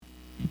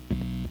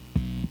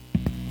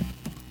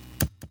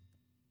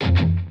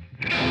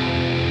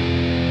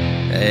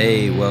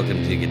Hey,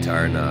 welcome to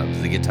Guitar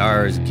Knobs, the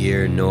guitars,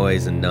 gear,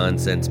 noise, and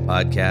nonsense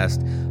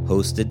podcast,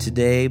 hosted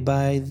today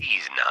by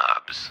these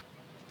knobs.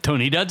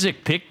 Tony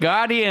Dudzik, Pick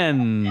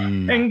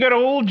Guardian. And good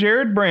old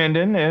Jared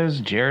Brandon is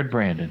Jared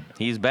Brandon.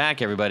 He's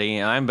back, everybody.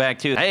 I'm back,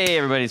 too. Hey,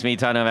 everybody, it's me,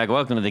 Todd Novak.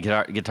 Welcome to the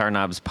Guitar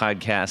Knobs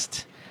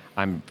podcast.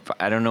 I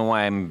don't know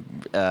why I'm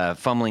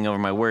fumbling over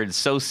my words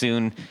so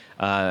soon.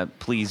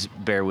 Please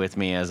bear with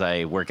me as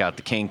I work out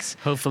the kinks.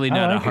 Hopefully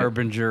not a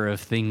harbinger of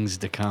things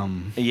to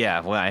come. Yeah,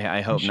 well, I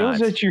hope It not.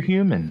 shows that you're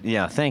human.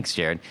 Yeah, thanks,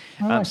 Jared.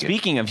 like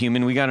Speaking of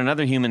human, we got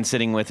another human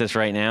sitting with us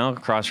right now,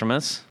 across from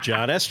us.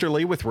 John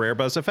Esterly with Rare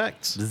Buzz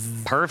Effects.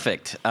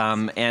 Perfect.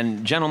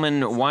 And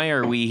gentlemen, why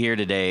are we here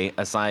today,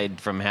 aside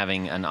from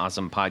having an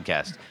awesome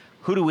podcast?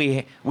 Who do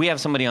we have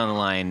somebody on the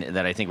line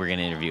that I think we're going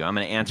to interview. I'm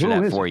going to answer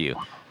that for you.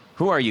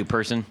 Who are you,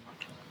 person?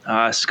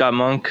 Scott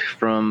Monk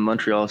from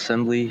Montreal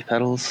Assembly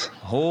Pedals.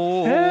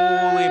 Holy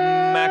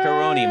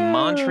macaroni.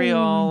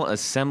 Montreal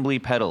Assembly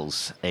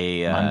Pedals.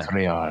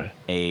 Montreal.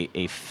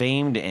 A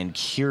famed and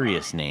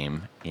curious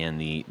name in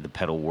the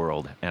pedal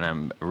world, and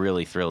I'm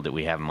really thrilled that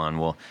we have him on.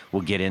 We'll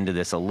get into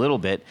this a little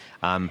bit.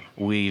 He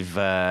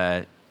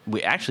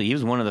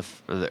was one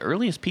of the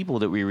earliest people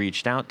that we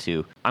reached out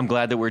to. I'm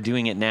glad that we're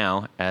doing it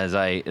now, as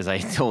I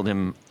told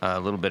him a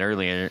little bit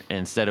earlier,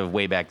 instead of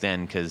way back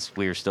then, because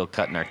we were still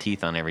cutting our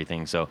teeth on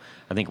everything. So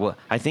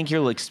I think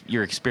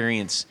your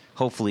experience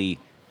hopefully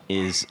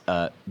is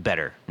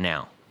better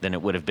now than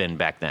it would have been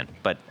back then.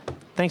 But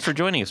thanks for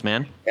joining us,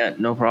 man. Yeah,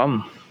 no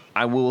problem.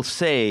 I will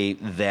say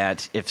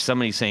that if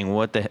somebody's saying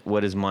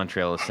what is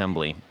Montreal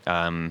Assembly,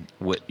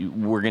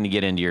 we're going to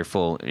get into your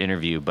full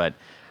interview, but.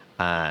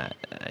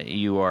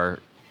 You are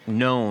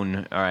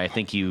known, or I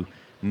think you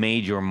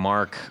made your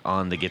mark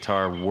on the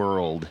guitar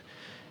world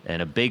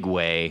in a big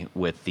way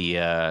with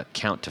the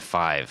Count to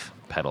 5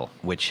 pedal,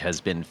 which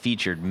has been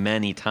featured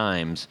many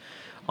times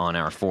on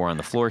our 4 on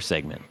the Floor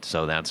segment.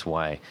 So that's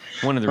why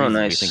one of the reasons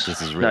we think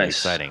this is really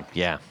exciting.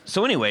 Yeah.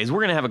 So anyways,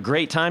 we're going to have a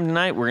great time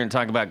tonight. We're going to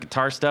talk about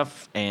guitar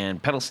stuff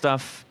and pedal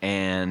stuff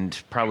and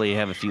probably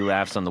have a few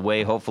laughs on the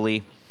way,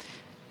 hopefully.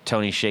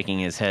 Tony's shaking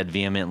his head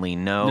vehemently.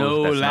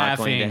 No, that's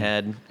laughing. Not going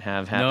to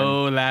have happened.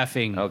 No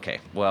laughing. Okay,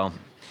 well,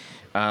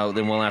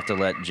 then we'll have to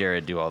let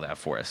Jared do all that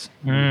for us.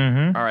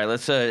 Mm-hmm. All right,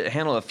 let's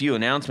handle a few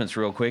announcements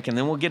real quick, and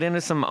then we'll get into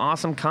some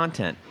awesome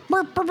content.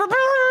 What kind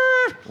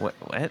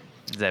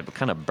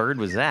of bird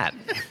was that?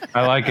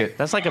 I like it.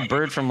 That's like a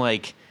bird from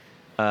like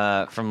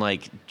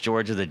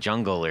George of the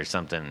Jungle or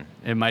something.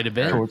 It might have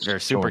been. Or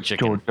Super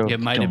Chicken.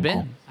 It might have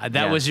been.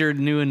 That was your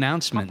new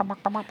announcement. That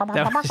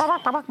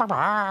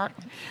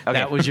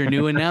was your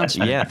new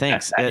announcement. Yeah,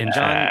 thanks.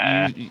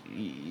 John,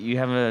 you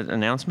have an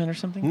announcement or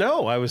something?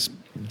 No, I was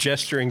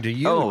gesturing to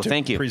you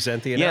thank you.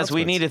 Present the announcements. Yes,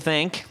 we need to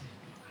thank...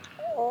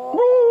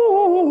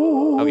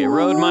 Okay,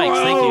 Rode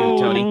mics. Thank you,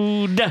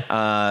 Tony.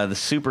 The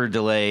super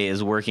delay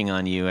is working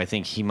on you. I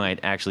think he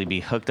might actually be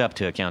hooked up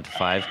to a Count to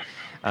 5.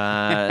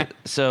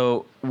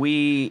 So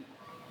we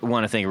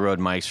want to thank Rode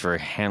Mics for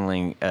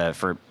handing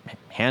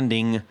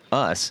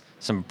us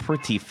some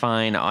pretty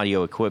fine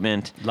audio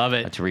equipment. Love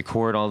it. To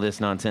record all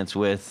this nonsense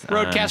with.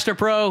 Rodecaster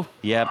Pro.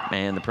 Yep,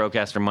 and the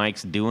Procaster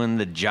mics doing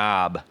the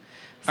job.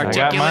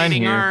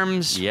 Articulating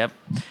arms. Yep.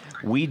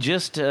 We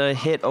just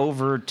hit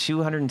over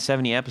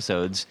 270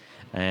 episodes,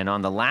 and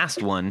on the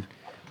last one,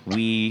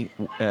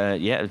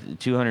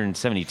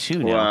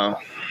 272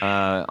 now.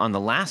 Wow. On the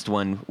last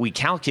one, we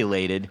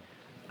calculated...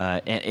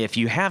 and if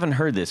you haven't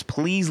heard this,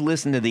 please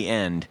listen to the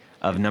end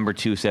of number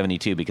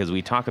 272, because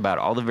we talk about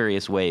all the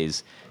various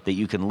ways that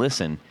you can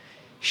listen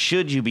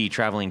should you be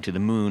traveling to the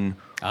moon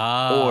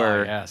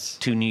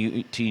to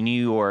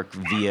New York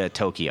via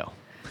Tokyo.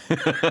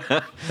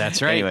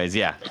 That's right. Anyways,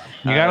 yeah.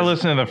 You got to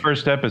listen to the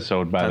first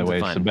episode, by the way.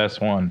 It's the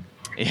best one.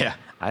 Yeah.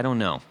 I don't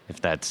know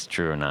if that's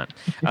true or not.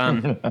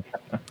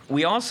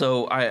 We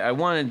also, I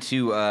wanted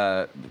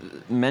to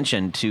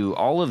mention to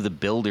all of the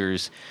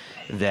builders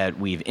that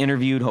we've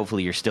interviewed.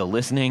 Hopefully you're still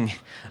listening.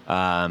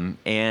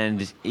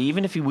 And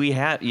even if you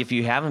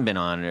haven't been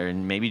on, or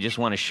maybe just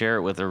want to share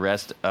it with the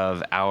rest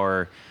of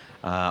our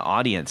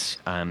audience,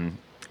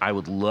 I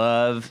would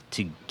love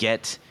to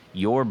get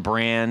your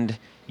brand,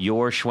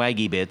 your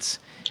swaggy bits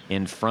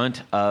in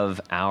front of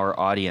our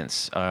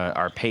audience.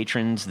 Our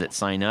patrons that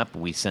sign up,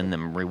 we send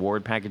them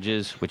reward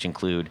packages, which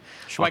include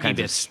all kinds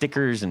of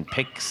stickers and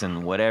pics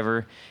and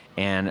whatever.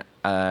 And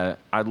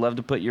I'd love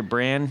to put your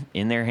brand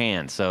in their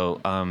hands.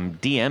 So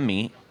DM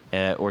me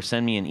or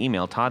send me an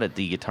email, Todd at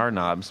the Guitar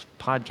Knobs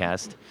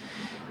podcast.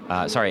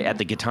 At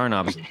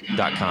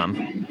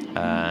theguitarknobs.com.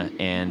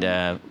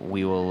 And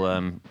we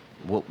will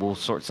we'll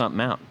sort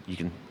something out. You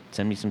can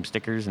send me some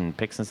stickers and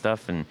pics and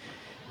stuff, and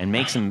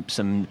make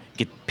some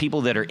get people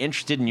that are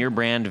interested in your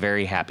brand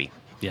very happy.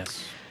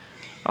 Yes.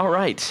 All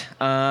right.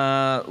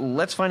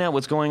 Let's find out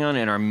what's going on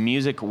in our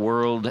music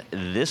world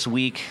this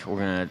week. We're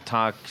going to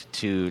talk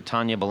to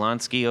Tanya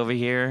Belansky over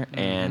here,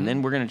 and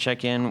then we're going to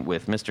check in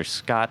with Mr.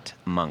 Scott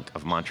Monk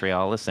of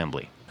Montreal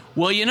Assembly.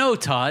 Well,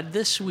 Todd,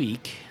 this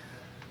week,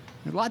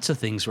 lots of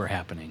things were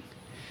happening.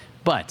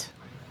 But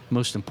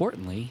most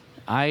importantly,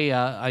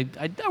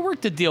 I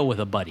worked a deal with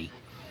a buddy.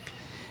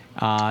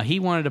 He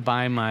wanted to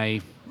buy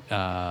my,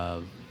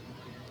 and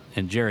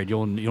Jared,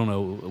 you'll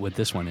know what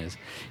this one is.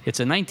 It's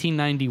a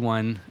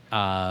 1991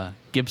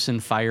 Gibson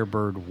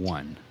Firebird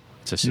 1.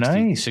 It's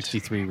a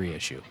 63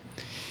 reissue.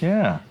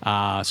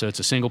 Yeah. So it's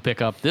a single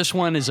pickup. This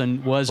one was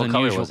What unusual.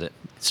 color was it?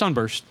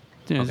 Sunburst.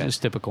 Okay. It's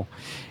typical.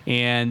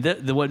 And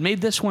what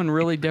made this one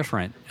really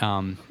different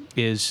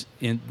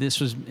this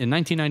was in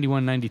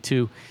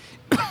 1991-92.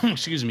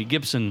 Excuse me.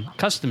 Gibson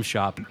Custom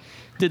Shop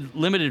did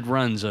limited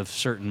runs of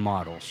certain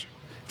models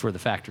for the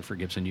factory for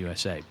Gibson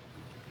USA.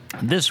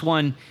 This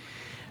one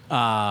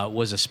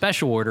was a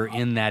special order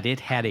in that it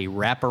had a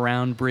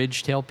wraparound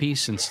bridge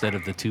tailpiece instead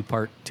of the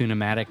two-part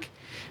tunematic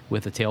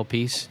with a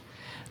tailpiece.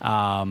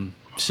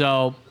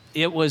 So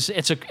it was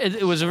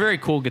a very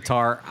cool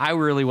guitar. I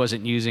really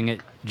wasn't using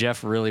it.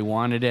 Jeff really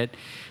wanted it.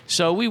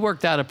 So we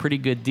worked out a pretty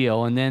good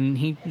deal, and then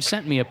he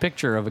sent me a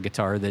picture of a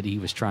guitar that he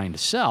was trying to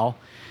sell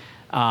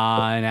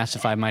and asked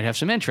if I might have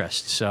some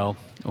interest. So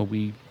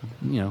we,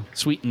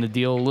 sweetened the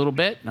deal a little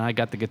bit, and I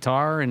got the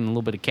guitar and a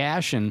little bit of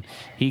cash, and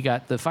he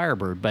got the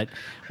Firebird. But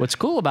what's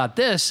cool about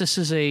this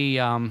is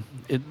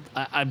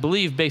I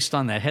believe based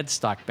on that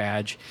headstock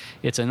badge,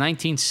 it's a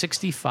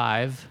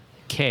 1965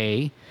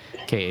 K,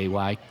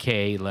 K-A-Y,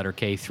 letter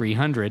K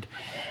 300.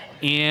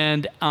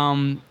 And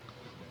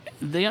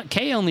the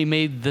K only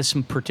made this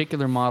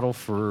particular model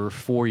for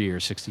 4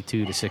 years,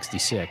 62 to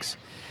 66.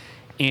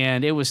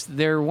 And it was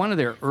one of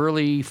their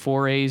early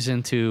forays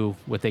into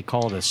what they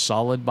called a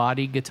solid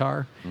body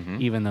guitar,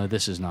 even though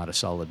this is not a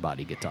solid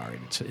body guitar.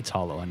 It's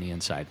hollow on the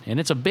inside. And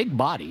it's a big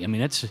body. I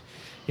mean,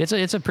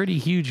 it's a pretty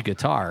huge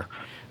guitar,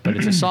 but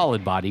it's a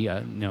solid body,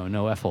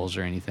 no F-holes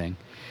or anything.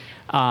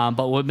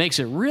 But what makes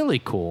it really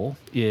cool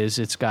is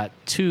it's got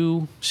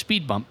 2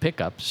 speed bump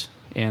pickups,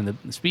 and the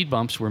speed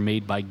bumps were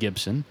made by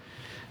Gibson.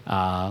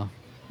 And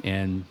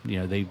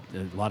a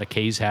lot of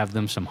Ks have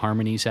them, some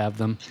Harmonies have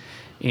them,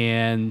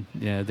 and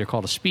they're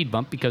called a speed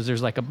bump because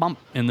there's like a bump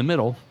in the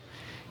middle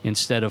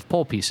instead of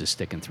pole pieces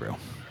sticking through.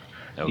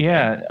 Okay.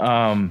 Yeah,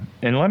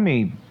 and let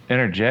me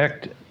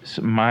interject.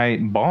 My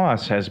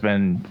boss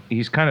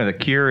he's kind of the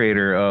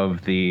curator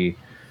of the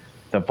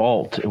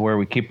vault where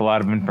we keep a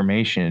lot of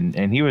information,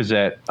 and he was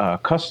at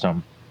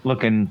Custom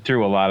looking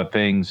through a lot of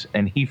things,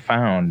 and he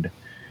found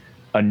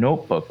a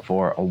notebook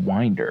for a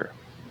winder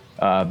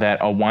that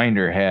a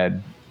winder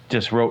had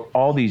just wrote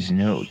all these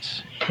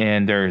notes,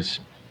 and there's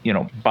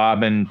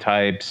bobbin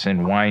types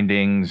and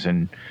windings,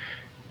 and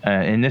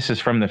this is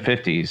from the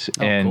 50s.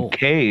 And cool.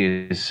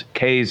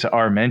 K's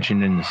are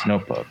mentioned in this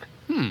notebook.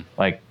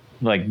 Like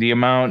the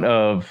amount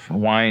of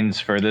winds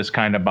for this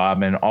kind of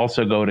bobbin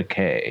also go to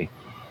K,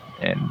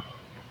 and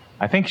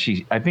I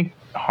think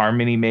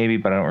Harmony maybe,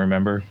 but I don't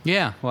remember.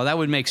 Yeah, well, that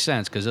would make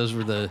sense because those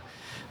were the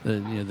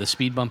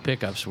speed bump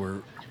pickups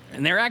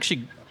and they're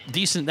actually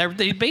decent.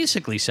 They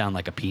basically sound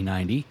like a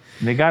P90.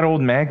 They got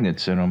old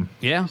magnets in them.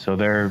 Yeah. So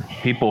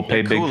people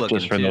pay big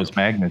just for those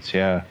magnets.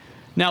 Yeah.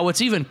 Now,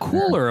 what's even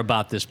cooler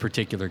about this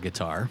particular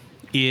guitar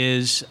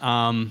is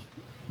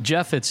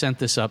Jeff had sent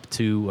this up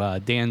to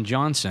Dan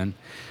Johnson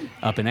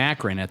up in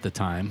Akron at the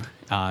time.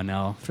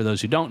 Now, for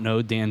those who don't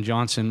know, Dan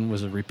Johnson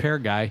was a repair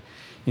guy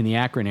in the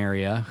Akron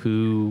area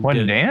who...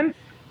 Wasn't Dan?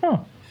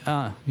 Oh.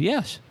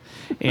 Yes.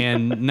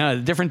 And no,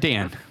 different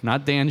Dan.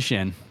 Not Dan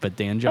Shin, but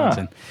Dan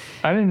Johnson.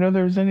 I didn't know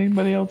there was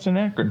anybody else in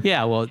Akron.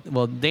 Yeah,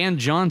 well, Dan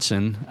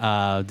Johnson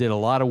did a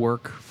lot of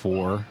work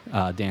for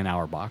Dan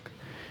Auerbach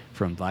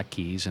from Black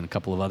Keys and a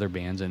couple of other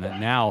bands. And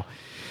now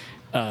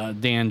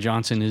Dan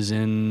Johnson is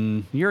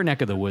in your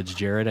neck of the woods,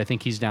 Jared. I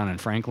think he's down in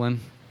Franklin.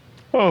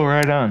 Oh,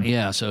 right on.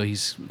 Yeah, so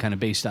he's kind of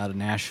based out of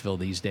Nashville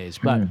these days.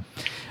 But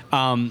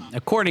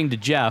according to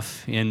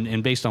Jeff,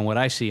 and based on what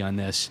I see on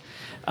this,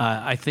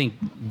 I think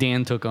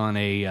Dan took on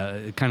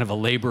a kind of a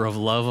labor of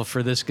love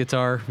for this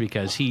guitar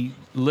because he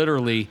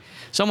literally,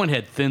 someone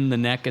had thinned the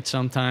neck at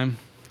some time.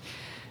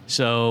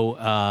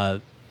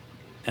 So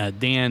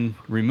Dan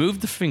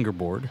removed the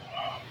fingerboard,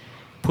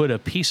 put a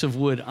piece of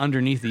wood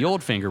underneath the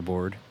old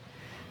fingerboard,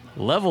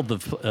 leveled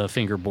the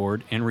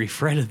fingerboard, and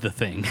refretted the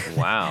thing.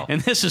 Wow.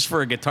 And this is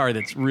for a guitar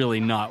that's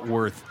really not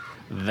worth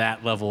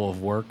that level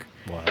of work.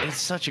 Wow. It's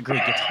such a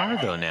great guitar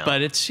though now.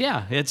 But it's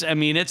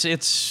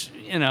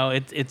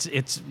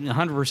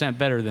 100%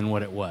 better than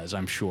what it was,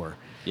 I'm sure.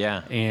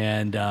 Yeah.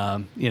 And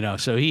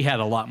so he had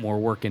a lot more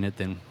work in it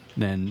than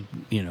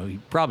he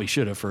probably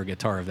should have for a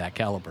guitar of that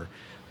caliber.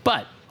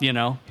 But,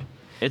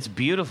 it's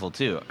beautiful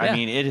too. Yeah. I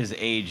mean, it has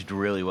aged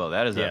really well.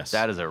 That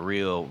is a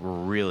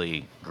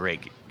really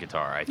great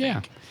guitar, I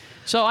think. Yeah.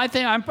 So I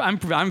think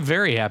I'm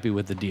very happy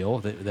with the deal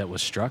that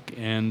was struck,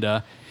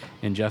 and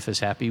Jeff is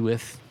happy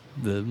with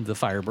the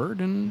Firebird,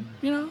 and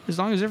as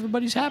long as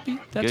everybody's happy,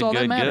 that's all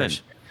that matters.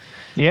 Good.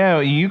 Yeah,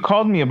 you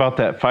called me about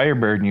that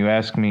Firebird, and you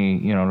asked me,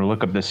 to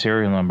look up the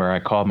serial number. I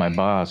called my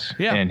boss,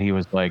 and he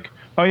was like,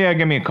 "Oh yeah,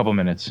 give me a couple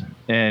minutes,"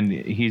 and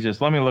he just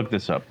let me look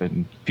this up,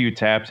 and a few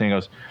taps, and he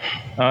goes,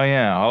 "Oh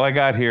yeah, all I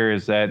got here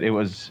is that it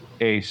was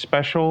a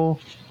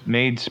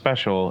made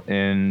special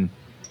in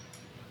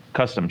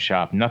custom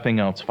shop. Nothing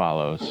else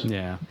follows.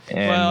 Yeah.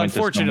 And Well, went to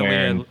somewhere unfortunately,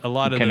 in a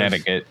lot of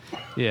Connecticut.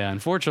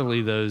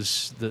 unfortunately,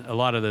 a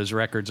lot of those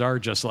records are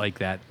just like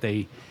that.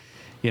 They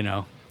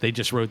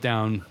just wrote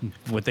down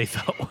what they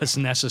felt was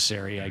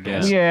necessary, I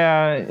guess.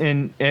 Yeah,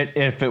 and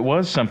if it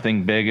was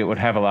something big, it would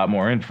have a lot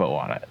more info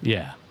on it.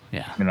 Yeah.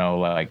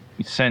 Like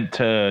sent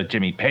to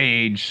Jimmy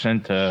Page,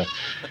 sent to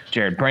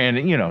Jared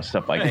Brandon,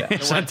 stuff like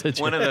that.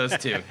 One of those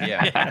two,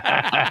 yeah.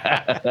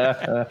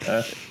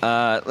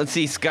 Let's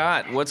see,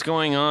 Scott, what's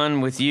going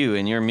on with you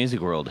in your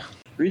music world?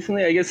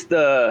 Recently, I guess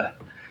the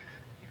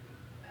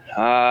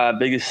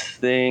biggest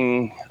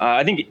thing,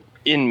 I think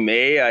in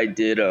May I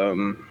did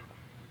kind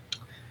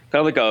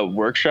of like a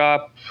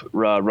workshop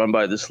run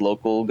by this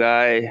local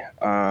guy,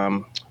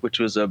 which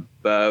was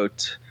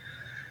about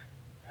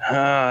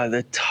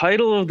the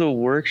title of the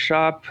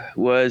workshop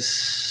was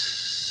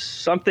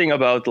something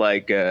about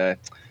like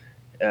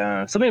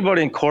something about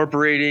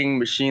incorporating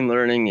machine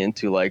learning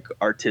into like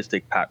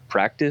artistic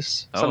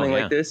practice, something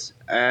like this.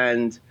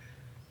 And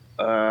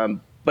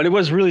but it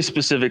was really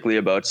specifically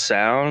about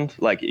sound,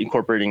 like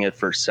incorporating it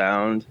for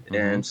sound.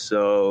 And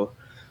so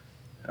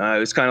it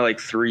was kind of like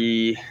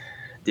 3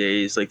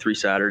 days, like 3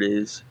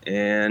 Saturdays.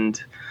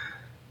 And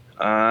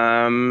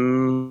I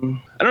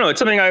don't know, it's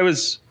something I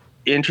was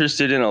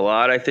interested in a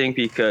lot, I think,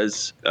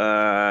 because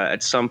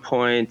at some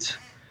point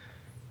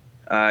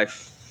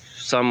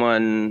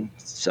someone,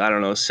 I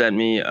don't know, sent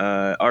me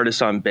an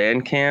artist on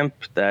Bandcamp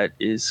that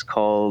is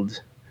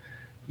called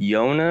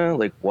Yona,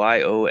 like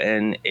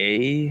Yona.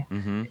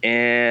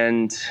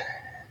 And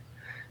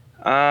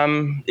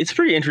it's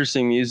pretty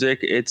interesting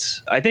music.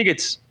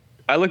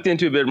 I looked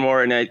into it a bit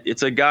more, and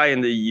it's a guy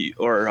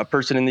or a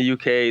person in the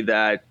UK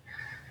that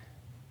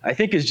I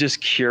think is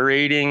just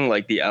curating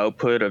like the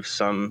output of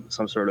some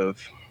sort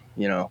of,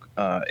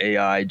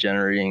 AI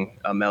generating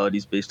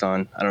melodies based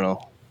on, I don't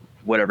know,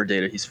 whatever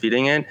data he's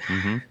feeding it.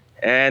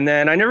 And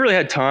then I never really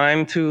had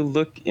time to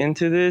look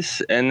into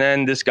this. And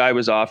then this guy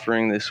was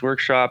offering this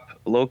workshop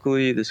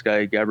locally, this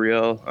guy,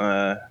 Gabriel,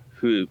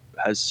 who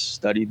has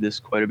studied this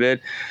quite a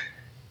bit.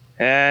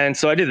 And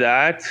so I did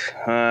that.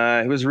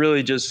 It was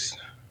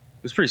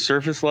pretty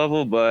surface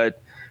level,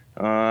 but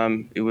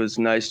it was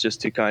nice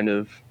just to kind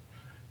of,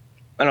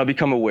 I don't know,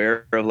 become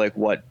aware of like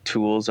what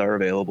tools are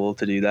available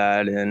to do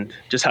that, and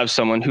just have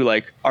someone who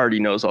like already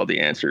knows all the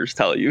answers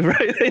tell you,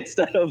 right?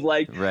 Instead of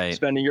like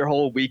spending your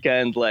whole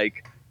weekend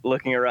like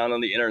looking around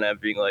on the internet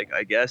being like,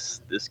 I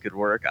guess this could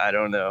work, I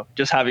don't know.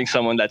 Just having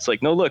someone that's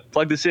like, no, look,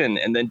 plug this in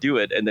and then do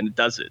it, and then it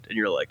does it, and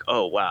you're like,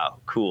 oh wow,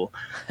 cool.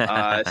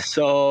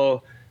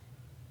 So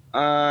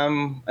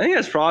I think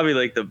that's probably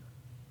like the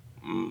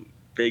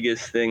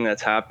biggest thing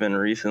that's happened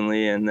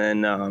recently. And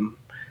then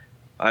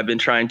I've been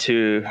trying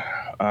to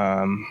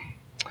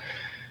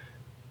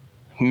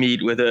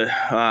meet with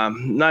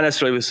not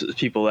necessarily with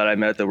people that I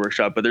met at the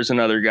workshop, but there's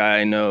another guy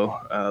I know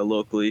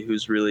locally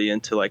who's really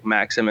into like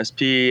Max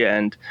MSP,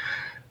 and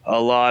a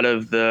lot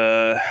of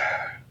the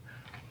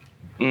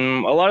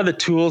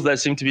tools that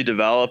seem to be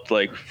developed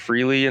like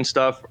freely and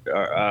stuff.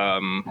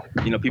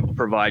 People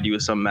provide you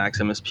with some Max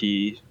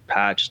MSP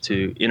patch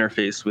to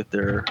interface with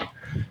their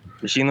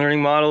machine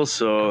learning models.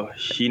 So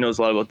he knows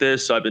a lot about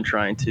this. So I've been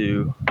trying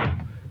to,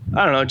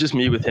 I don't know, just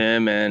meet with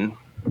him and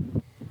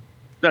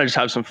just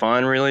have some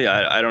fun, really.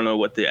 I don't know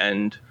what the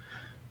end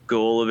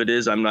goal of it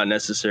is. I'm not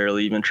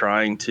necessarily even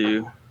trying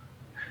to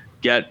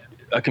get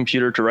a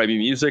computer to write me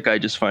music. I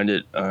just find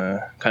it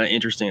kind of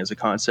interesting as a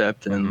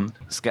concept. And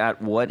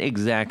Scott, what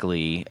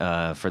exactly,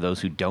 for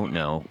those who don't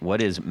know,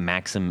 what is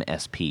Maxim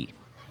SP?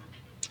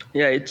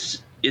 Yeah,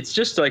 it's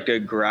just like a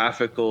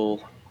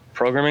graphical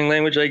programming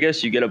language, I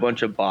guess. You get a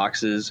bunch of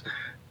boxes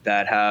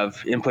that have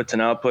inputs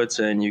and outputs,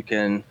 and you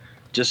can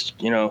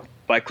just,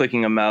 by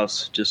clicking a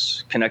mouse,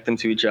 just connect them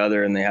to each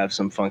other, and they have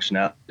some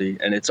functionality.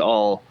 And it's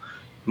all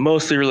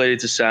mostly related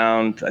to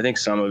sound. I think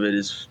some of it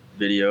is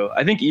video.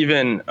 I think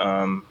even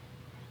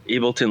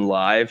Ableton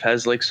Live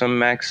has like some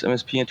Max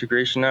MSP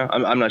integration now.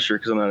 I'm not sure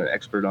because I'm not an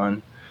expert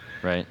on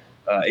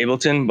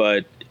Ableton,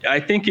 but I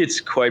think it's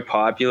quite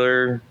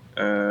popular.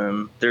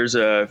 There's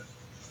a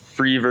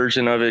free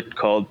version of it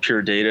called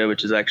Pure Data,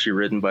 which is actually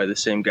written by the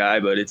same guy,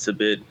 but it's a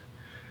bit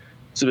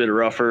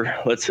rougher,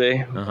 let's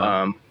say.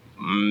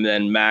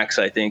 Then Max,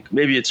 I think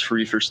maybe it's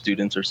free for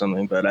students or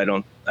something, but I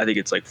think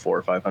it's like $400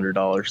 or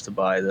 $500 to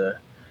buy the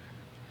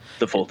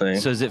full thing.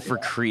 So is it for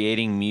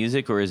creating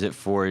music, or is it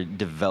for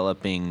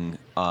developing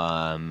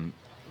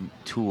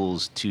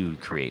tools to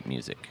create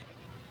music?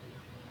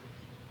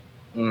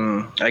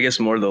 I guess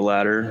more the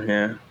latter.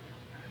 Yeah.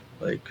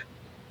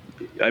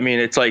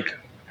 It's like,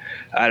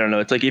 I don't know.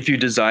 It's like if you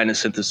design a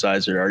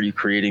synthesizer, are you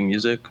creating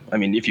music? I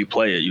mean, if you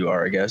play it, you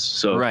are, I guess.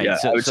 So right. Yeah,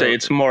 I would say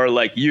it's more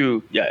like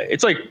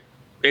it's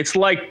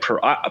like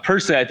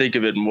personally, I think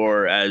of it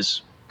more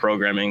as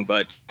programming,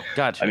 but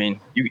gotcha. I mean,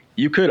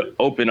 you could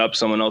open up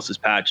someone else's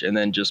patch and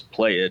then just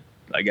play it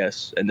I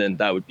guess, and then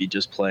that would be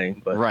just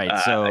playing. But Right.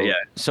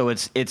 So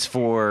it's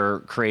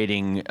for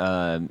creating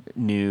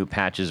new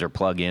patches or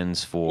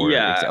plugins for.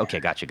 Yeah. Okay.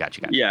 Gotcha.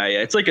 Yeah.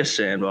 It's like a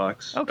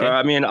sandbox. Okay.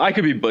 I mean, I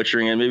could be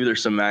butchering it. Maybe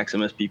there's some Max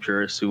MSP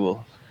purists who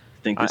will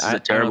think this is a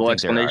terrible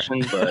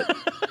explanation, but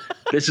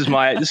this is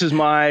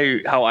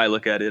my how I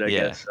look at it. I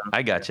guess. So.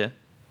 I gotcha.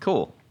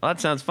 Cool. Well,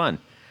 that sounds fun.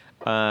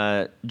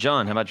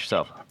 John, how about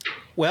yourself?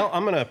 Well,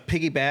 I'm going to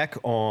piggyback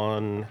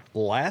on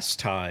last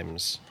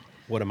time's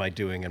What Am I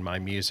Doing in My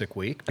Music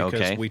Week?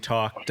 Because we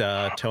talked,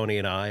 Tony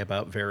and I,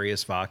 about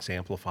various Vox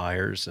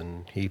amplifiers,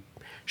 and he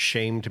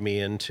shamed me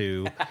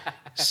into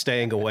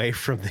staying away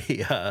from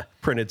the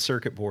printed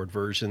circuit board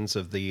versions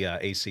of the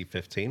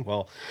AC-15.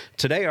 Well,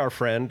 today our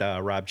friend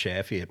Rob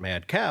Chaffee at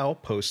Mad Cow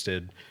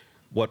posted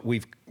what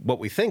we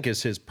think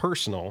is his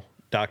personal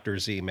Dr.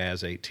 Z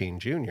Maz 18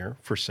 Jr.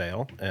 for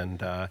sale,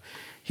 and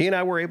he and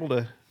I were able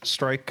to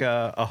strike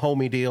a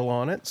homey deal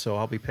on it, so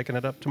I'll be picking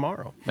it up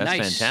tomorrow. That's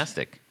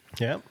fantastic.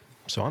 Yeah,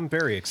 so I'm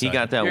very excited. He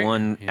got that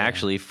one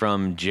actually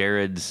from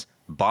Jared's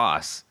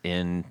boss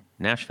in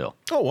Nashville.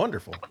 Oh,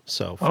 wonderful.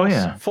 So,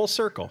 full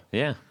circle.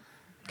 Yeah,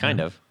 kind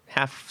of.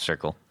 Half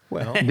circle.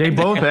 Well, They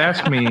both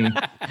asked me.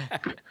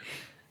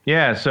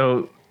 Yeah,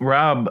 so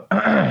Rob,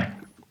 I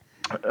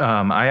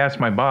asked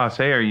my boss,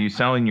 hey, are you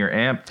selling your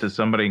amp to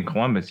somebody in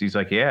Columbus? He's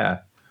like, yeah.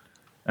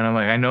 And I'm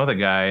like, I know the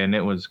guy, and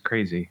it was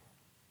crazy.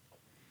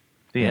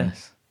 The end.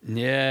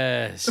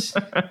 Yes.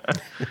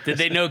 Did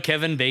they know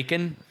Kevin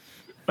Bacon?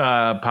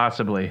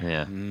 Possibly.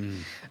 Yeah.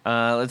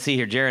 Let's see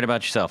here. Jared,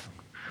 about yourself.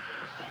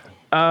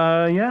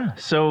 Yeah.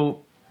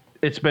 So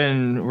it's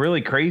been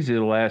really crazy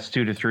the last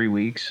 2 to 3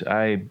 weeks.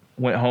 I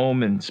went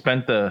home and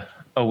spent a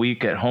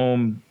week at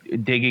home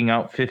digging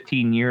out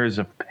 15 years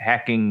of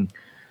packing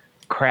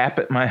crap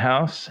at my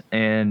house,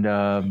 and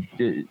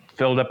it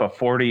filled up a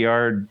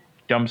 40-yard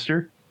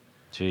dumpster.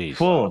 Jeez.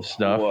 Full of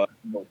stuff.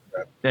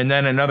 And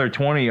then another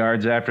 20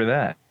 yards after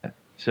that.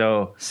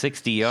 So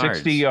 60 yards.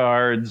 60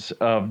 yards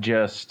of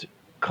just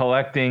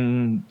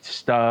collecting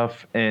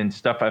stuff and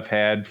stuff I've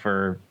had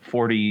for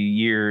 40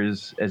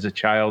 years as a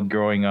child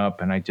growing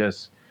up. And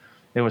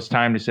it was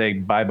time to say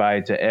bye-bye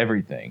to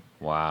everything.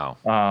 Wow.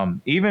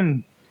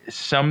 Even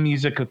some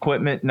music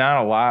equipment,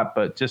 not a lot,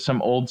 but just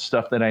some old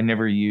stuff that I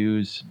never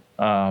use.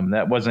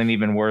 That wasn't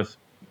even worth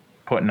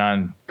putting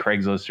on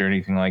Craigslist or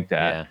anything like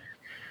that.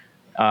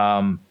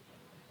 Yeah.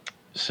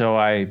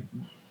 So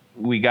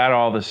we got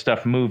all the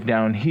stuff moved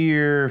down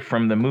here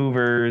from the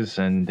movers,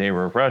 and they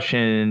were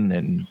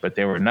Russian, but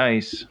they were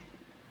nice.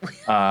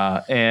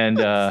 Why did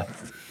I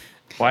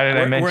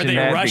mention that? Were they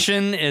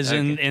Russian as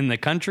in the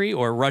country,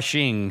 or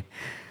rushing?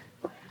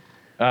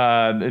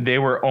 They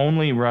were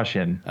only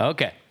Russian.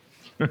 Okay.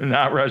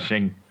 Not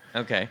rushing.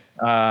 Okay.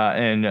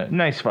 And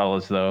nice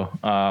fellas, though.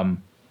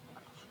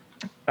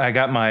 I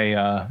got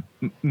my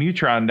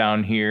Mutron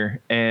down here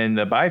and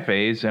the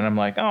biphase, and I'm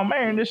like, oh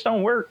man, this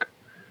don't work.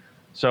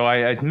 So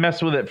I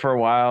messed with it for a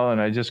while,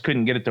 and I just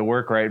couldn't get it to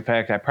work right. In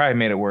fact, I probably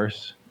made it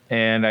worse.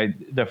 And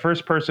the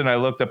first person I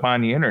looked up on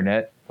the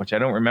internet, which I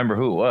don't remember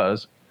who it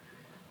was,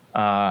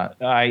 I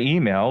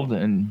emailed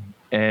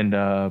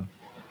and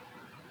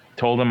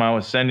told him I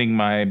was sending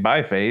my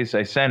biphase.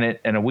 I sent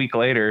it, and a week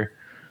later,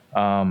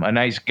 a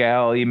nice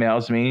gal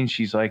emails me, and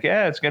she's like,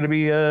 yeah, it's going to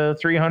be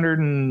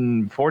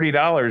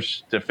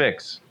 $340 to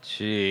fix.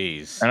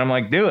 Jeez. And I'm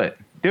like, do it.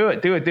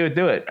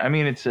 I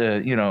mean, it's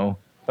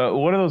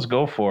what do those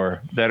go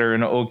for that are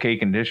in okay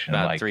condition?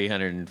 About like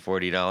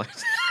 $340.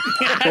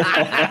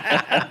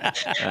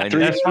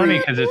 That's funny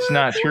because it's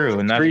not true,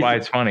 and that's why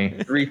it's funny.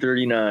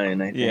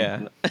 $339, I think.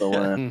 Yeah.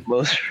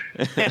 Most.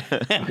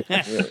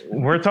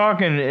 We're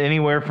talking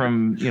anywhere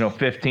from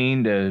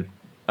 15 to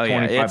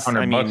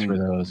 $2,500 for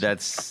those.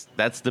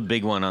 That's the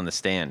big one on the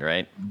stand,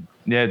 right?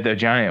 Yeah, the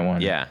giant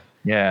one. Yeah.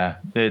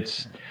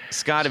 It's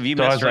Scott. Have you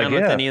so messed around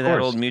with any of that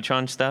course. old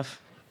Mutron stuff?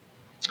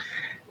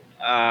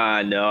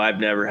 No, I've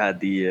never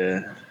had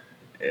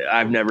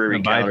I've never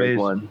encountered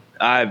one.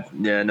 I've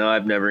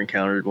never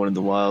encountered one in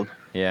the wild.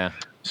 Yeah.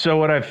 So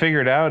what I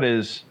figured out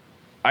is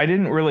I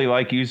didn't really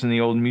like using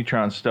the old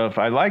Mutron stuff.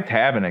 I liked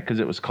having it because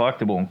it was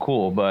collectible and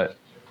cool, but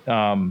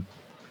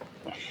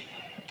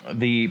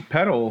the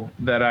pedal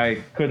that I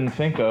couldn't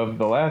think of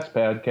the last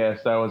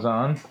podcast I was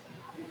on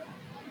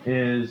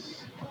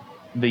is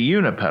the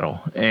unipedal,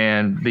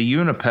 and the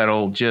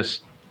unipedal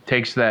just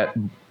takes that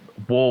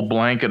wool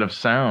blanket of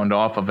sound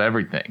off of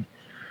everything.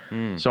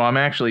 So I'm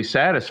actually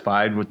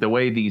satisfied with the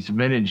way these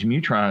vintage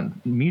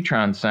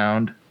Mutron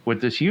sound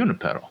with this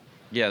unipedal.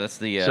 Yeah, that's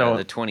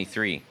the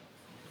 23.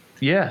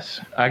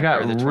 Yes, I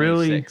got Or the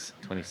really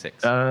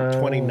 26.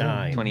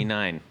 29.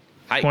 29.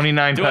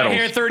 29 Do pedals. I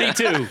hear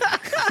 32?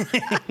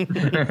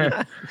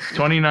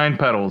 29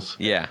 pedals.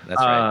 Yeah, that's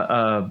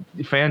right.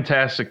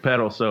 Fantastic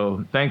pedal.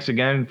 So thanks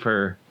again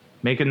for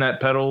making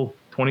that pedal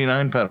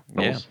 29 pedals.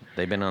 Yeah,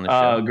 they've been on the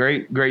show.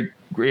 Great.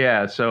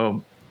 Yeah,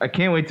 so I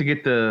can't wait to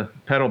get the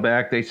pedal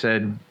back. They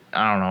said,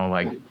 I don't know,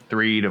 like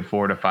 3 to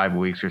 4 to 5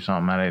 weeks or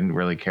something. I didn't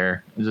really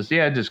care. It's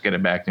just get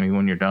it back to me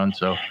when you're done.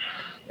 So,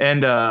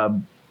 and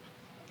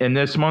and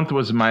this month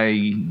was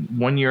my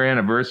 1 year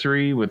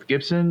anniversary with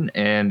Gibson,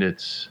 and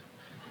it's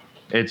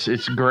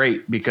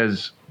great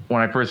because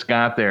when I first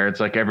got there, it's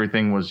like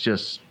everything was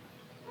just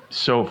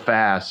so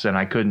fast, and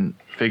I couldn't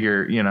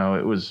figure,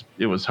 it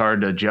was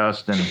hard to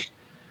adjust. And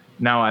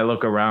now I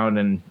look around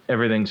and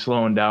everything's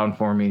slowing down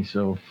for me.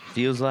 So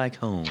feels like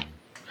home.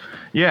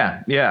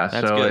 Yeah.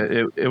 That's so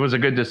good. it was a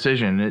good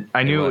decision.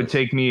 I knew it would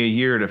take me a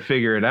year to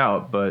figure it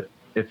out, but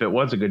if it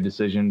was a good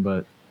decision,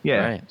 but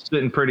yeah, Right.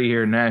 Sitting pretty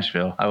here in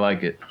Nashville. I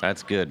like it.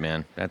 That's good,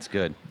 man. That's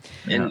good.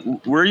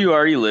 And were you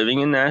already living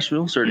in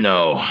Nashville?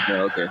 No.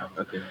 No.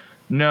 Okay.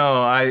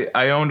 No,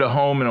 I owned a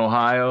home in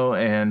Ohio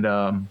and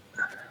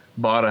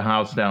bought a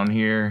house down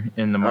here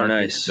in the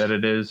market that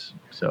it is.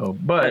 So,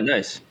 but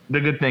nice. The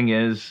good thing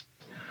is,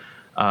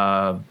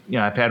 I've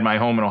had my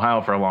home in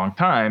Ohio for a long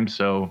time.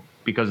 So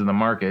because of the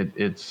market,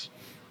 it's,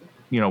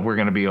 we're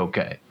going to be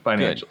okay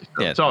financially.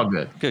 So it's all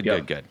good.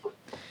 Good.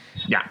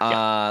 Yeah.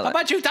 How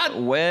about you, Todd?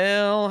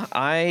 Well,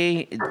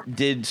 I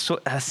did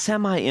a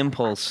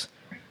semi-impulse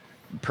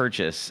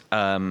purchase,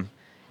 but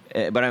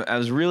I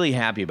was really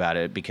happy about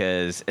it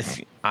because,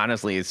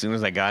 honestly, as soon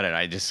as I got it,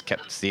 I just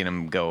kept seeing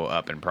them go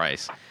up in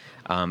price.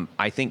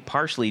 I think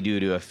partially due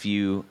to a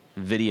few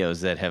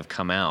videos that have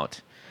come out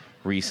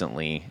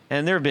recently,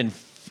 and there have been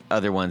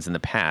other ones in the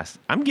past.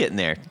 I'm getting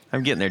there.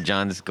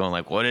 John's going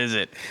like, what is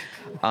it?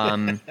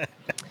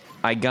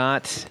 I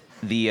got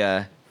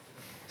the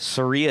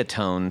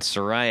Seriatone,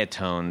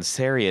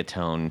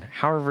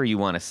 however you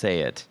want to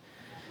say it,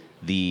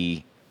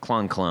 the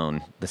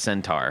clone, the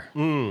Centaur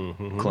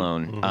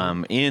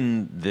clone,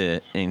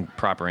 in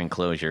proper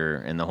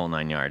enclosure in the whole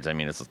 9 yards. I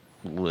mean,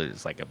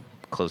 it's like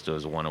close to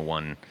as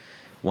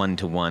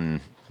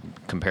one-to-one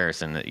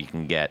comparison that you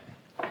can get.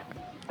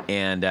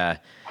 And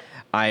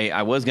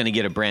I was going to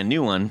get a brand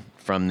new one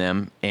from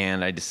them,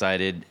 and I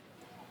decided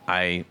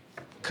I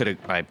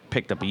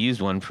picked up a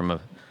used one from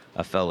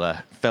a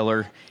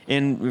feller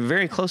in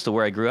very close to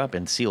where I grew up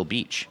in Seal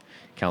Beach,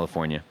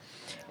 California.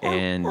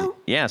 And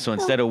yeah, so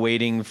instead of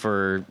waiting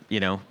for,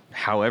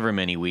 however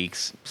many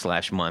weeks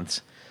 /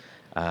 months,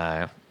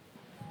 I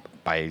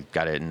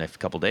got it in a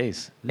couple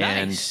days.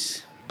 Nice.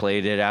 And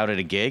played it out at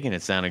a gig, and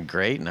it sounded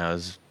great, and I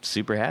was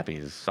super happy.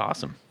 It was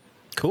awesome.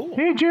 Cool.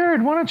 Hey,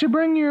 Jared, why don't you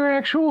bring your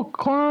actual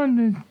clone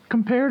and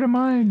compare to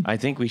mine? I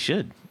think we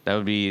should. That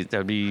would be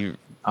fun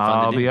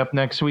I'll to be do. up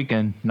next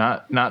weekend.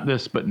 Not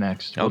this, but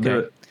next. We'll Okay. do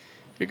it.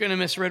 You're going to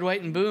miss Red,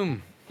 White, and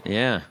Boom.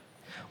 Yeah.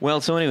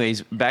 Well, so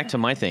anyways, back to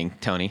my thing,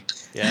 Tony.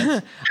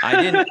 Yes.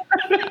 I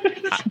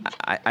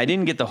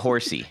didn't get the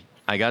horsey.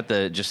 I got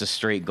just a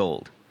straight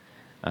gold.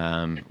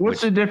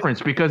 What's the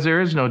difference? Because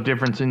there is no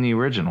difference in the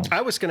original.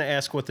 I was going to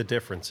ask what the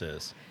difference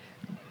is.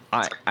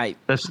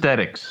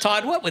 Aesthetics.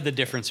 Todd, what would the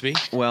difference be?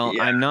 Well,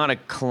 Yeah. I'm not a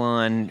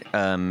clone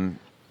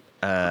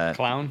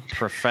Clown?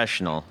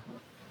 professional.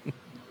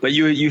 But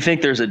you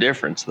think there's a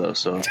difference though,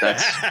 so it's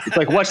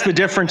like, what's the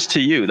difference to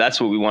you? That's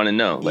what we want to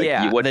know.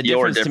 Like, what's the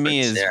your difference to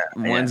me is Yeah.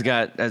 one's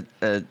got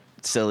a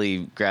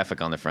silly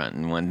graphic on the front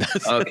and one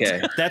doesn't.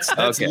 Okay. That's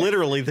Okay.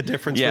 literally the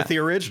difference Yeah. with the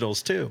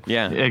originals too.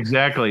 Yeah.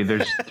 Exactly.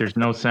 There's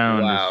no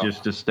sound. Wow. It's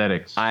just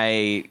aesthetics.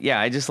 I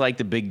just like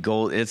the big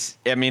gold. It's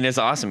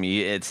awesome.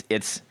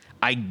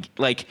 I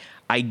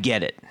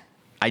get it.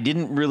 I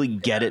didn't really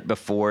get it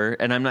before,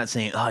 and I'm not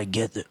saying, I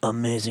get the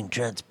amazing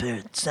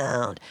transparent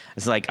sound.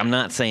 It's like, I'm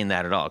not saying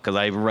that at all, because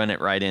I run it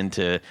right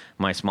into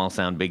my small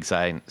sound, big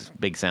sound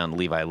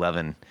Levi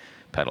 11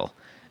 pedal,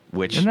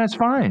 which, and that's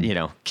fine.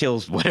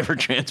 kills whatever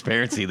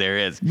transparency there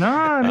is. No,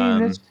 I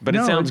mean, but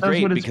it sounds does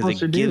great what it's because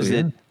supposed it to gives do,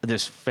 it yeah.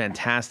 this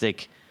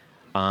fantastic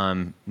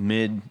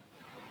mid,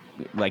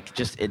 like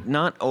just it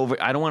not over.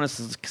 I don't want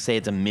to say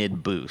it's a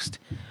mid boost,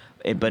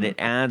 but it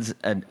adds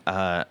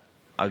a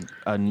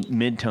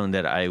mid tone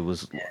that I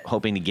was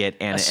hoping to get,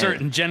 and A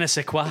certain je ne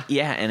sais quoi.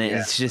 yeah, and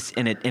it's just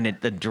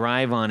the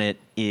drive on it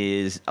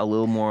is a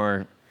little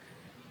more.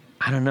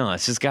 I don't know.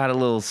 It's just got a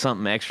little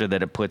something extra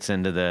that it puts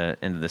into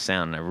the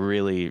sound. And I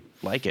really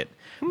like it,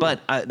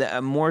 but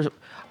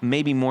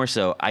maybe more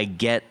so. I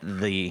get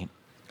the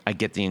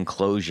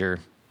enclosure.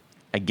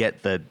 I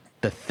get the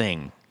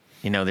thing.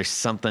 There's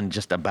something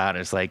just about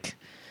it. It's like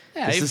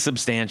this is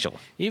substantial.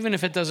 Even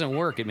if it doesn't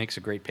work, it makes a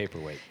great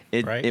paperweight.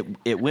 Right?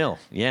 It will.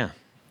 Yeah.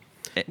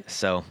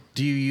 So.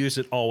 Do you use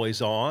it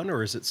always on,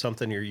 or is it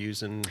something you're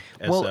using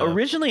as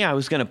originally I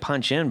was going to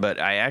punch in, but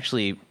I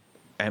actually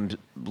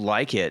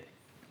like it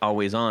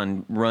always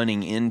on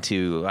running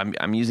into.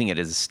 I'm using it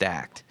as a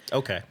stacked.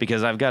 Okay.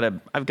 Because I've got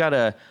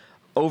a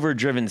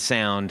overdriven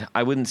sound.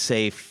 I wouldn't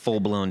say full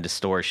blown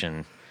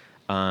distortion.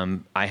 I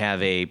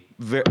have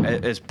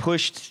as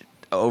pushed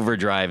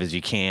overdrive as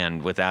you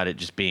can without it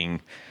just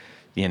being,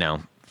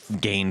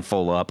 gain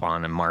full up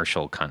on a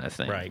Marshall kind of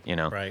thing. Right.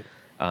 Right.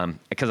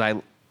 Because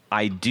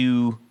I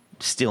do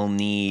still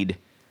need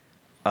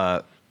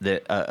a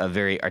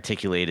very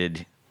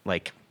articulated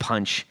like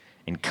punch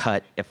and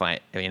cut if I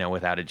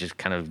without it just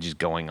kind of just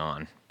going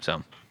on.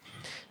 So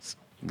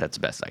that's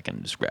the best I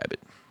can describe it.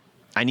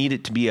 I need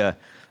it to be a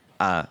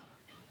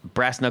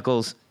brass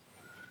knuckles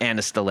and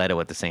a stiletto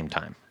at the same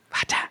time.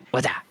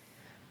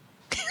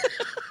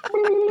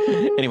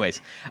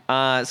 Anyways,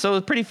 so it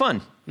was pretty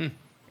fun.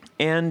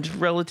 And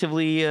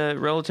relatively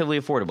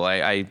affordable.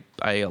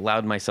 I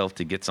allowed myself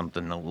to get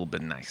something a little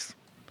bit nice.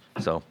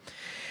 So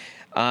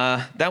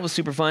that was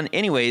super fun.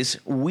 Anyways,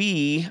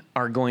 we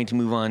are going to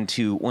move on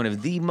to one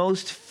of the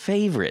most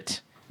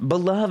favorite,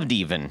 beloved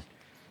even,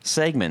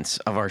 segments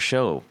of our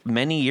show,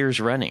 many years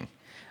running.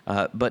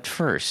 But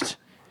first,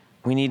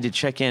 we need to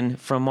check in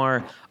from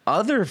our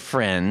other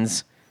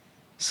friends,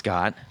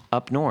 Scott,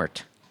 up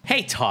north.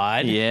 Hey,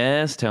 Todd.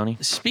 Yes, Tony.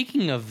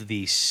 Speaking of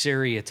the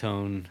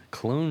Seriatone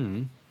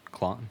clone,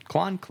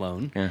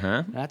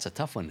 that's a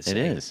tough one to say. It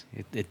is.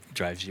 It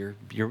drives it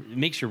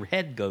makes your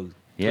head go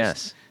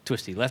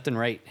twisty, left and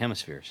right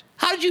hemispheres.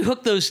 How did you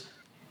hook those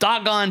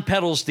doggone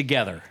pedals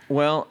together?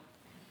 Well,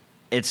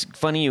 it's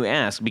funny you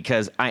ask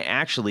because I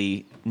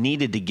actually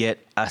needed to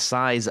get a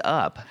size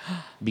up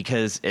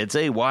because it's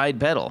a wide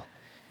pedal.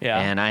 Yeah.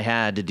 And I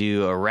had to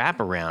do a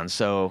wraparound,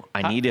 so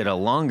I needed a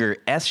longer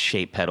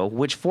S-shaped pedal,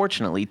 which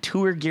fortunately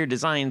Tour Gear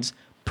Designs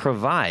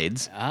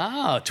provides.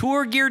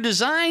 Tour Gear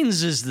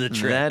Designs is the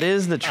trick. That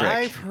is the trick.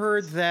 I've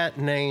heard that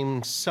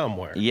name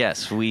somewhere.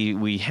 Yes,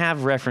 we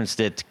have referenced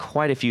it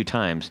quite a few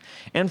times,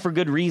 and for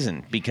good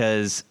reason,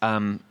 because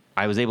I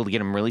was able to get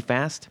them really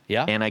fast,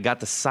 and I got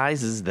the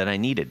sizes that I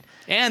needed.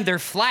 And they're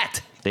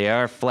flat. They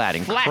are flat,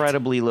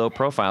 incredibly low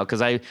profile,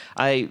 because I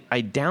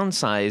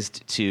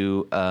downsized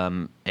to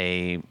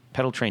a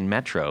pedal train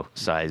Metro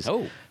size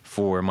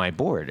for my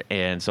board,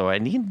 and so I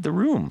need the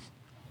room.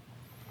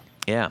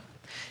 Yeah.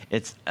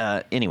 It's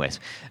anyways,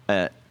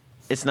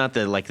 it's not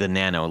the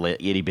nano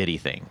itty bitty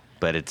thing,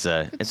 but it's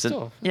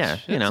still, yeah,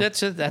 you know,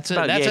 that's a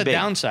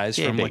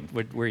downsize from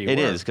where you were. It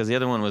is, because the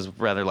other one was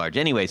rather large.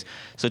 Anyways,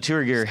 so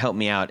Tour Gear helped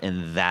me out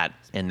in that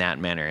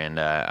manner, and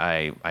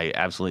I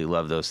absolutely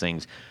love those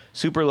things.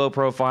 Super low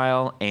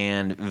profile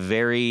and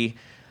very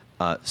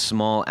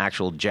small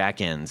actual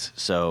jack ends,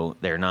 so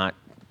they're not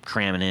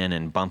cramming in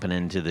and bumping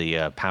into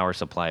the power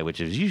supply,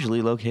 which is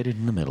usually located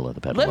in the middle of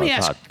the pedal. Let me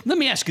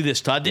ask you this,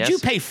 Todd. Did you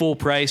pay full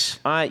price?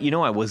 I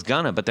was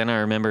gonna, but then I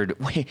remembered,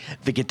 wait,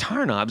 the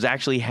guitar knobs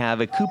actually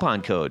have a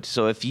coupon code.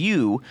 So if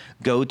you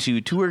go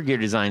to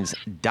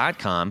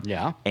tourgeardesigns.com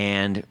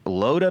and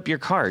load up your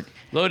cart,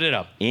 load it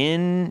up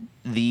in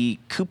the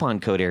coupon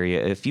code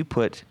area. If you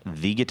put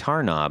the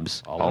guitar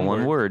knobs, all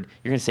one word,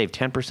 you're gonna save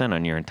 10%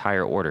 on your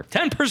entire order.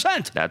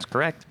 10%. That's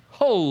correct.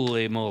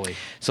 Holy moly.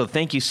 So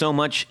thank you so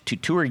much to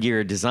Tour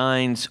Gear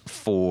Designs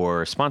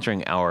for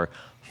sponsoring our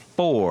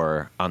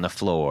 4 on the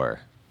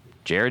floor.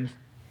 Jared?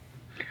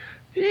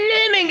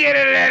 Let me get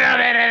a little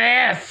bit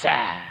of this.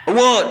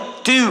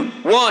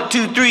 1,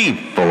 2, 3.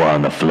 4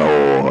 on the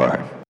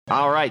floor.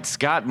 All right,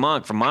 Scott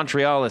Monk from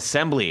Montreal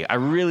Assembly. I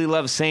really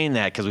love saying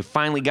that because we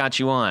finally got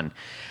you on.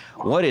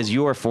 What is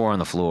your 4 on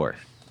the floor?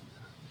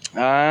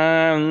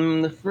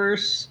 The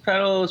first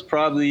pedal is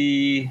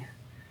probably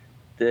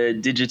the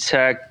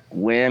Digitech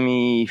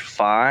Whammy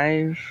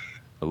 5.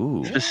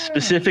 Ooh.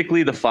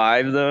 Specifically the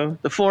 5, though.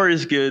 The 4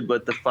 is good,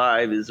 but the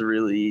 5 is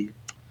really,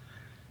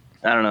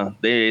 I don't know.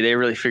 They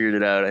really figured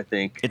it out, I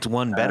think. It's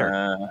one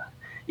better.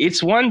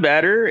 It's one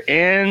better,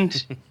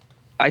 and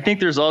I think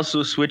there's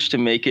also a switch to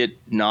make it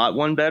not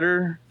one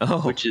better,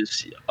 which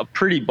is a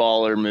pretty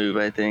baller move,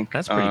 I think.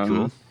 That's pretty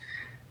cool.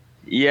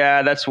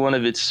 Yeah, that's one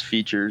of its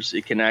features.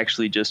 It can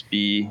actually just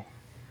be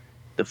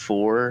the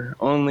 4.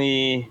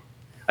 Only,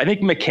 I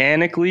think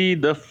mechanically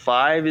the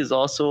 5 is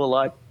also a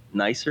lot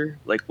nicer.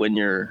 Like when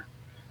you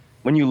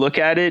look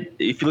at it,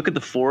 if you look at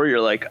the 4,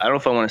 you're like, I don't know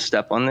if I want to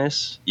step on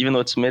this. Even though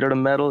it's made out of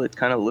metal, it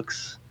kind of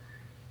looks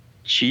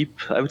cheap,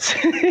 I would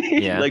say.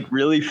 Yeah. Like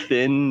really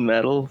thin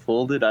metal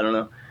folded. I don't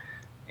know.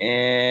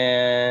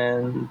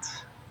 And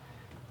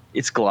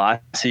it's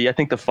glossy. I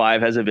think the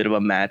 5 has a bit of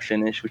a matte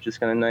finish, which is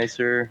kind of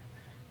nicer.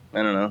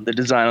 I don't know. The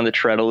design on the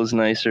treadle is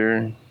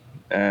nicer.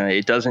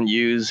 It doesn't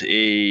use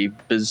a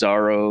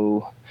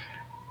Bizarro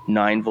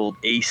 9-volt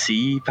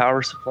AC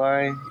power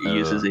supply. It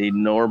uses a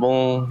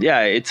normal.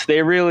 Yeah,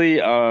 they really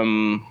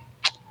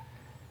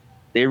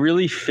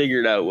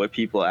figured out what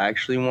people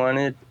actually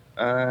wanted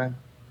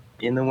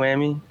in the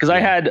Whammy. Because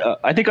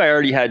I think I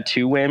already had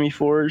 2 Whammy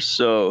 4s,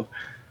 so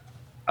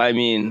I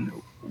mean,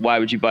 why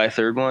would you buy a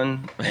third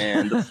one?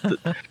 And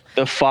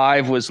the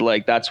 5 was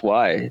like, that's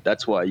why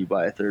you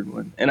buy a third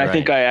one. And I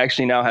think I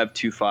actually now have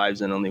 2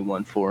 5s and only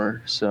 1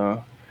 4.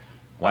 So,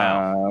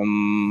 wow.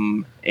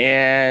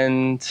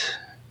 And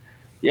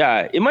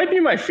yeah, it might be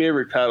my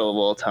favorite pedal of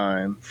all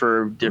time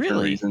for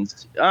different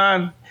reasons.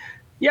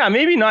 Yeah,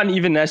 maybe not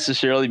even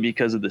necessarily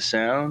because of the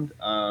sound.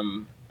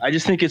 I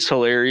just think it's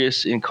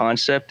hilarious in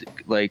concept.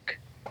 Like,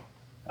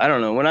 I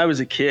don't know, when I was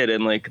a kid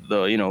and like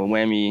the,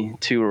 Whammy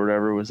 2 or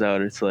whatever was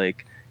out, it's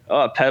like,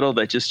 a pedal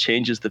that just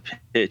changes the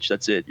pitch.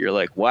 That's it. You're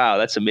like, wow,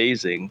 that's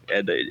amazing.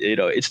 And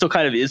it still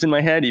kind of is in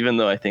my head, even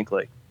though I think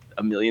like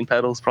a million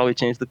pedals probably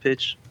change the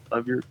pitch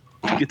of your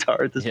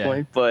guitar at this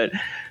point. But,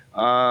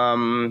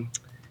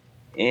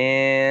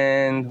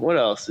 and what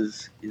else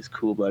is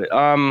cool about it?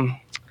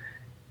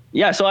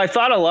 Yeah, so I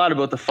thought a lot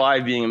about the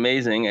 5 being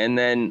amazing. And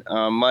then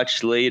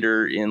much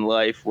later in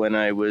life when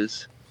I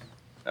was,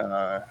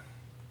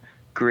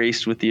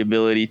 graced with the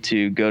ability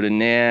to go to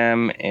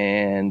NAMM,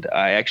 and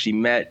I actually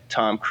met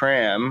Tom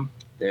Cram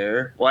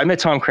there. Well, I met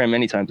Tom Cram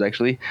many times,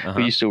 actually,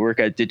 who used to work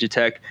at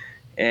Digitech.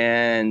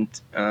 And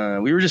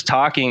we were just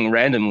talking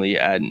randomly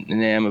at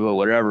NAMM about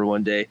whatever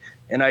one day.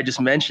 And I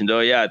just mentioned, oh,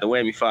 yeah, the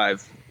Whammy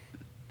 5.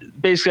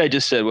 Basically, I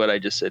just said what I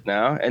just said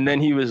now. And then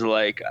he was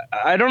like,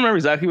 I don't remember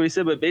exactly what he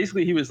said, but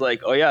basically he was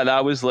like, oh, yeah,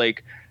 that was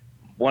like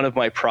one of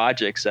my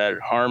projects at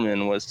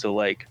Harman was to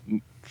like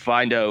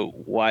find out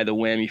why the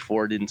Whammy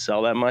 4 didn't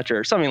sell that much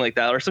or something like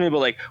that, or something about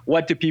like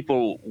what do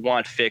people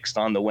want fixed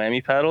on the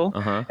Whammy pedal.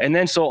 And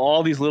then so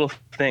all these little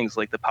things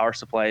like the power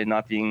supply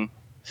not being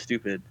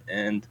stupid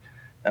and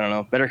I don't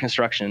know, better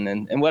construction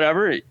and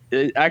whatever.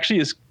 It actually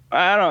is.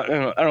 I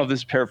don't know if this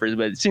is paraphrased,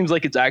 but it seems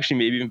like it's actually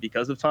maybe even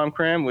because of Tom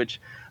Cram, which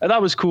I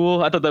thought was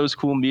cool. I thought that was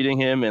cool meeting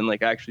him and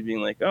like actually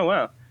being like, oh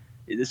wow,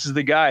 this is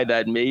the guy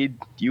that made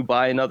you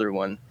buy another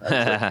one.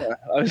 I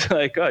was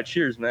like, oh,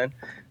 cheers, man.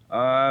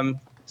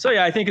 So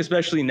yeah, I think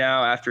especially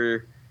now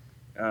after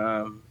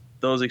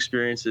those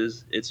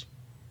experiences, it's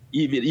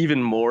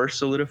even more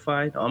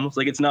solidified. Almost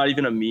like it's not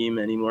even a meme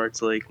anymore.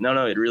 It's like,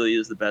 no, it really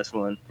is the best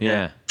one.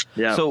 Yeah.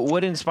 Yeah. So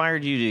what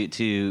inspired you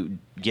to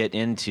get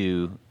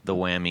into the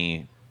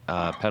Whammy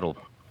pedal?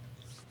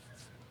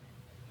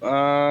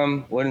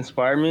 What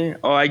inspired me?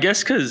 Oh, I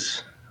guess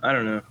because I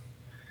don't know.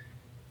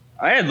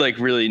 I had like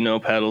really no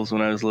pedals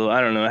when I was little.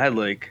 I don't know. I had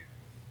like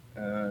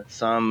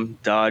some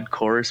Dodd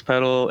chorus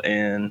pedal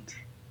and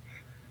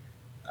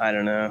I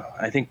don't know.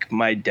 I think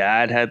my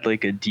dad had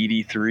like a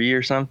DD3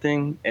 or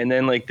something. And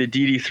then like the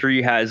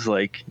DD3 has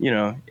like, you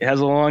know, it has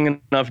a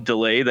long enough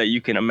delay that you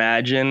can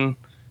imagine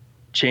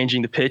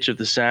changing the pitch of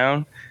the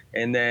sound.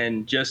 And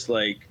then just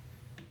like,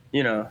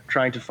 you know,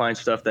 trying to find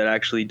stuff that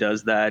actually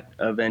does that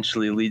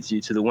eventually leads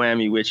you to the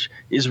Whammy, which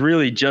is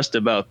really just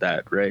about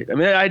that, right? I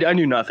mean, I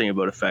knew nothing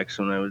about effects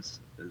when I was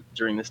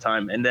during this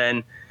time. And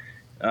then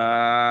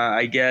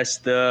I guess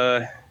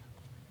the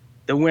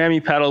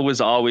Whammy pedal was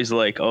always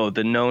like, oh,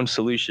 the known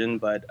solution,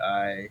 but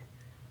I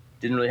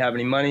didn't really have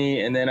any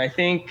money. And then I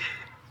think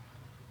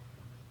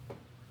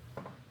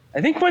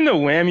when the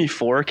Whammy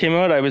 4 came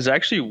out, I was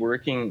actually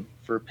working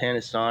for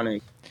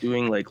Panasonic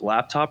doing like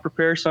laptop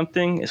repair or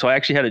something. So I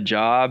actually had a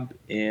job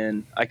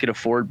and I could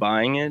afford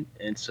buying it.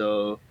 And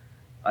so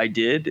I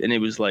did. And it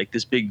was like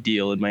this big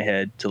deal in my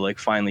head to like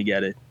finally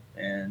get it.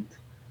 And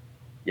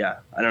yeah,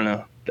 I don't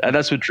know.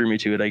 That's what drew me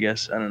to it, I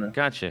guess. I don't know.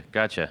 Gotcha.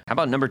 How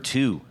about number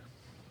 2?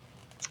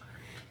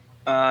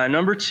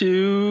 Number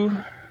 2,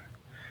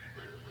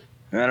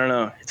 I don't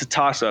know. It's a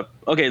toss-up.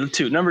 Okay,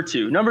 number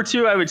two. Number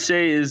 2, I would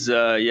say is,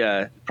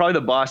 probably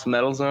the Boss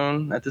Metal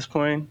Zone at this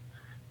point.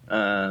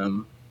 I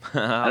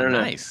don't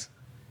know. Nice.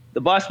 The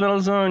Boss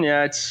Metal Zone,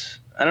 yeah,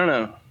 I don't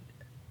know.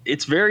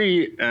 It's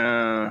very,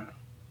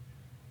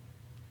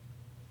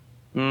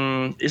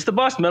 it's the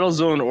Boss Metal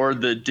Zone or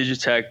the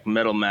Digitech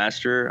Metal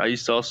Master I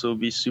used to also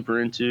be super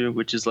into,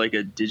 which is like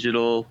a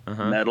digital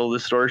metal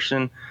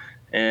distortion.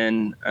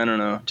 And I don't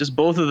know, just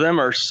both of them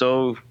are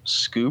so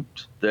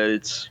scooped that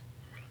it's,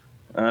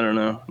 I don't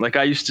know. Like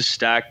I used to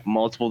stack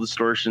multiple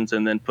distortions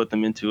and then put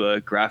them into a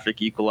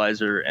graphic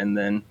equalizer and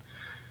then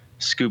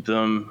scoop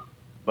them.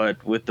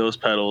 But with those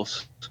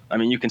pedals, I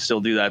mean, you can still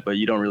do that, but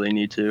you don't really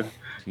need to.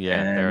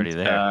 Yeah, they're already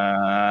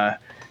there.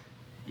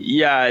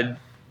 Yeah,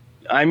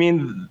 I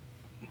mean,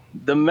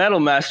 the Metal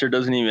Master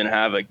doesn't even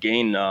have a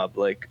gain knob.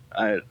 Like,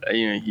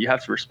 you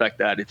have to respect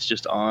that. It's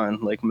just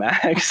on like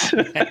max.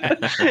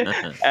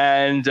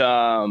 And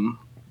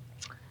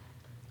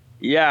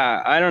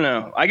yeah, I don't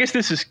know. I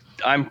guess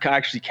I'm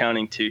actually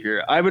counting 2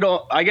 here.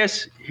 I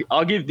guess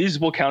I'll give these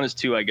will count as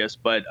 2, I guess,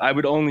 but I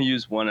would only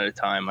use one at a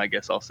time. I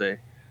guess I'll say.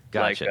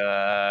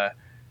 Gotcha.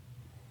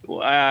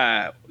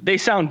 Like, they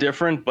sound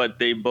different, but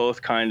they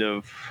both kind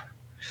of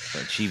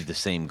achieve the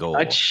same goal.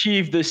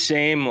 Achieve the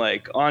same,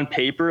 like on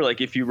paper,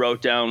 like if you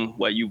wrote down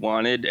what you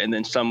wanted and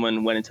then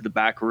someone went into the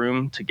back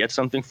room to get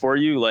something for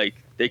you, like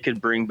they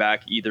could bring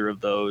back either of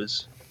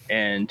those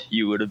and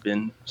you would have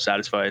been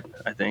satisfied,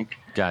 I think.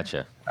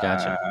 Gotcha.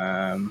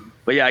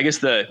 But yeah, I guess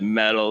the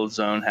Metal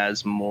Zone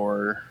has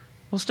more.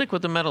 We'll stick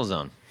with the Metal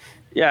Zone.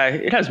 Yeah,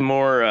 it has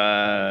more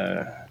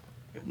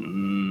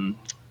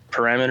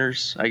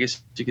parameters, I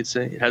guess you could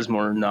say. It has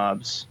more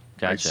knobs.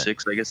 Gotcha. Like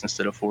 6, I guess,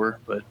 instead of 4.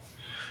 But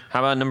how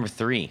about number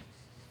 3?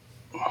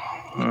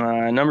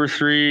 Number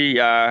 3,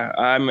 yeah,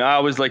 I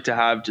always like to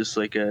have just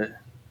like a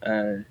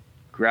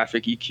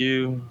graphic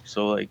EQ.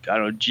 So like I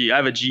don't know, I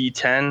have a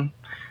G10.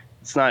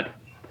 It's not,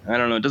 I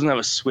don't know, it doesn't have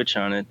a switch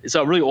on it. It's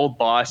a really old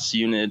Boss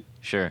unit.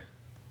 Sure.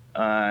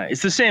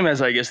 It's the same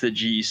as I guess the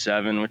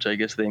G7, which I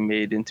guess they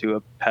made into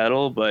a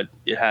pedal, but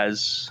it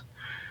has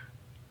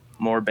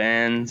more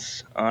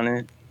bands on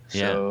it.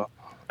 So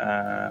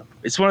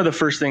it's one of the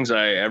first things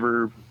I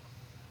ever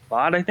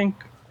bought, I think.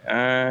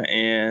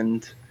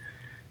 And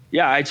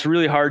yeah, it's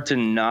really hard to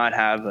not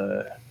have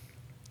an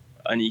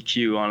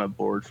EQ on a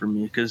board for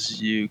me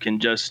because you can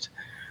just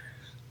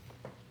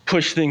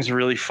push things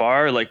really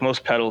far. Like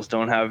most pedals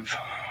have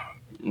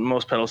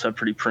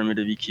pretty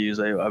primitive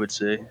EQs, I would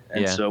say.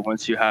 And so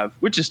once you have,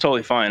 which is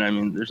totally fine. I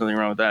mean, there's nothing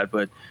wrong with that.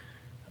 But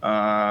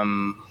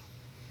Most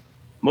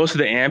of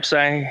the amps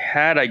I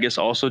had, I guess,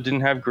 also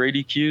didn't have great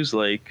EQs.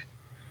 Like,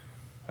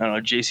 I don't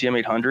know, JCM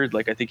 800.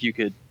 Like, I think you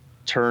could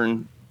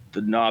turn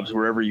the knobs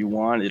wherever you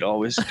want. It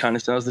always kind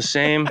of sounds the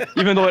same,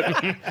 even though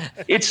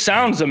it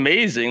sounds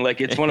amazing.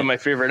 Like, it's one of my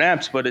favorite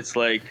amps, but it's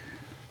like,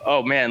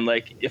 oh man,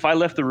 like if I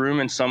left the room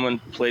and someone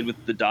played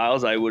with the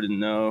dials, I wouldn't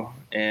know.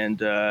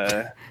 And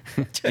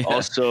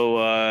also,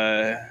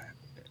 and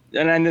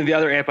then the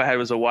other amp I had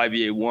was a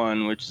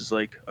YBA1, which is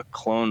like a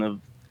clone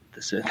of the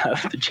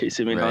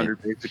JCM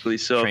 800, basically.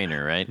 So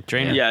Trainer, right?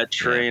 Trainer. Yeah,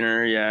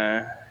 Trainer.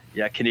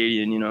 Yeah,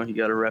 Canadian. You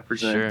got to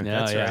represent. Sure.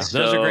 That's right. So,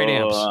 Those are great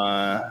amps.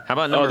 How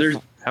about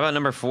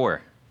number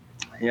 4?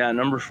 Yeah,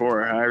 number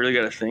 4. I really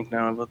got to think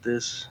now about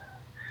this.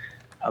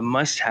 A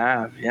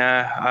must-have.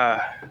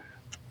 Yeah.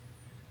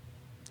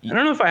 I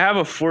don't know if I have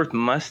a 4th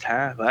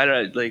must-have. I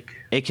don't like.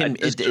 It can.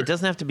 It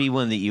doesn't have to be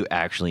one that you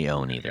actually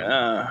own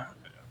either.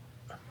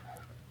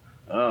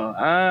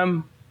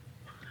 The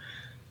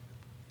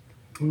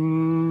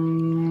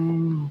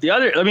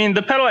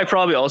pedal I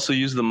probably also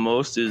use the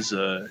most is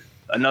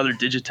another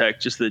Digitech,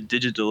 just the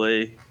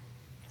Digidelay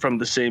from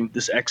this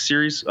X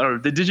series. I don't know,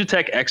 the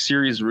Digitech X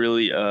series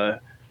really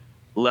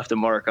left a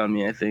mark on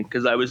me, I think,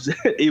 because I was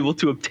able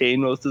to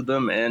obtain most of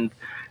them, and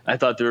I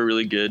thought they were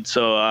really good.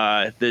 So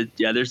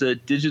there's a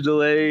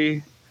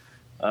Digidelay,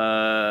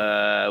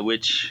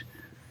 which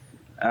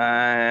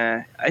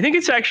I think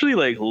it's actually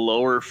like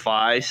lower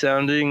fi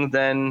sounding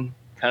than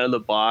kind of the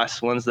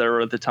Boss ones that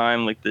were at the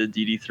time, like the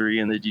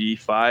DD3 and the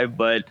DD5,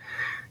 but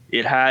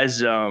it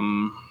has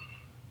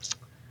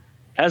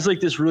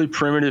like this really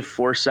primitive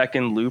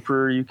 4-second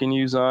looper you can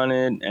use on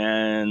it,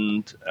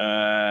 and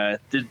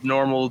the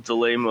normal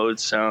delay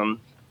modes sound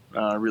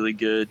really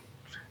good,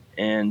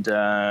 and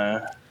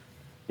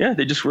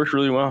they just worked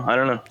really well. I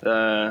don't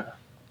know.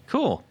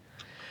 Cool.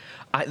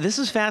 This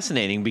is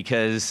fascinating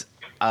because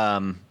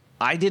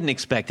I didn't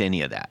expect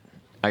any of that,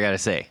 I gotta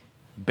say,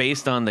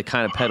 based on the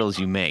kind of pedals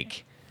you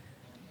make.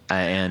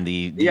 And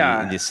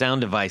the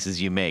sound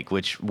devices you make,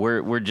 which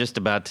we're just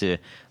about to,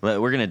 we're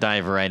going to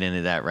dive right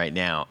into that right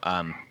now.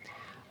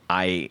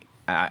 I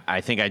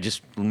think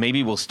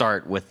maybe we'll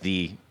start with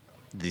the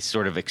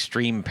sort of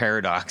extreme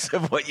paradox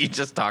of what you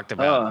just talked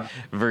about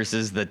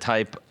versus the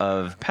type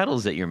of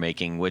pedals that you're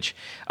making. Which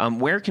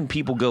where can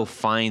people go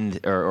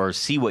find or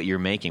see what you're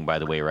making? By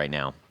the way, right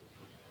now.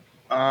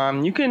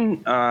 You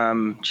can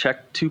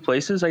check 2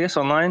 places, I guess,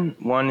 online.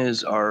 One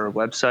is our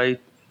website,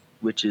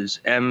 which is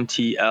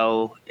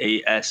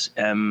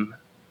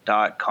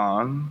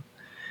mtlasm.com.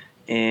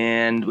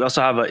 And we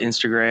also have an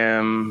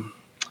Instagram,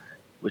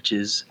 which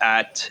is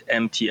at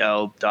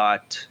mtl.asm.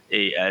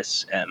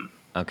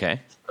 Okay,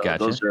 so gotcha.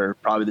 Those are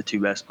probably the 2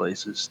 best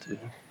places to.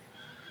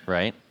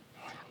 Right.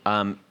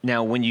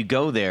 Now, when you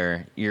go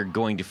there, you're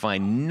going to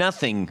find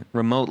nothing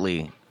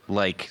remotely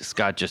like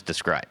Scott just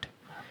described.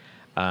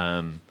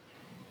 That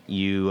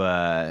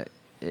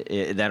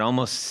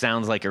almost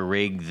sounds like a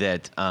rig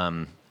that...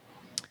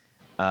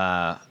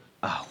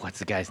 what's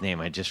the guy's name?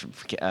 I just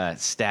forget.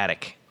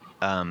 Static.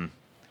 Wayne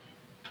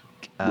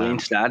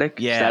Static?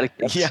 Yeah. Static,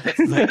 yes. Yeah.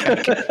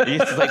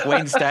 It's like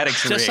Wayne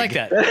Static's Just rig.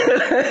 like that.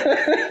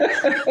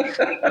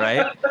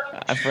 Right?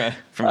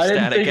 From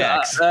Static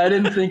X. I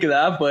didn't think of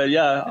that, but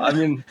yeah. I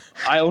mean,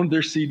 I owned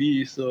their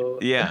CD, so.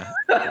 Yeah.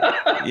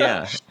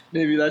 Yeah.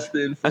 Maybe that's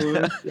the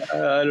influence.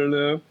 I don't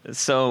know.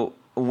 So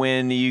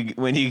when you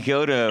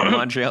go to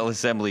Montreal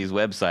Assembly's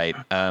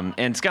website,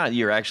 and Scott,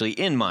 you're actually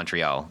in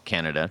Montreal,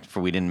 Canada,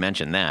 for we didn't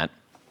mention that.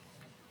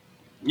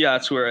 Yeah,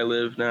 that's where I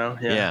live now.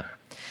 Yeah.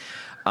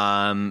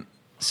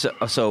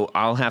 So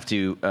I'll have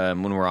to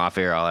when we're off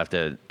air, I'll have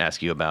to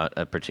ask you about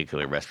a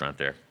particular restaurant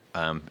there.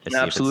 To see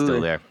if it's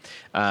still there.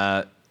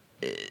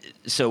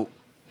 So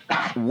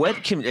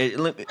what can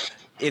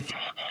if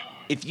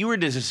you were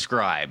to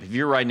describe, if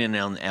you're riding in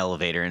an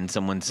elevator and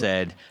someone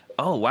said,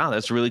 "Oh wow,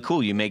 that's really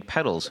cool. You make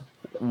pedals."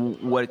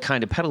 What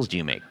kind of pedals do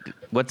you make?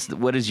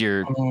 What is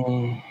your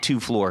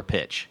 2-floor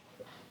pitch?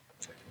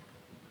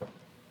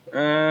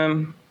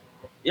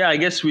 Yeah, I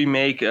guess we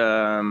make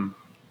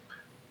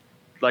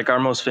like our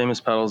most famous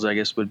pedals, I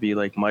guess, would be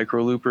like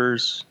micro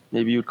loopers.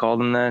 Maybe you would call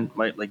them that.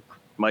 Like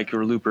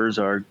micro loopers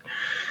are,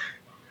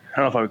 I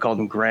don't know if I would call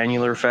them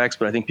granular effects,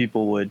 but I think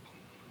people would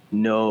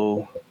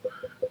know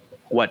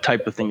what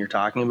type of thing you're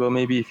talking about.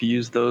 Maybe if you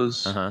use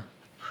those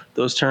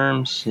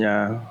terms,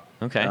 yeah.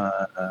 Okay.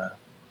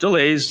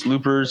 Delays,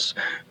 loopers,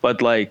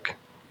 but like,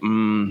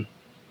 more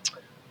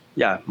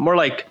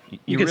like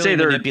you could really say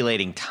they're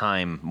manipulating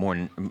time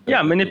more.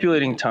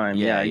 Manipulating time.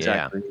 Yeah, Yeah,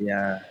 exactly.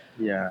 Yeah.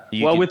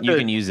 You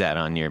can use that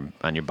on your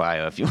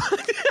bio if you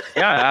want.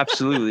 Yeah,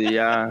 absolutely.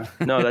 Yeah.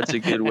 No, that's a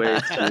good way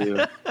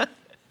to.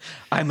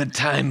 I'm a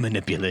time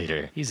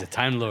manipulator. He's a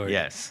time lord.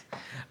 Yes.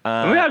 We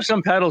have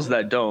some pedals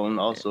that don't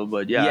also,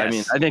 but yeah, yes. I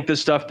mean, I think the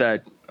stuff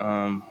that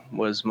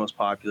was most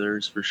popular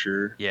is for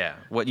sure. Yeah.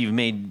 What you've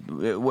made,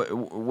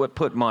 what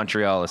put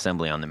Montreal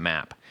Assembly on the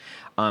map.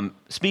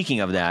 Speaking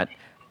of that,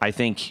 I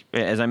think,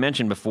 as I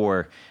mentioned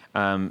before,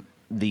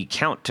 the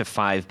count to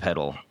 5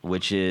 pedal,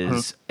 which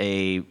is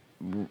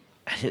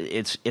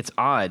it's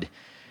odd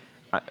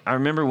I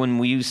remember when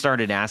we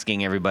started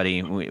asking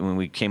everybody when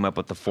we came up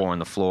with the 4 on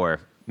the floor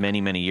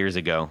many years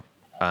ago.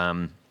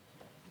 I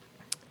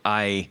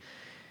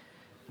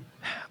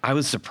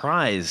was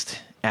surprised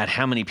at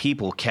how many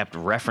people kept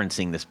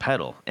referencing this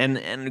pedal.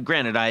 And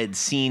granted, I had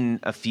seen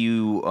a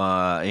few,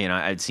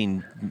 I'd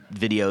seen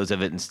videos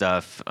of it and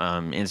stuff,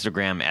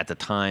 Instagram at the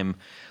time.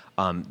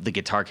 The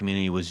guitar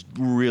community was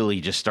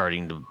really just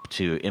starting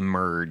to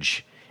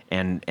emerge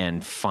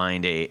and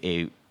find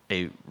a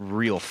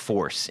real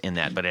force in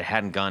that, but it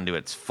hadn't gone to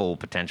its full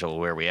potential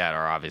where we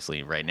are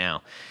obviously right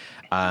now.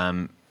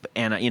 And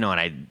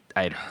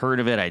I'd heard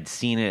of it, I'd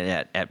seen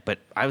it but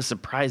I was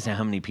surprised at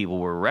how many people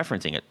were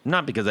referencing it.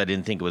 Not because I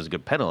didn't think it was a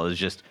good pedal. It was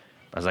just,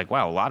 I was like,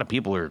 wow, a lot of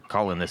people are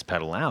calling this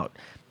pedal out,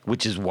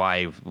 which is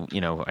why,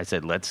 I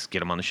said, let's get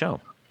them on the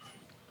show.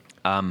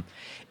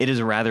 It is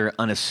a rather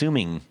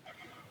unassuming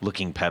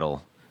looking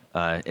pedal.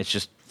 It's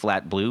just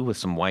flat blue with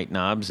some white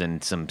knobs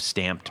and some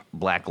stamped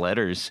black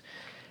letters.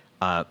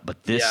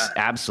 But this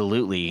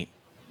absolutely,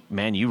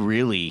 man, you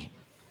really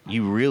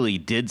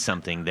did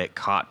something that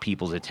caught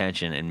people's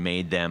attention and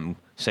made them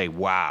say,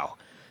 wow,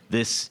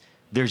 there's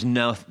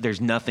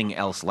nothing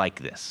else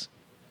like this.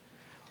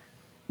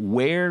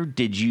 Where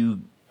did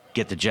you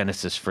get the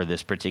genesis for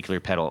this particular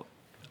pedal?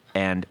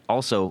 And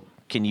also,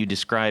 can you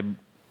describe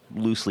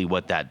loosely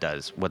what that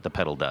does, what the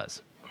pedal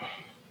does?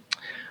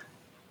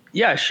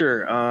 Yeah,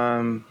 sure.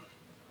 I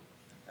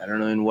don't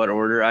know in what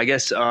order. I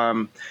guess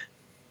the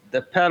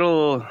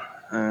pedal,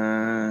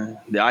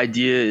 the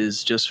idea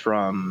is just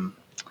from,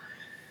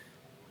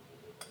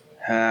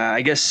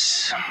 I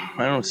guess, I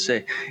don't know what to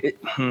say.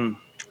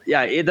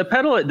 The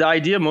pedal, the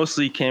idea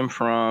mostly came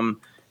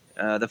from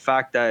the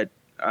fact that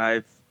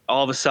I've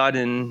all of a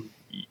sudden,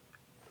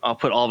 I'll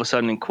put all of a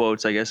sudden in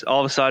quotes, I guess, all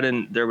of a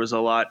sudden there was a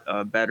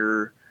lot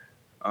better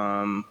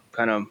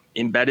kind of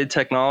embedded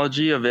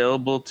technology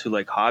available to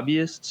like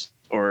hobbyists,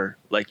 or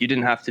like you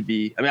didn't have to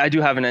be, I mean, I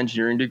do have an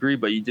engineering degree,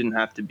 but you didn't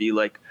have to be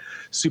like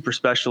super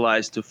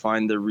specialized to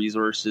find the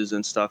resources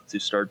and stuff to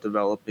start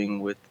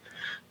developing with,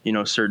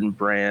 certain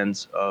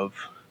brands of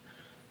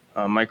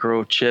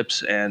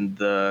microchips, and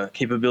the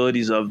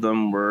capabilities of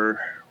them were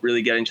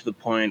really getting to the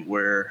point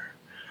where,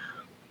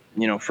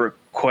 for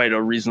quite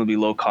a reasonably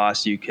low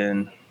cost, you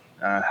can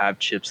have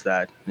chips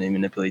that they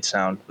manipulate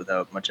sound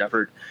without much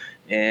effort.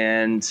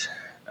 And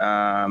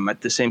at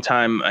the same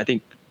time, I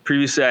think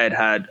previously I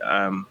had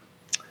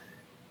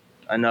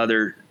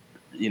another,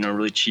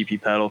 really cheapy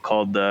pedal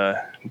called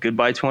the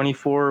Goodbye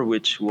 24,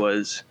 which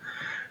was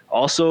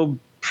also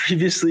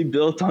previously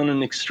built on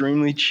an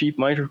extremely cheap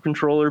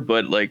microcontroller,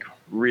 but like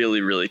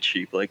really, really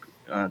cheap. Like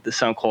the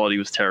sound quality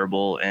was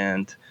terrible,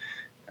 and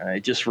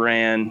it just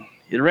ran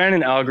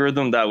an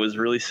algorithm that was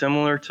really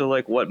similar to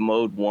like what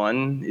Mode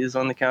 1 is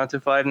on the Count to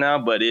 5 now,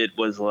 but it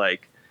was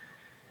like,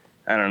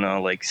 I don't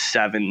know, like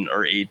 7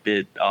 or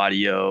 8-bit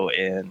audio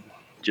and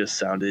just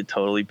sounded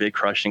totally bit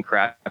crushed and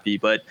crappy.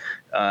 But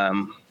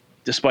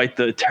despite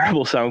the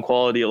terrible sound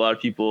quality, a lot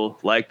of people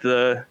liked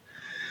the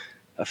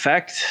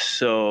effect.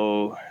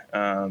 So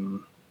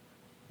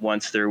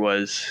once there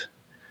was,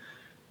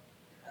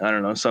 I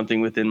don't know,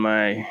 something within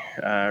my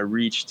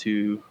reach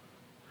to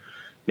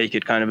make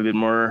it kind of a bit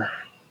more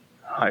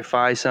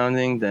hi-fi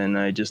sounding, then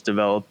I just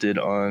developed it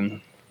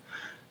on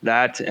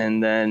that.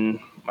 And then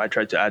I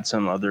tried to add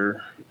some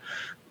other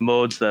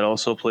modes that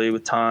also play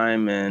with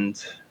time.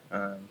 And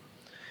I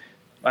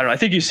don't know, I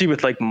think you see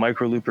with like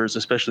micro loopers,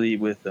 especially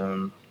with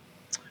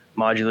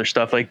modular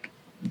stuff, like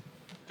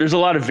there's a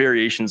lot of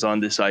variations on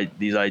these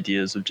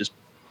ideas of just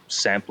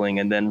sampling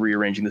and then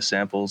rearranging the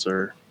samples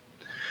or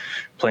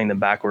playing them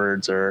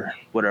backwards or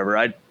whatever.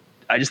 I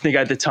just think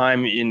at the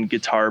time in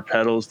guitar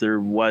pedals, there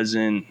was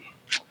a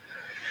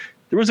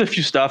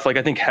few stuff, like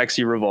I think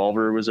Hexy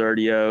Revolver was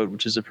already out,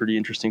 which is a pretty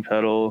interesting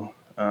pedal.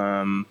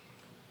 There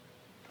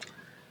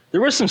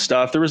was some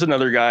stuff. There was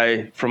another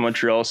guy from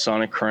Montreal,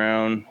 Sonic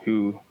Crown,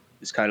 who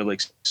is kind of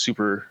like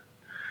super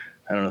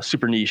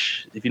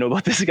niche. If you know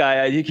about this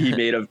guy, I think he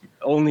made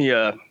only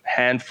a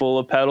handful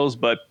of pedals,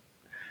 but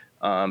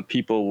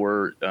people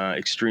were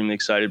extremely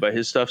excited by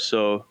his stuff.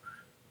 So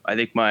I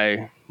think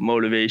my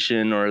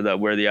motivation, or that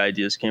where the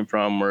ideas came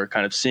from, were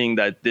kind of seeing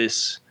that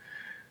this,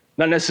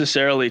 not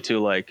necessarily to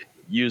like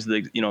use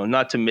the,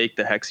 not to make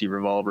the Hexy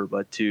Revolver,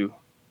 but to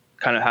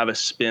kind of have a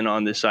spin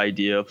on this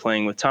idea of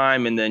playing with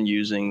time and then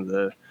using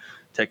the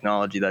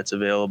technology that's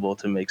available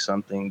to make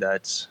something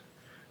that's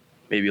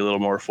maybe a little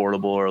more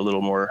affordable or a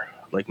little more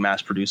like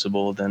mass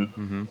producible than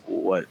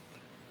what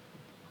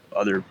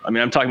other, I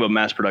mean, I'm talking about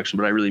mass production,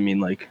 but I really mean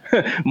like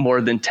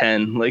more than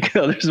 10, like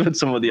others, what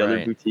some of the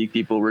other boutique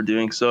people were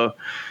doing. So,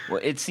 well,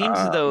 it seems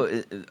as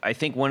though, I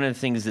think one of the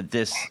things that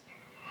this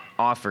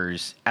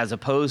offers, as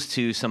opposed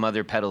to some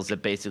other pedals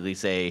that basically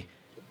say,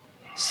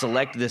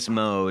 select this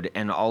mode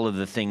and all of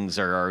the things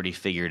are already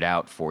figured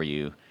out for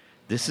you.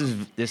 This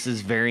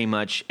is very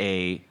much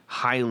a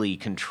highly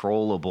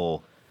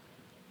controllable,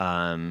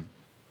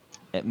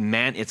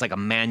 it's like a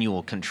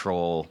manual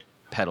control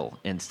pedal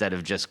instead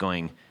of just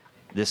going,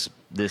 this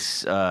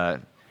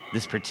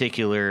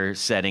particular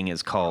setting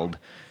is called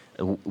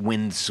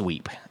wind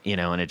sweep,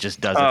 and it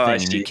just does Oh, a I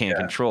thing and you see, can't yeah.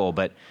 control.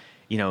 But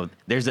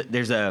there's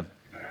a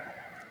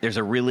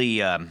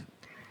really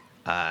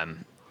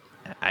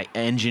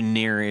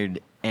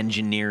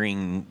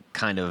engineering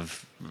kind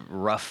of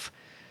rough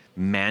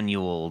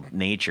manual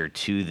nature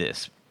to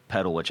this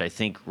pedal, which I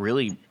think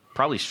really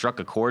probably struck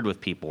a chord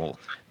with people,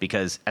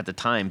 because at the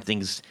time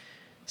things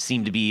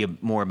seemed to be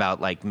more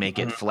about like make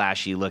it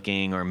flashy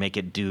looking or make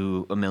it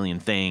do a million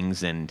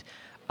things. And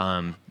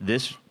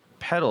this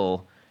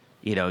pedal,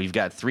 you've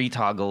got 3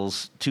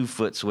 toggles, 2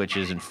 foot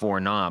switches, and 4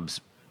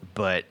 knobs,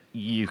 but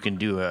you can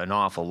do an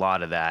awful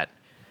lot of that,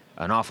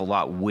 an awful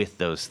lot with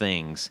those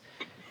things.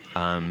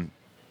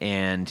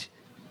 And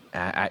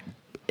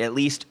at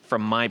least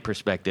from my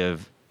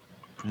perspective,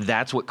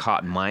 that's what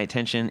caught my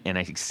attention, and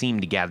I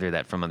seem to gather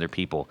that from other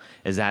people.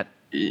 Is that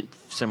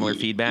similar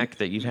feedback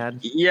that you've had?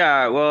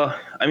 Yeah, well,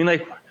 I mean,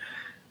 like,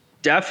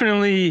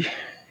 definitely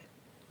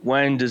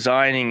when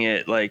designing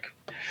it, like,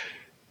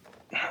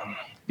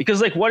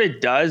 because like what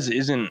it does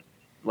isn't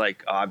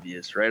like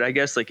obvious, right? I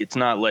guess like it's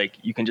not like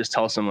you can just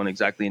tell someone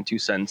exactly in 2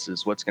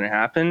 sentences what's going to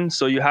happen.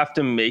 So you have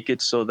to make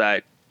it so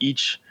that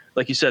each,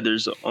 like you said,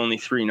 there's only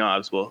 3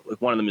 knobs. Well, like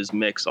one of them is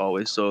mix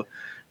always. So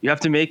you have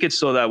to make it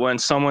so that when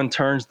someone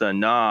turns the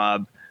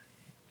knob,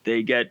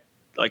 they get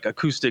like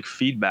acoustic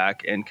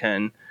feedback and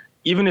can,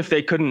 even if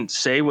they couldn't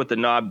say what the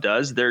knob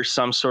does, there's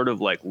some sort of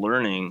like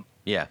learning.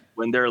 Yeah.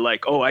 When they're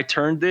like, oh, I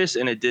turned this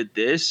and it did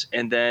this,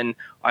 and then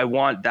I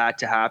want that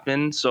to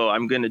happen, so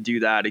I'm going to do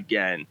that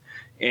again.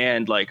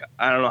 And like,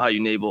 I don't know how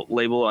you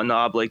label a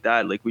knob like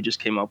that. Like we just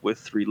came up with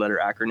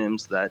 3-letter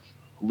acronyms that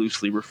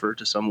loosely refer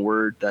to some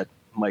word that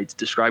might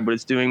describe what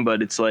it's doing.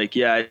 But it's like,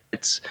 yeah,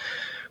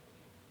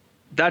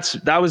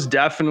 that was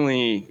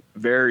definitely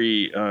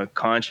very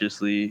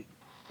consciously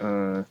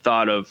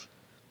thought of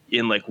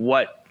in like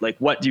what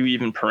do you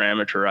even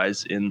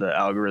parameterize in the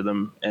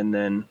algorithm. And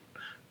then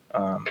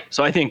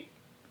so I think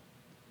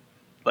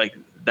like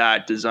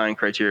that design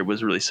criteria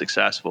was really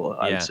successful,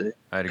 I would say,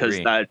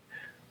 because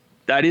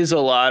that is a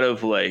lot of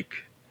the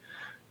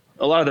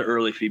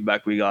early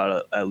feedback we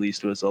got, at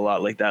least, was a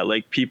lot like that.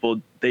 Like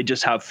people, they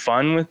just have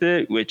fun with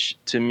it, which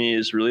to me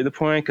is really the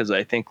point. Cause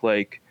I think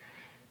like,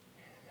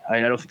 I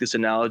don't think this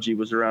analogy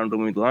was around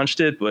when we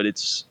launched it, but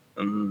it's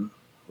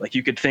like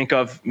you could think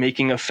of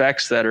making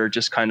effects that are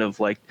just kind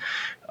of like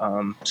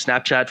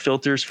Snapchat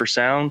filters for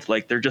sound.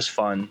 Like they're just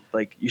fun.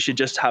 Like you should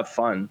just have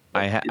fun.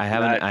 Like, I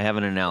have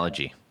an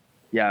analogy.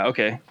 Yeah.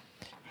 Okay.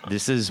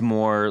 This is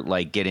more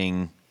like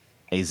getting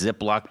a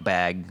Ziploc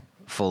bag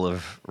full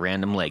of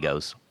random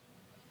Legos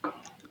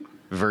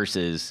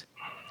versus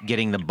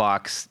getting the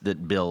box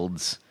that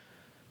builds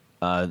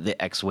the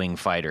X-Wing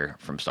fighter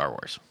from Star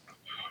Wars.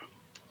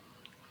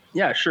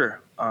 Yeah,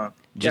 sure.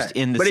 Just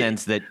in the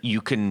sense that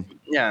you can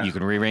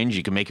rearrange,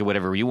 you can make it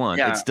whatever you want.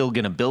 Yeah. It's still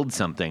going to build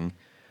something.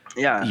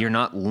 Yeah. You're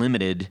not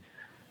limited,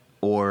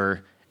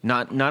 or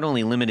not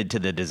only limited to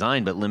the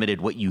design, but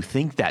limited what you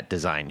think that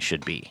design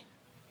should be.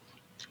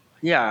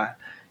 Yeah.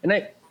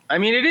 And I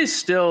mean, it is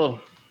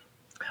still,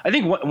 I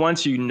think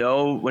once you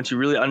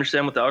really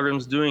understand what the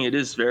algorithm's doing, it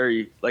is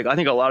very, like, I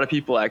think a lot of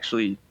people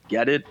actually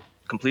get it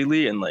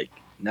completely, and like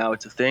now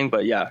it's a thing.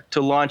 But yeah,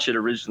 to launch it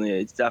originally,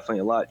 it's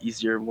definitely a lot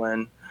easier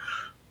when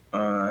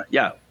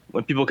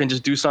people can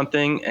just do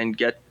something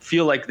and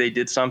feel like they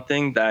did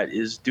something that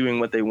is doing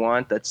what they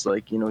want. That's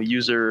like,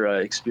 user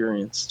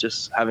experience,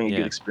 just having a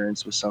good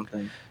experience with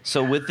something.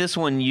 So with this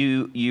one,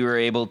 you were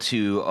able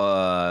to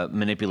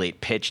manipulate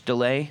pitch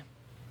delay.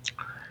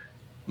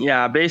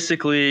 Yeah,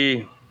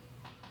 basically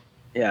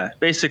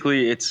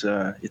it's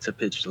a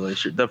pitch delay.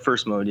 The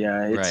first mode,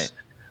 it's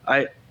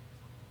right.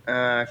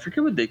 I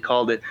forget what they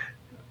called it.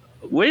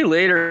 Way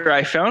later,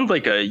 I found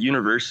like a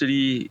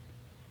university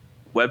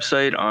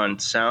website on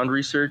sound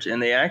research,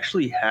 and they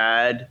actually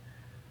had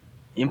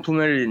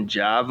implemented in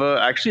Java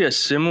actually a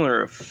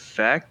similar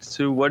effect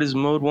to what is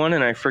mode 1,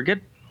 and I forget.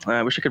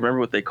 I wish I could remember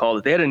what they called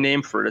it. They had a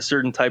name for it, a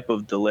certain type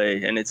of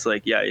delay, and it's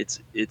like,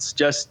 it's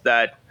just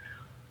that.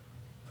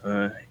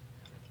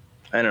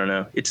 I don't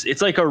know.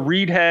 It's like a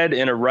read head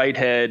and a write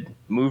head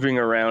moving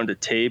around a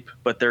tape,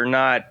 but they're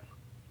not.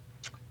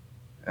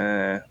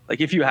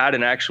 Like if you had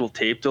an actual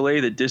tape delay,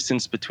 the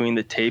distance between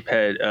the tape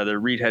head, the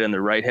read head, and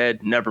the write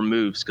head never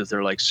moves because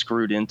they're like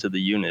screwed into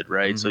the unit,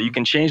 right? Mm-hmm. So you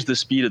can change the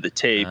speed of the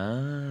tape,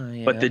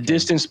 but the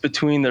distance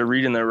between the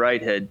read and the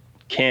write head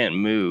can't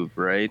move,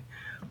 right?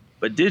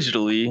 But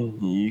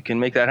digitally, you can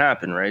make that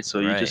happen, right? So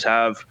you just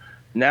have.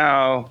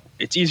 Now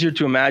it's easier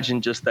to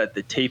imagine just that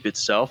the tape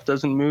itself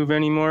doesn't move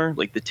anymore.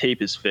 Like the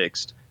tape is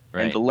fixed,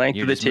 and the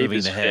length of the tape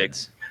is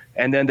fixed,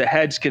 and then the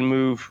heads can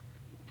move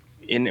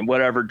in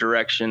whatever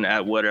direction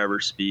at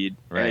whatever speed,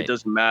 and it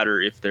doesn't matter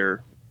if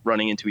they're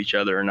running into each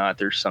other or not.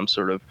 There's some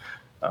sort of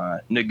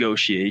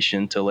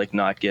negotiation to like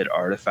not get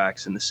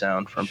artifacts in the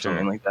sound from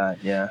something like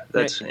that. Yeah,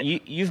 that's.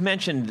 You've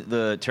mentioned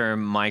the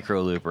term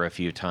micro looper a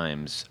few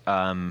times.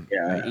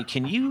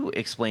 Can you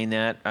explain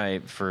that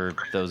for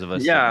those of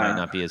us that might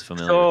not be as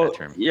familiar with that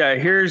term? Yeah,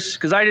 here's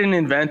because I didn't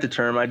invent the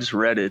term, I just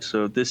read it.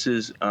 So this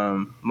is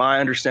my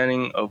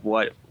understanding of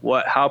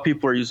how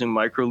people are using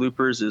micro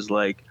loopers is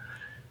like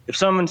if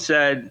someone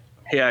said,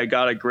 hey, I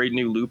got a great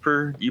new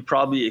looper, you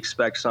probably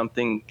expect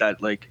something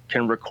that like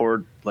can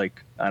record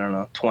like, I don't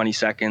know, 20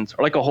 seconds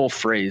or like a whole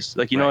phrase.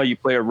 Like, you know, you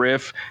play a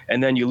riff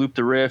and then you loop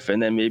the riff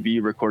and then maybe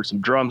you record some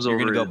drums over it.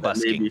 You're going to go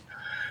busking.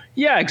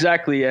 Yeah,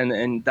 exactly.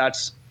 And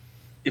that's,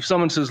 if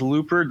someone says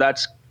looper,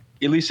 that's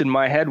at least in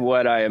my head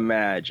what I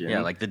imagine. Yeah,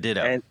 like the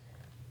ditto. And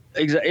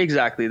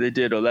exactly, the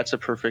ditto. That's a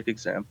perfect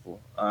example.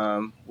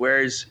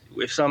 Whereas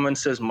if someone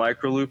says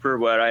micro looper,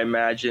 what I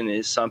imagine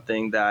is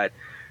something that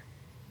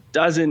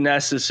doesn't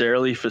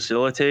necessarily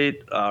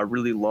facilitate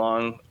really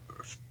long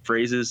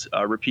phrases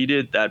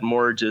repeated, that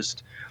more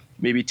just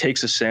maybe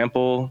takes a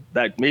sample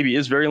that maybe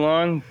is very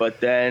long, but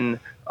then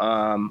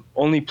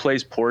only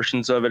plays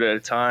portions of it at a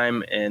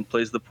time and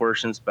plays the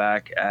portions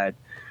back at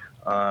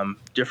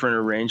different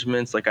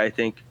arrangements. Like I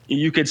think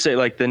you could say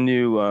like the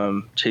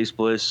new Chase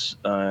Bliss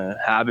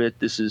Habit,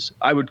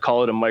 I would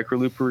call it a micro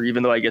looper,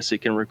 even though I guess it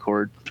can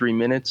record 3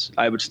 minutes.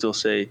 I would still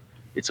say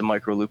it's a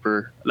micro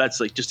looper. That's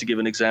like just to give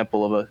an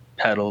example of a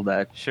pedal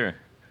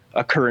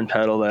a current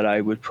pedal that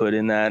I would put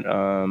in that.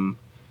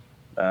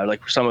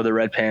 Like some of the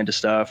Red Panda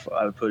stuff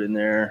I would put in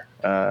there.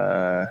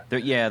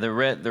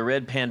 The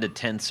Red Panda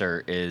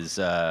tensor is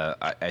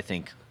I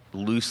think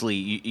loosely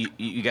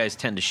you guys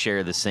tend to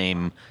share the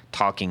same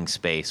talking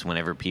space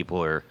whenever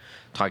people are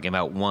talking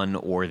about one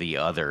or the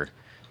other.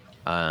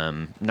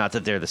 Not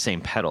that they're the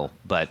same pedal,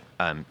 but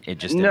it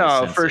just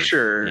for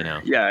sure. You know.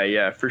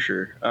 Yeah, for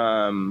sure.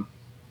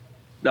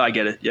 No, I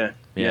get it.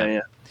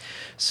 Yeah.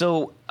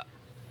 So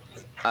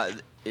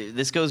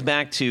this goes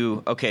back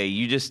to, okay,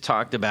 you just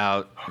talked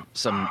about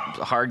some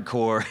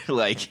hardcore,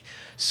 like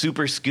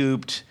super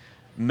scooped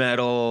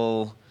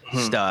metal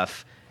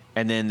stuff,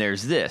 and then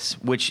there's this,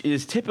 which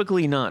is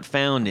typically not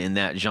found in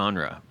that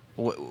genre.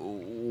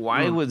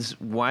 Why this?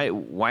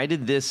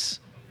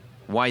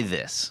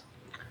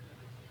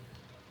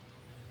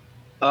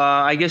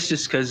 I guess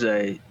just because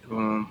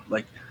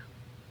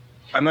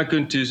I'm not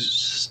going to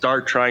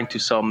start trying to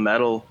sell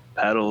metal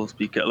pedals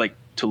because like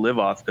to live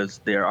off, because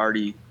they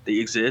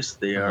exist.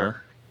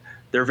 They're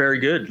very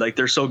good. Like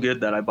they're so good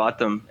that I bought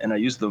them and I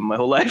used them my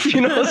whole life, you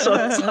know? So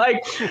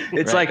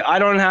it's like I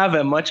don't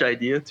have much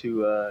idea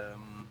to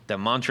the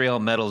Montreal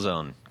Metal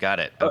Zone. Got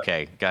it.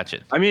 Okay,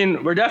 gotcha. I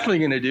mean, we're definitely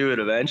going to do it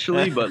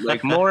eventually, but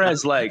like more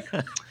as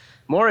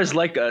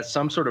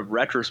some sort of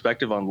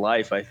retrospective on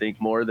life, I think,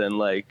 more than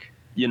like,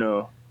 you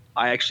know,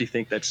 I actually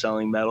think that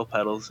selling metal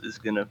pedals is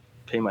going to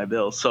pay my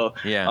bills. So,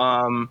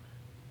 and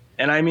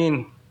I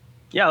mean,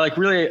 yeah, like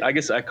really, I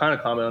guess I kind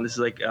of comment on this,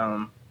 like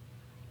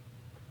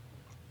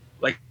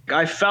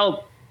I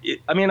felt,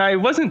 I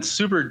wasn't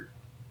super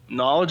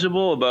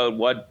knowledgeable about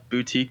what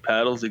boutique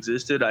pedals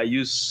existed. I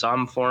used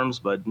some forms,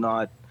 but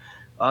not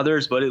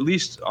others, but at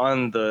least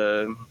on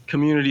the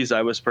communities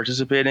I was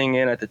participating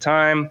in at the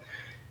time,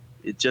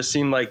 it just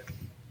seemed like,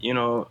 you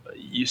know,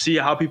 you see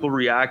how people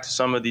react to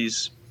some of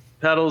these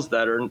pedals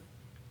that are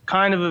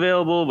kind of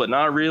available, but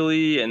not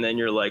really. And then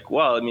you're like,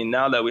 well, I mean,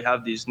 now that we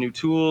have these new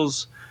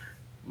tools,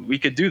 we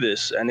could do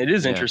this. And it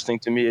is interesting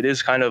to me. It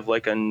is kind of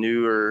like a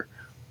newer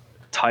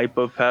type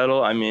of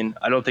pedal. I mean,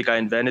 I don't think I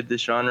invented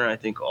this genre. I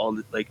think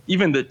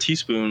even the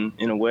Teaspoon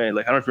in a way,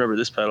 like, I don't know if you remember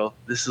this pedal.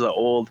 This is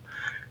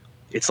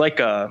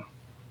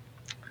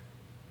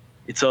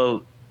it's a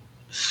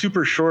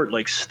super short,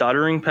 like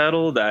stuttering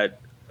pedal that,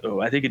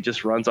 I think it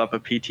just runs off a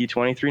PT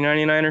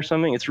 2399 or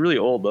something. It's really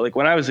old, but like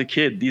when I was a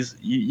kid, these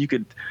you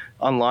could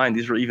online.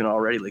 These were even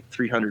already like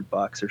 $300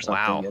 or something.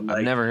 Wow, and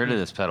I've never heard of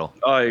this pedal.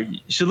 You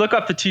should look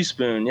up the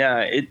Teaspoon.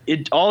 Yeah,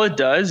 it all it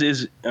does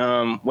is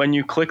when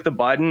you click the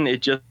button,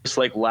 it just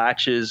like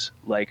latches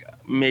like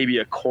maybe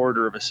a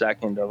quarter of a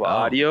second of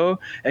audio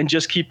and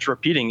just keeps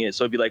repeating it.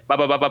 So it'd be like ba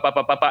ba ba ba ba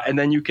ba ba ba, and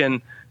then you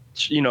can,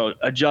 you know,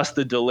 adjust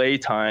the delay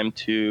time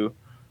to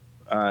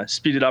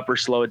speed it up or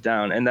slow it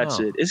down, and that's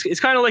it. It's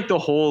kind of like the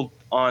hold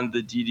on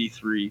the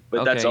DD3,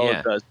 but that's all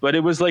it does. But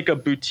it was like a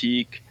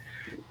boutique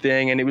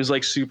thing, and it was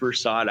like super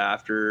sought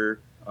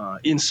after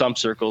in some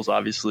circles,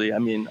 obviously. I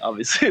mean,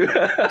 obviously.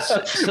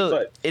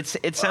 But,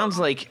 it sounds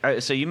like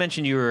so. You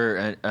mentioned you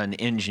were an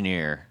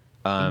engineer.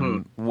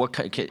 What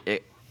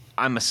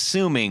I'm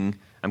assuming,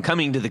 I'm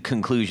coming to the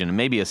conclusion, and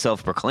maybe a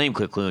self-proclaimed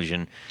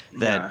conclusion,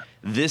 that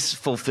this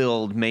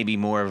fulfilled maybe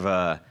more of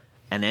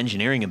an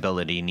engineering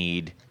ability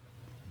need,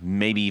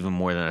 maybe even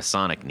more than a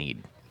sonic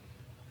need.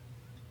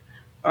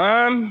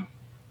 I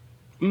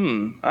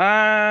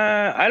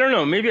don't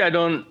know. Maybe I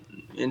don't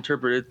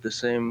interpret it the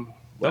same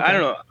way. Okay. I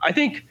don't know. I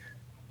think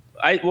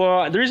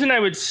the reason I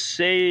would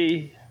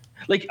say,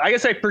 like, I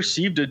guess I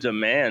perceived a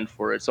demand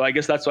for it. So I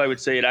guess that's why I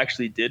would say it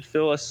actually did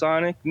fill a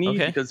sonic need,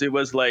 because it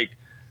was like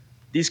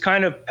these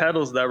kind of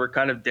pedals that were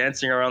kind of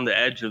dancing around the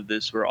edge of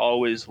this were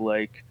always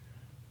like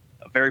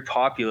very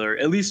popular,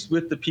 at least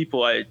with the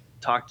people I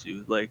talked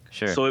to. Like,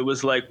 Sure. So it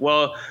was like,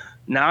 well,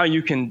 now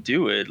you can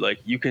do it. Like,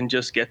 you can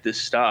just get this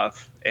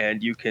stuff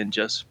and you can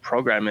just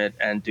program it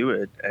and do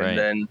it, and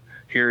then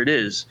here it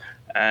is.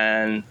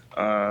 And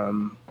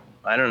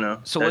I don't know.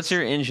 So what's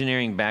your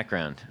engineering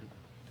background?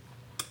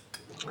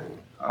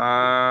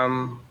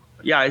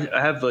 Yeah, I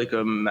have like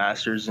a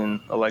master's in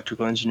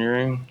electrical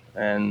engineering,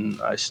 and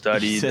I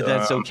studied. You said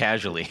that so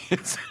casually.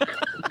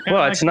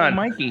 Well, it's not.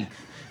 Mikey.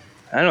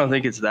 I don't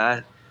think it's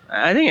that.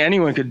 I think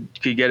anyone could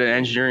get an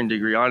engineering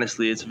degree.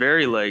 Honestly, it's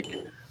very like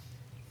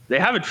they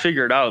haven't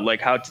figured out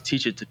like how to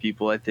teach it to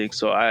people. I think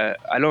so.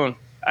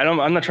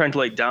 I'm not trying to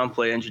like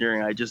downplay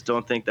engineering. I just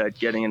don't think that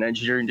getting an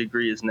engineering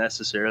degree is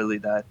necessarily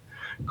that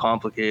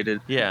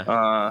complicated. Yeah.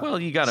 Well,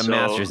 you got a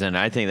master's in it.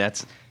 I think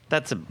that's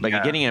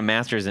getting a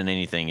master's in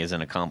anything is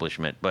an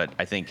accomplishment. But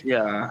I think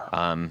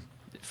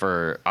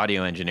for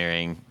audio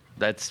engineering,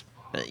 that's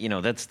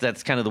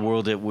kind of the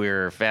world that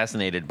we're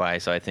fascinated by.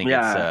 So I think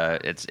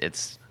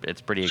it's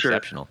pretty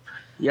exceptional.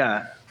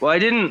 Yeah. Well, I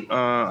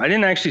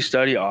didn't actually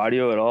study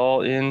audio at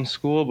all in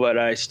school, but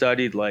I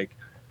studied like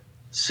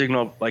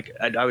signal, like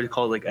I would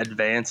call it like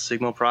advanced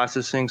signal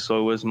processing. So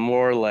it was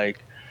more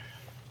like,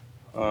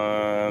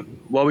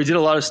 we did a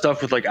lot of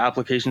stuff with like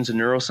applications in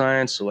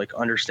neuroscience. So like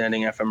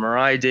understanding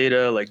fMRI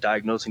data, like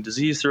diagnosing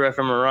disease through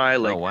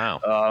fMRI,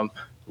 like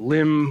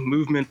limb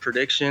movement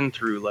prediction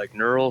through like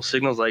neural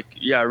signals. Like,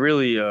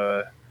 really.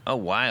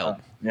 Wild.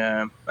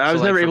 Yeah, I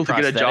was never able to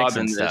get a job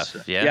in this.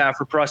 Stuff. Yeah, I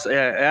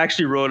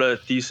actually wrote a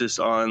thesis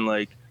on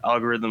like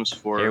algorithms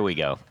for here we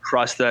go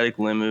prosthetic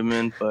limb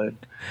movement, but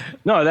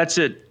no, that's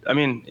it. I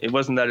mean, it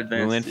wasn't that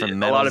advanced. We went from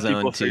metal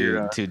zone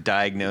to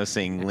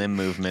diagnosing limb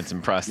movements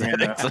and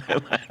prosthetics.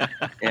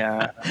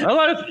 Yeah, a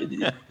lot of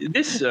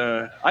this.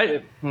 That's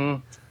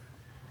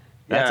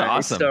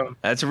awesome.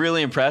 That's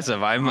really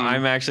impressive.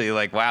 I'm actually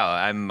like, wow.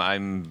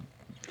 I'm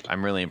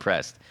really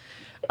impressed.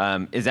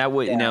 Is that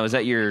what now? Is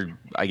that your,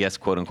 I guess,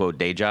 quote unquote,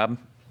 day job,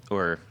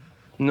 or?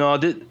 No,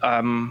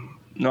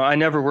 no, I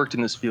never worked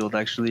in this field.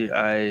 Actually,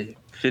 I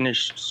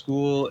finished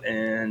school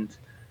and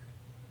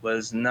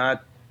was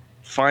not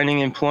finding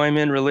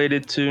employment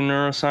related to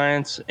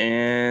neuroscience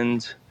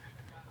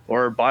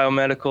or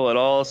biomedical at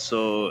all.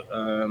 So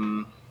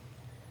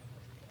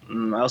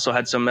I also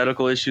had some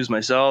medical issues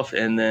myself,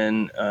 and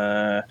then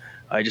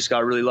I just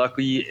got really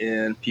lucky,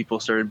 and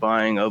people started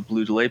buying a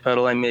blue delay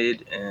pedal I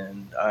made,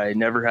 and I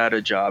never had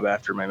a job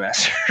after my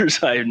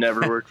master's. I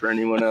never worked for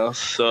anyone else,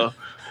 so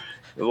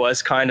it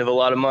was kind of a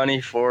lot of money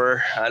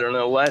for I don't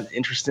know what,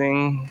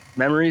 interesting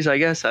memories, I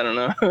guess. I don't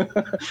know.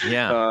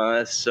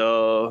 Yeah.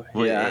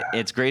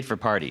 It's great for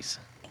parties.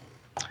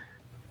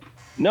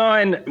 No,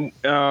 and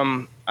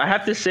I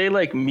have to say,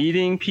 like,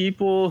 meeting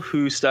people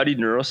who studied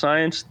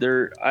neuroscience,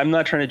 I'm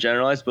not trying to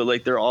generalize, but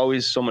like they're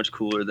always so much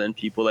cooler than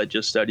people that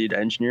just studied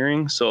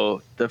engineering.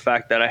 So the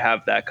fact that I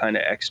have that kind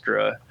of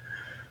extra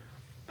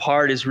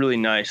part is really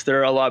nice.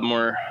 They're a lot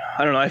more,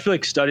 I don't know, I feel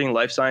like studying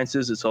life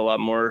sciences, it's a lot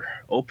more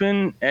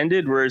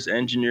open-ended, whereas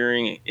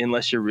engineering,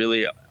 unless you're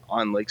really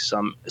on like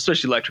some,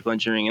 especially electrical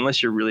engineering,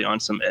 unless you're really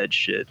on some edge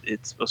shit,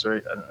 it's,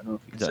 sorry, I don't know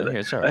if you can say that.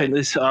 It's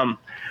all right.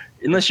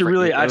 Unless you're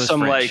really at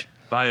some French. Like,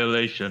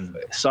 violation.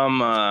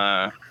 Some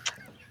I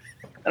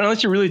don't know,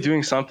 unless you're really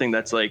doing something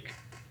that's like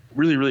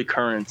really, really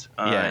current.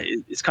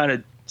 It's kind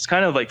of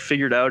like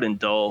figured out and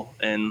dull,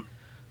 and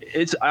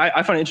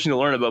I find it interesting to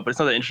learn about, but it's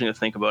not that interesting to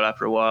think about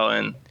after a while.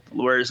 And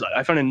whereas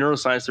I found in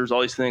neuroscience there was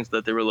all these things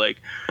that they were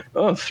like,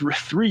 oh,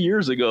 3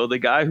 years ago the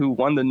guy who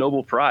won the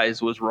Nobel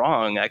Prize was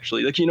wrong,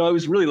 actually. Like, it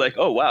was really like,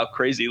 oh wow,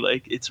 crazy,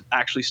 like it's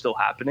actually still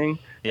happening.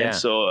 And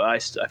so I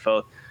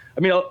felt, I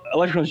mean,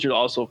 electrical engineering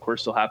also of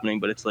course still happening,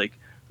 but it's like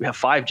we have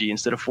 5G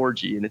instead of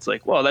 4G, and it's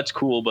like, well, that's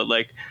cool, but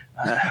like,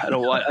 I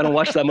don't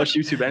watch that much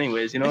YouTube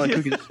anyways,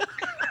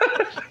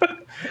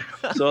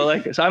 So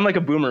I'm like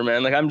a boomer,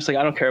 man. Like I'm just like,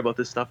 I don't care about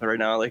this stuff right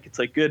now. Like it's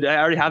like good. I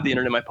already have the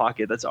internet in my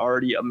pocket. That's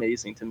already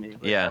amazing to me.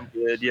 Like, I'm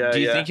good. Yeah. Do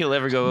you think you'll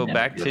ever go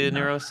back to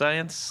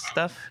neuroscience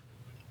stuff?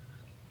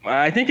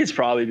 I think it's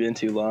probably been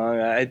too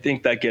long. I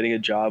think that getting a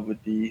job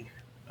would be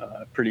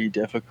pretty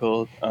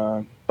difficult.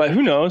 But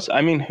who knows? I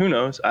mean, who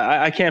knows?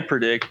 I can't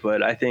predict,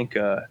 but I think.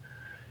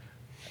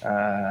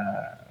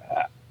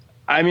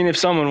 I mean, if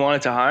someone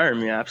wanted to hire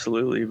me,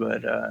 absolutely,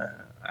 but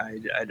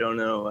I don't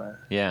know.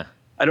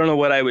 I don't know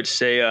what I would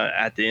say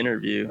at the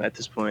interview at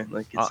this point.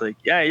 Like it's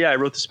I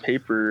wrote this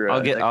paper.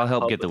 I'll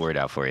help get the word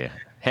out for you.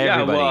 Hey,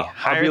 everybody,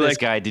 hire this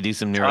guy to do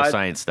some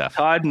neuroscience stuff.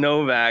 Todd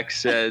Novak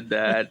said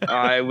that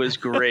I was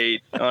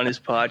great on his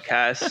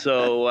podcast,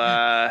 so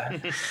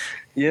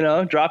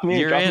drop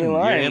me a line.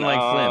 You're in like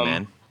Flynn,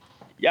 man.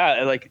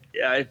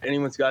 If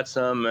anyone's got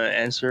some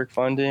NSERC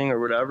funding or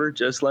whatever,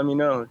 just let me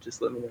know.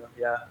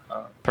 Yeah.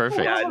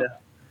 Perfect. Yeah,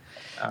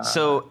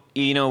 so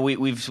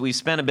we've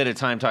spent a bit of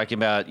time talking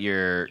about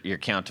your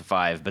count to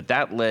 5, but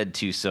that led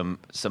to some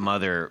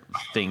other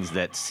things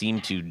that seem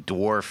to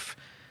dwarf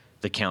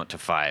the count to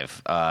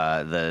 5.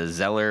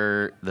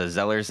 The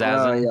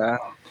Zellerzasm.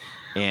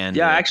 And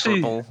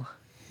actually, purple.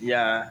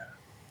 Yeah.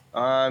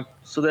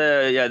 So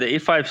the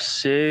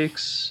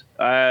 856.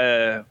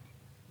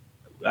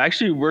 I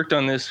actually worked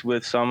on this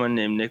with someone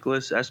named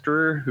Nicholas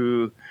Esterer,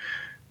 who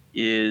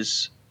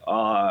is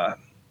a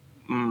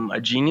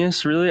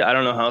genius, really. I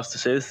don't know how else to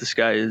say this. This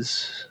guy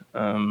is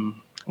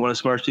one of the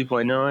smartest people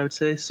I know, I would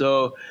say.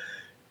 So,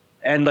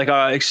 and like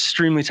a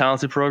extremely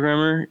talented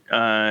programmer.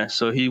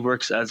 So he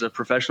works as a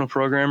professional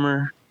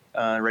programmer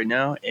right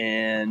now.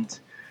 And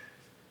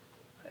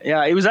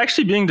yeah, it was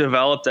actually being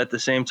developed at the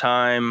same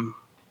time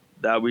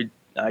that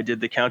I did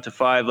the Count to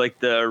Five.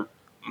 Like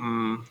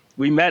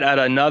we met at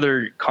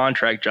another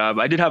contract job.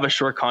 I did have a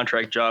short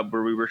contract job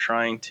where we were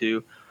trying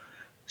to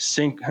this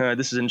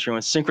is an interesting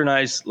one.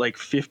 Synchronize like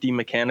 50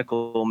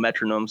 mechanical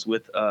metronomes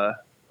with a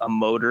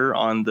motor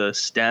on the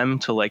stem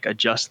to like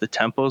adjust the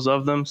tempos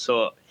of them.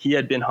 So he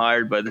had been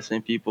hired by the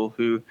same people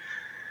who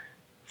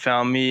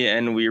found me,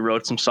 and we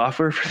wrote some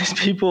software for these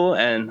people.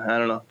 And I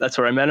don't know, that's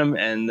where I met him.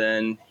 And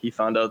then he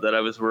found out that I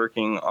was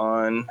working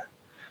on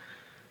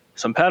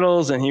some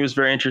pedals, and he was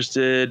very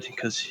interested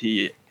because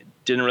he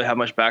didn't really have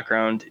much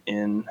background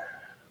in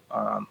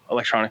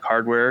electronic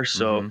hardware.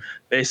 So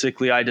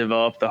basically I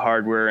developed the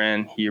hardware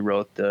and he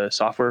wrote the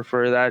software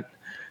for that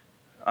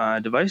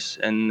device.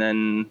 And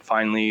then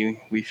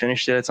finally we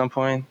finished it at some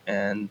point,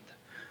 and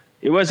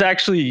it was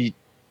actually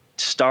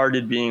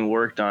started being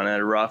worked on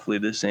at roughly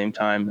the same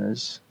time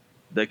as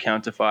the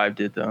Count to Five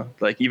did, though.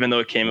 Like, even though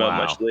it came out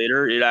much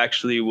later, it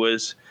actually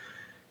was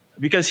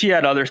because he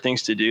had other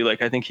things to do.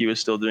 Like, I think he was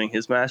still doing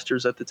his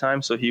master's at the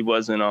time, so he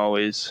wasn't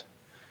always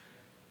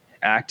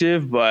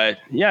active. But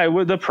yeah,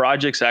 the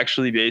projects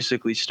actually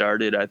basically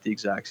started at the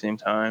exact same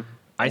time.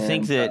 I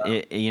think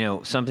that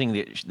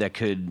something that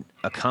could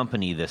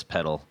accompany this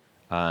pedal,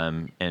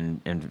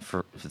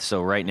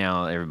 so right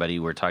now, everybody,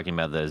 we're talking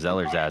about the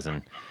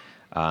Zellerzazen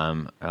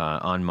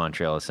on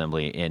Montreal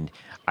Assembly, and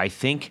I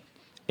think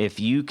if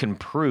you can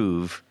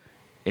prove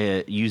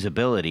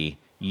usability,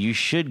 you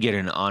should get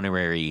an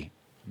honorary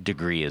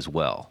degree as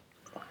well,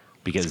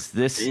 because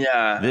this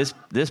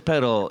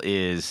pedal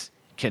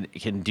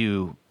can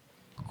do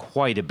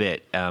quite a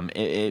bit.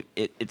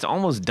 It's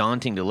almost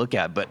daunting to look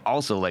at, but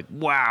also like,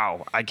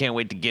 wow, I can't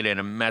wait to get in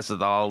and mess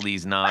with all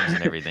these knobs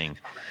and everything.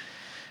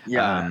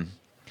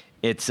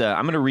 It's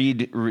I'm going to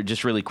read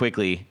just really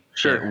quickly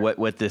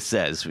what this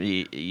says.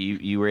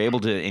 You were able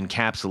to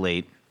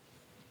encapsulate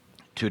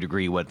to a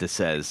degree what this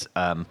says.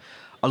 A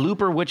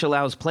looper which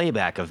allows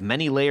playback of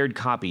many layered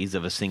copies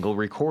of a single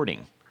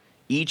recording.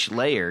 Each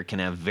layer can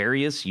have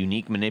various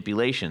unique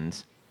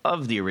manipulations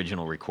of the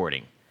original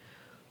recording.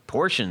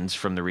 Portions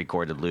from the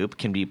recorded loop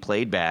can be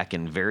played back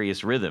in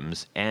various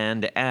rhythms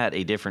and at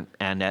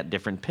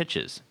different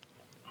pitches.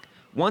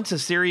 Once a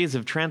series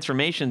of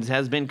transformations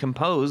has been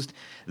composed,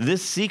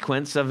 this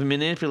sequence of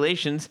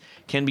manipulations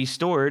can be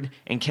stored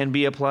and can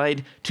be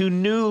applied to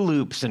new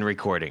loops and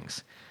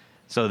recordings.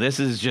 So this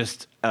is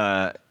just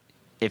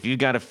if you've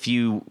got a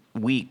few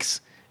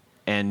weeks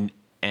and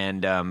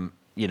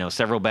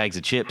several bags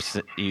of chips,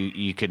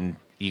 you could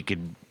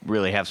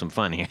really have some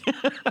fun here.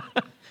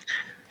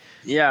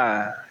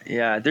 Yeah.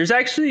 There's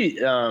actually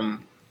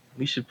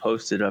we should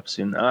post it up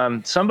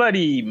soon.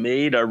 Somebody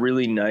made a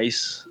really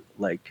nice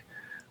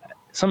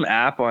some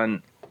app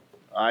on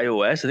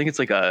iOS. I think it's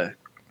like a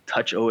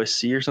Touch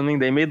OSC or something.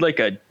 They made like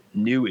a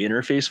new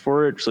interface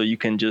for it, so you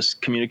can just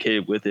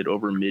communicate with it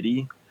over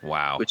MIDI.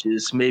 Wow. Which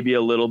is maybe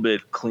a little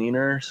bit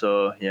cleaner.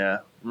 So yeah,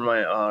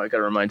 I got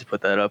to remind to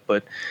put that up.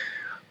 But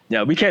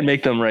yeah, we can't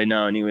make them right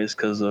now anyways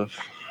because of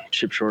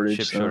chip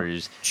shortage.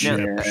 Shortages.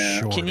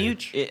 Now, can you?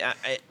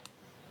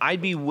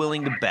 I'd be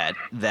willing to bet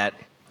that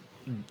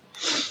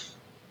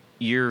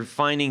you're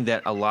finding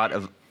that a lot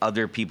of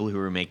other people who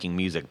are making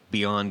music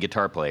beyond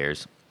guitar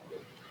players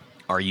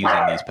are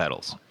using these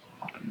pedals.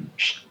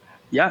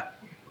 Yeah.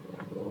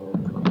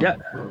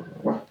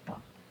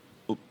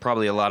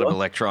 Probably a lot of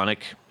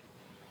electronic.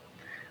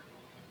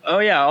 Oh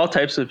yeah, all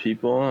types of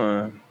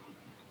people.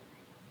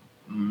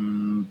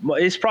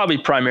 It's probably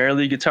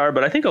primarily guitar,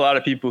 but I think a lot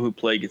of people who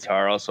play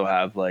guitar also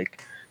have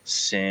like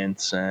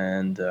synths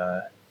and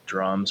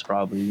drums,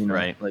 probably.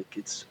 Right. Like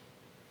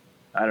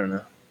I don't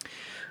know.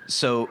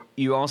 So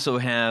you also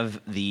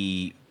have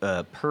the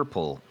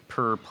Perp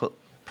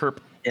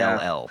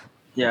LL.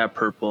 Yeah,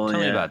 Purple. Tell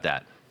me about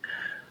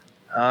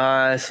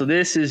that. So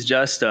this is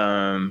just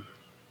I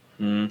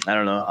don't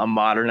know, a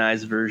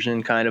modernized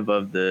version kind of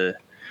the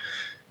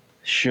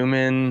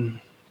Schumann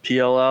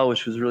PLL,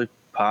 which was really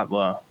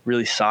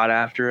really sought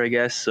after, I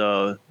guess.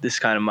 So this is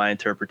kind of my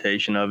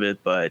interpretation of it,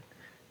 but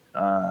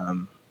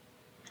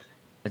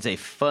it's a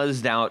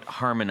fuzzed out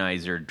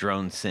harmonizer,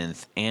 drone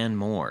synth, and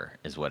more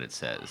is what it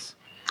says.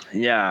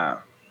 Yeah.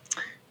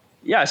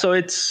 So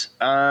it's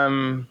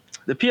the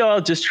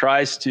PLL just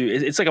tries to.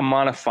 It's like a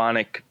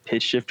monophonic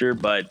pitch shifter,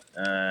 but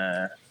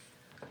I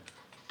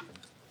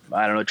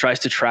don't know. It tries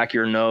to track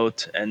your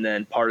note, and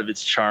then part of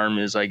its charm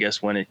is, I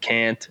guess, when it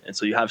can't, and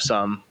so you have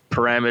some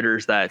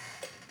parameters that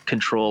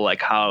control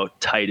like how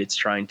tight it's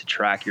trying to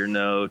track your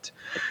note.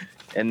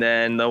 And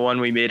then the one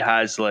we made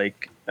has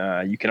like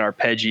you can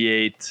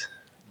arpeggiate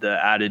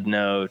the added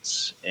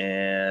notes,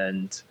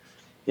 and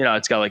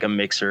it's got like a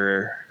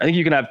mixer. I think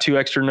you can have 2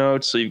 extra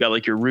notes. So you've got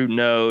like your root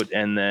note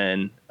and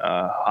then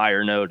a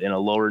higher note and a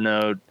lower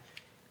note,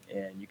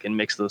 and you can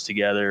mix those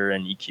together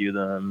and EQ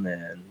them.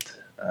 And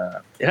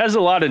it has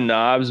a lot of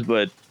knobs,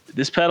 but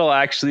this pedal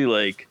actually,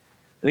 like,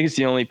 I think it's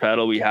the only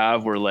pedal we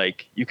have where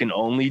like you can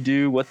only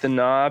do what the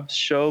knobs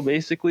show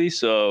basically.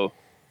 So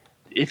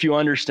if you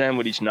understand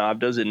what each knob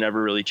does, it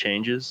never really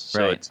changes.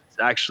 So it's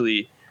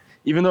actually,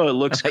 even though it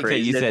looks like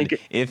crazy, that you said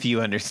if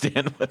you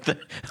understand what the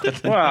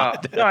well,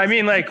 no, I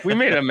mean, like, we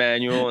made a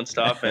manual and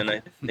stuff, and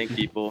I think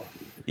people,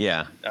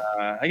 I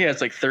guess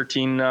it's like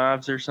 13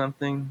 knobs or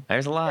something.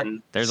 There's a lot.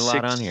 There's a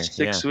lot on here.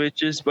 6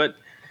 switches, but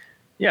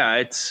yeah,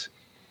 it's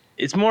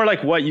more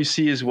like what you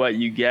see is what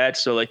you get.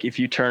 So like if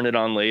you turn it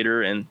on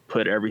later and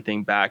put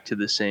everything back to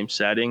the same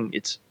setting,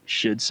 it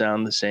should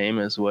sound the same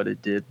as what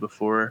it did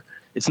before.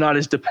 It's not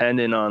as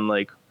dependent on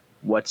like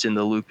what's in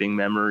the looping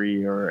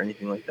memory or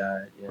anything like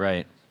that. Yeah.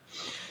 Right.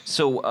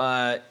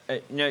 So,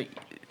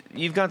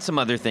 you've got some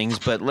other things,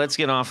 but let's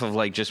get off of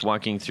like just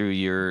walking through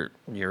your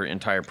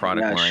entire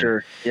product line.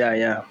 Sure.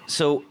 Yeah.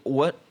 So,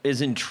 what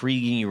is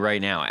intriguing you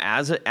right now,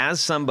 as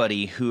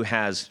somebody who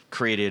has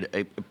created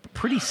a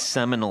pretty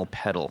seminal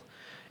pedal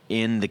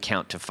in the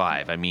Count to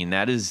 5? I mean,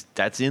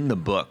 that's in the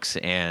books,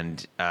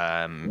 and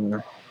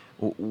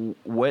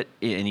what?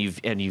 And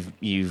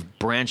you've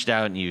branched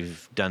out and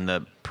you've done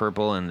the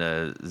purple and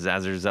the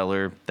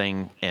Zazerzeller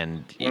thing,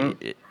 and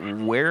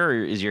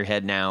where is your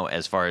head now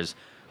as far as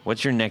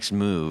what's your next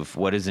move?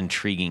 What is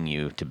intriguing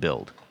you to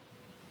build?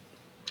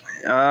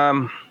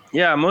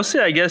 Yeah, mostly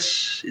I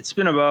guess it's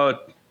been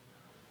about,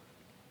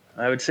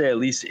 I would say at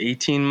least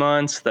 18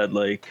 months that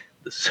like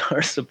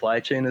our supply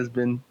chain has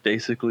been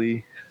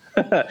basically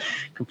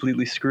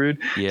completely screwed.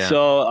 Yeah.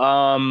 So,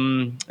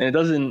 and it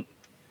doesn't,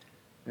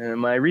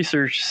 my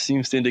research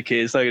seems to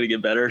indicate it's not going to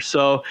get better.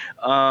 So,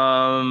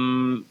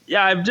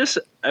 yeah,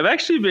 I've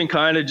actually been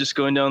kind of just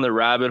going down the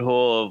rabbit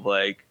hole of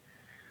like,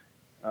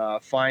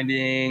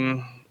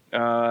 finding,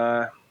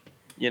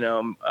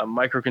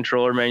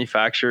 microcontroller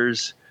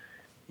manufacturers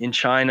in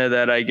China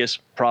that I guess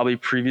probably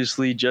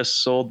previously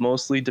just sold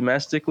mostly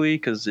domestically,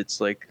 because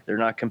it's like they're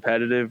not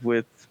competitive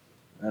with,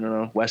 I don't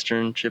know,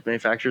 Western chip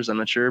manufacturers. I'm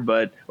not sure,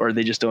 or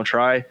they just don't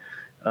try.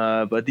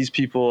 But these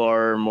people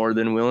are more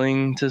than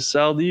willing to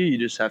sell to you. You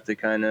just have to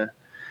kind of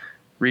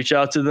reach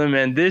out to them.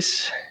 And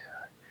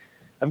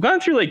I've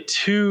gone through like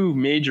 2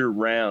 major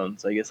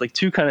rounds, I guess, like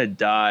 2 kind of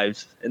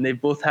dives, and they've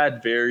both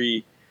had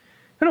very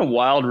kind of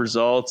wild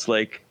results.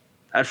 Like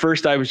at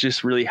first I was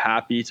just really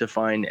happy to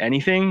find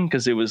anything,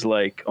 because it was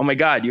like, oh my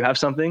God, you have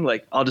something?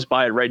 Like, I'll just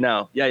buy it right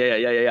now.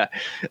 Yeah.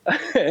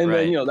 And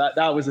then,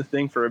 that was a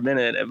thing for a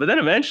minute. But then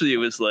eventually it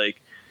was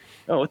like,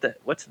 oh,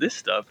 what's this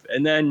stuff?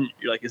 And then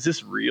you're like, is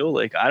this real?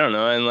 Like, I don't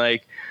know. And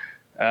like,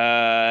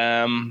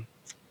 yeah,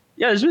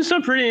 there's been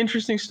some pretty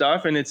interesting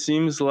stuff, and it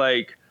seems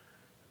like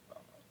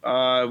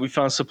we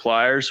found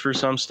suppliers for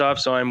some stuff.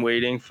 So I'm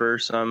waiting for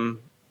some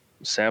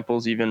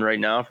samples even right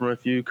now from a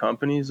few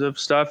companies of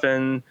stuff.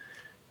 And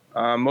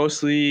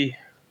mostly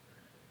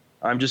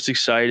I'm just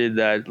excited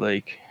that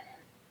like,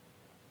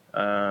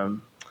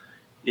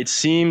 it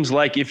seems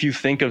like if you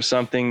think of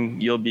something,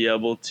 you'll be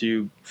able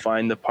to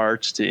find the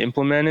parts to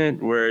implement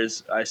it.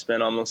 Whereas I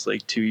spent almost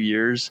like 2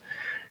 years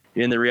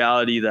in the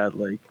reality that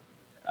like,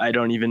 I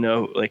don't even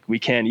know, like we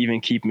can't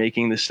even keep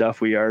making the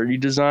stuff we already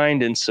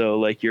designed. And so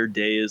like your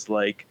day is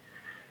like,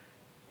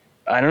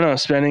 I don't know,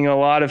 spending a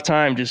lot of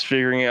time just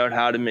figuring out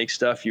how to make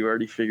stuff you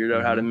already figured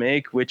out how to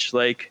make, which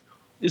like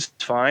is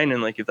fine.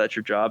 And like, if that's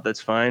your job,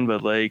 that's fine.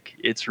 But like,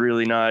 it's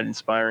really not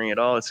inspiring at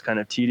all. It's kind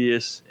of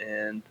tedious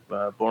and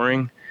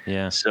boring.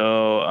 Yeah.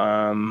 So,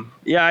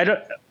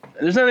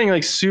 there's nothing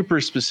like super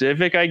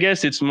specific, I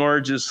guess. It's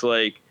more just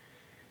like,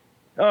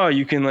 oh,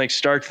 you can like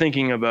start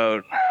thinking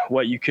about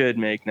what you could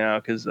make now.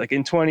 Cause like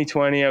in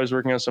 2020, I was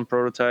working on some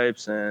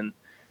prototypes, and,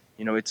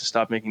 we had to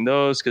stop making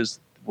those because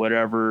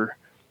whatever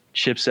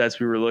chipsets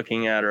we were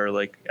looking at are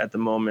like at the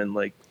moment,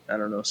 like, I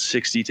don't know,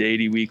 60 to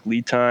 80 week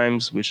lead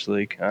times, which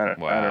like, I don't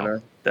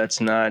know.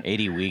 That's not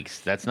 80 weeks.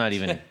 That's not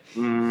even.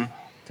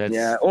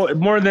 Yeah. Oh,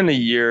 more than a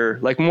year.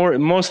 Like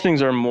most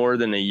things are more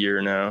than a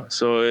year now.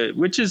 So,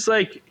 which is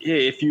like,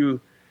 hey, if you,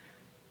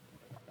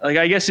 like,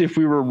 I guess if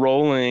we were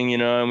rolling,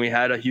 and we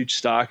had a huge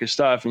stock of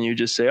stuff, and you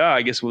just say, oh,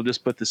 I guess we'll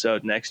just put this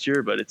out next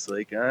year. But it's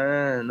like,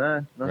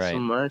 not so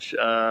much.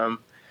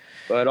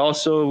 But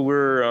also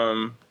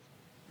we're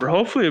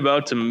hopefully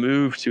about to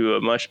move to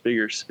a much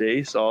bigger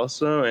space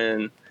also.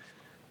 And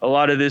a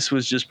lot of this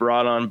was just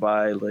brought on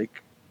by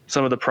like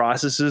some of the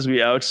processes we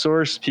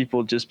outsourced.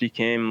 People just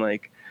became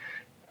like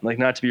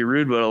not to be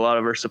rude, but a lot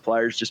of our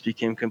suppliers just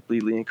became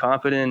completely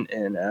incompetent,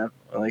 and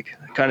like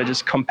kind of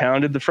just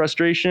compounded the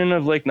frustration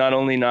of like not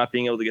only not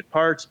being able to get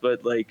parts,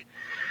 but like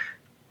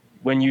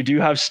when you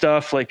do have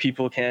stuff, like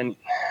people can't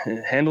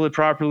handle it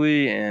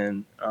properly.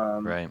 And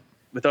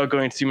without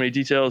going into too many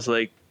details,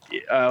 like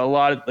a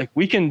lot of like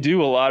we can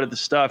do a lot of the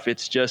stuff.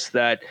 It's just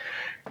that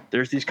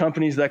there's these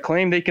companies that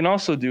claim they can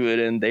also do it,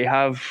 and they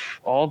have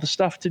all the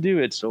stuff to do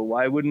it. So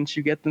why wouldn't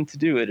you get them to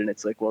do it? And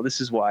it's like, well, this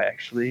is why.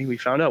 Actually, we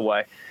found out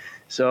why.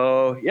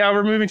 So yeah,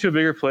 we're moving to a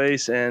bigger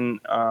place, and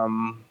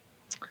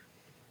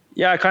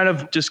yeah, I kind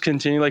of just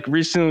continue. Like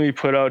recently, we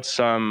put out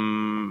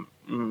some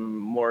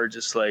more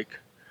just like,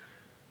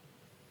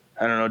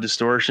 I don't know,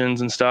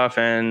 distortions and stuff,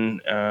 and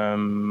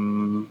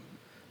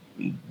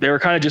they were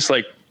kind of just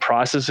like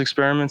process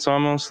experiments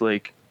almost.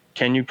 Like,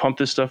 can you pump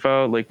this stuff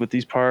out like with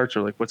these parts,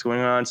 or like what's going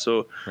on?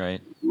 So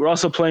Right. we're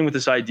also playing with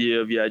this idea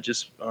of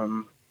just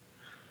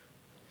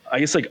I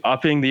guess like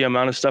upping the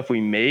amount of stuff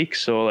we make.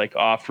 So like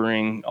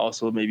offering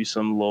also maybe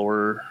some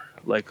lower,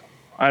 like,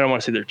 I don't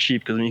want to say they're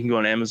cheap, because I mean, you can go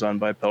on Amazon and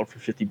buy a pedal for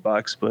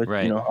 $50, but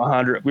Right. you know,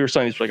 100. We were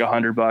selling these for like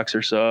 $100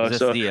 or so. Is this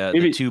so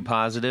the Too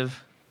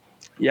Positive?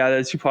 yeah,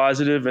 that's Too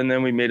Positive. And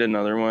then we made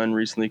another one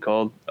recently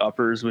called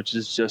Uppers, which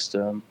is just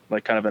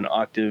like kind of an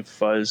octave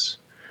fuzz.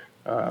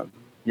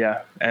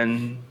 Yeah,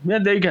 and yeah,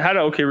 they had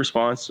an okay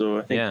response. So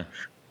I think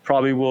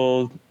probably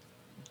we'll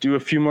do a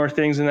few more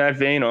things in that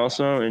vein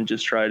also, and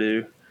just try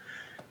to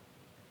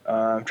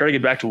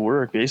get back to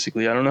work.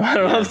 Basically, I don't know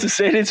how else to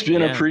say it. It's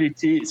been a pretty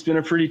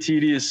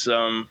tedious.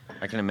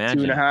 I can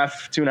imagine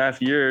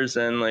 2.5 years,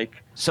 and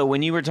like. So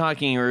when you were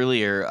talking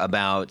earlier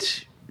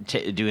about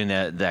doing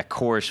that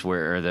course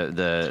where, or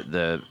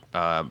the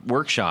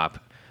workshop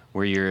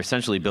where you're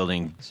essentially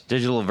building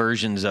digital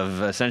versions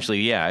of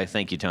essentially,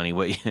 thank you, Tony.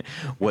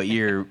 What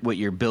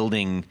you're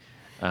building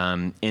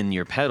in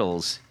your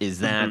pedals, is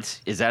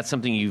that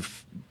something you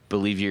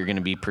believe you're going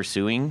to be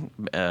pursuing?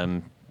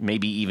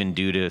 Maybe even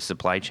due to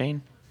supply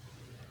chain?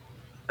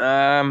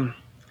 I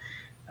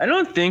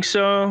don't think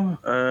so.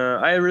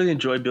 I really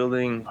enjoy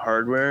building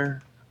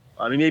hardware.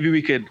 I mean, maybe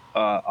we could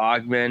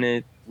augment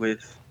it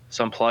with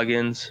some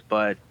plugins,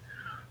 but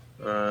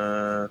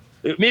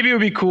maybe it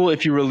would be cool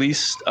if you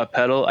released a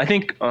pedal. I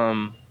think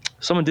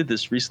someone did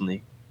this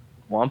recently.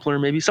 Wampler,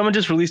 maybe. Someone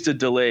just released a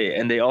delay,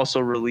 and they also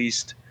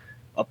released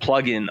a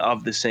plugin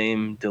of the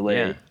same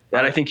delay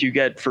that I think you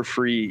get for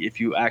free if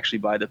you actually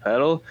buy the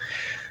pedal.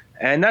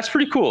 And that's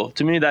pretty cool.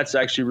 To me, that's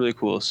actually really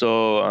cool.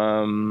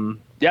 So,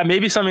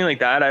 maybe something like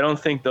that. I don't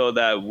think, though,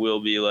 that will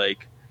be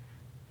like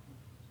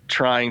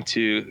trying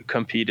to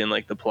compete in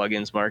like the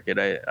plugins market.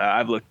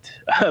 I've looked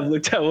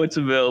at what's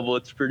available.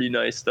 It's pretty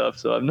nice stuff.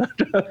 So I'm not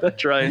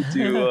trying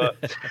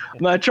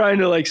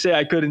to like say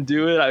I couldn't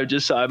do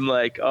it. I'm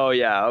like, oh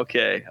yeah,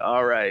 okay,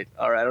 all right.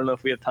 I don't know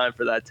if we have time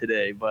for that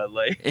today, but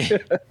like,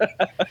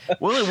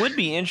 well, it would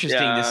be interesting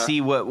to see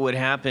what would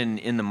happen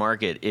in the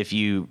market if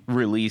you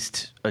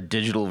released a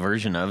digital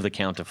version of the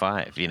Count to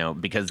Five. You know,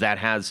 because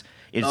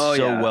it's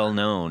so well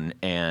known,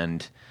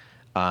 and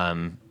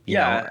you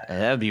know,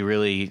 that'd be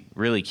really,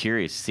 really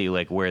curious to see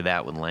like where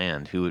that would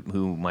land.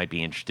 Who might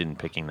be interested in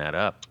picking that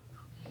up?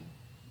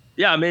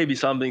 Yeah, maybe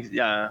something.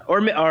 Yeah,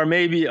 or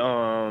maybe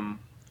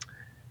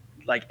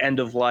like end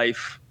of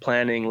life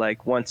planning.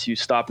 Like once you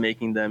stop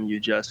making them, you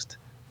just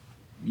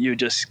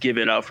give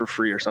it out for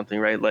free or something,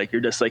 right? Like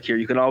you're just like, here,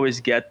 you can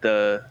always get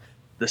the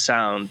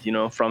sound, you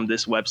know, from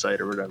this website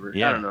or whatever.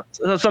 Yeah. I don't know.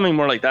 So something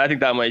more like that. I think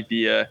that might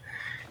be an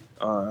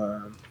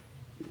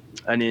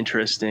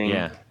interesting.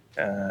 Yeah.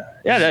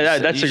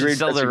 That's a great.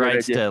 Sell the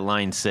rights idea. to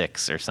Line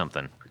 6 or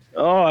something.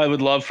 Oh, I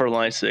would love for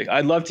Line 6.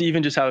 I'd love to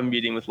even just have a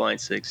meeting with Line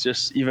 6,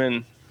 just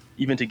even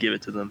to give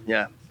it to them.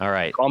 Yeah. All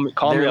right. Call me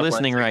They're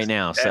listening right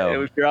now,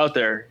 so if you're out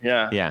there,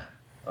 yeah.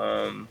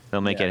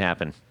 They'll make it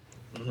happen.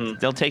 Mm-hmm.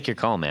 They'll take your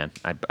call, man.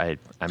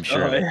 I'm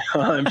sure. Oh, yeah.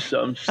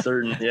 I'm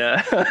certain.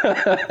 Yeah.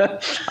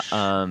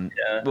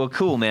 Well,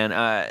 cool, man.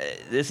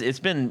 It's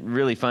been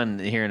really fun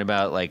hearing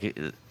about like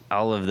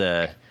all of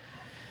the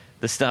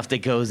stuff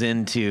that goes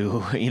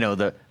into, you know,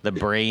 the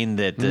brain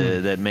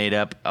that made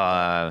up,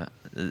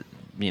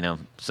 you know,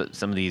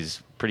 some of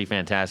these pretty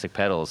fantastic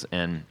pedals.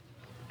 And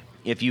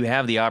if you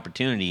have the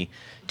opportunity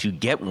to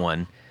get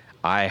one,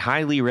 I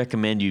highly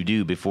recommend you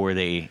do before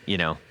they, you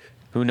know,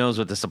 who knows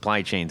what the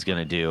supply chain's going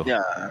to do.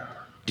 Yeah.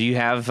 Do you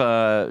have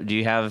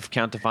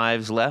Count to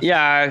Fives left?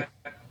 Yeah.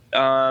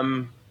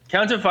 Count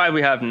to Five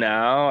we have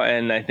now,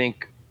 and I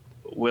think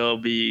we'll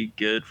be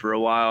good for a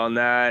while on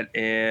that.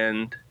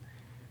 And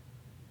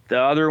the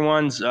other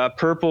ones,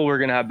 Purple, we're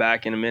going to have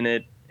back in a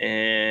minute.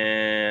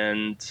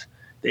 And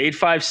the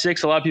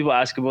 856, a lot of people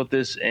ask about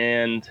this.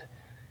 And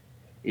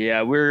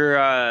yeah,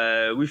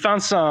 we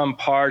found some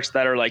parts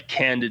that are like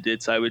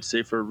candidates, I would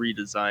say, for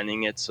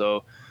redesigning it.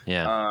 So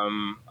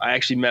I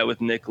actually met with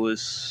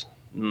Nicholas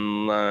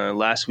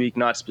last week,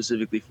 not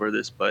specifically for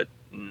this, but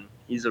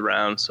he's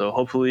around. So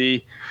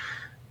hopefully,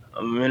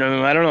 I don't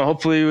know,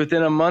 hopefully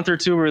within a month or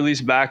two, we're at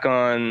least back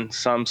on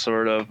some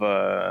sort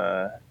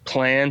of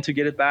plan to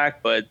get it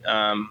back. But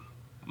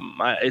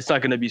it's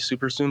not going to be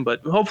super soon,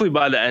 but hopefully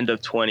by the end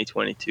of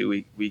 2022,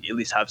 we at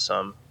least have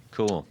some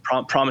cool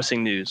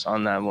promising news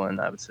on that one,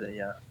 I would say.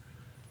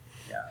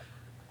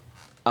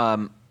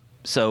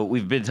 So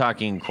we've been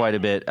talking quite a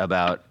bit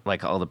about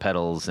like all the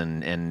pedals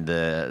and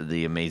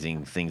the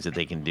amazing things that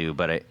they can do,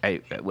 but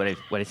what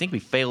I think we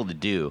failed to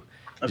do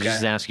is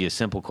just ask you a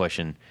simple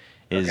question: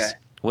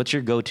 what's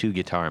your go-to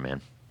guitar, man?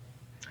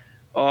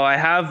 Oh, I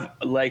have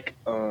like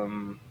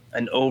an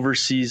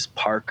Overseas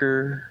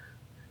Parker.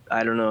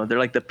 I don't know. They're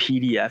like the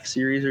PDF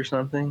series or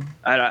something.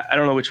 I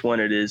don't know which one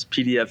it is.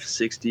 PDF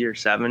 60 or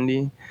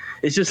 70.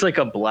 It's just like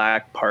a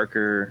black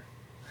Parker.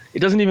 It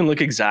doesn't even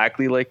look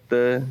exactly like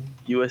the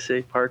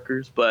USA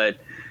Parkers, but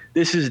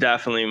this is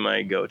definitely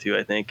my go-to.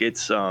 I think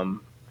it's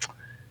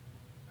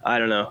I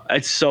don't know.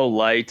 It's so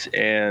light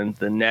and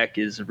the neck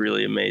is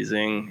really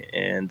amazing.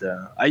 And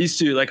I used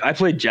to I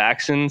played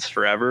Jacksons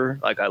forever.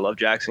 Like I love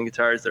Jackson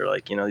guitars. They're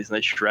like, these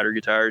nice shredder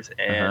guitars.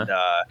 And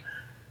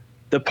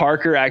the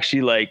Parker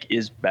actually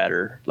is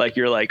better. Like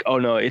you're like, oh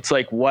no, it's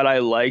like what I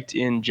liked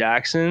in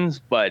Jackson's,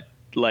 but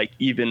like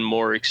even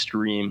more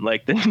extreme.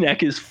 Like the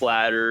neck is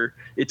flatter,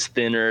 it's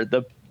thinner.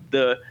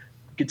 The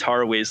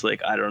guitar weighs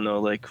like, I don't know,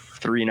 like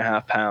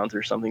 3.5 pounds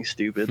or something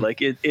stupid. Like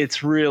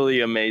it's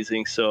really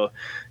amazing. So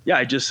yeah,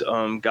 I just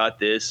got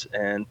this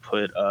and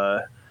put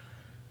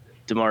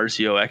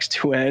DiMarzio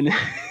X2N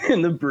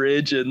in the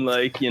bridge and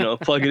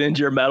plug it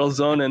into your metal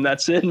zone and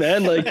that's it,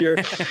 man.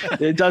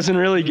 It doesn't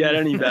really get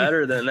any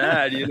better than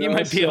that. You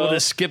might be able to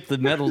skip the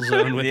metal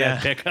zone with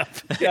that pickup.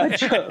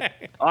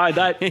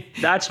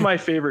 That's my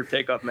favorite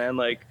pickup, man.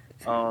 I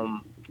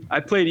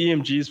played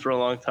EMGs for a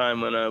long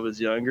time when I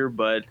was younger,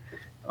 but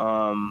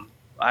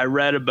I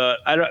read about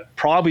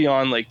probably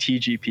on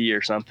TGP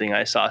or something.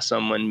 I saw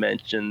someone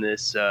mention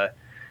this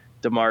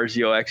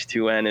DiMarzio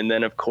X2N, and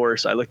then of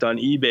course I looked on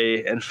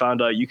eBay and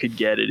found out you could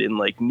get it in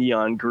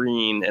neon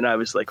green, and I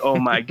was like, oh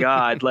my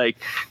god,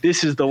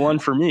 this is the one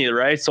for me,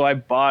 right? So I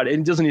bought it.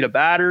 It doesn't need a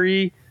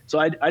battery, so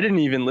I didn't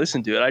even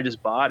listen to it. I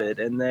just bought it,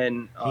 and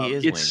then he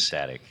is Wayne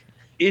Static.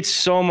 It's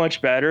so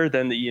much better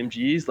than the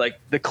EMGs.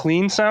 The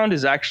clean sound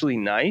is actually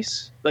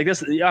nice. I don't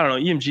know,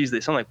 EMGs,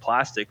 they sound like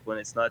plastic when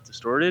it's not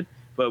distorted.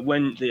 But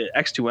when the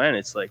X2N,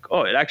 it's like,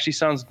 oh, it actually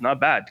sounds not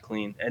bad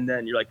clean. And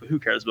then you're like, well, who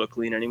cares about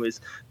clean anyways?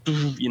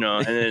 And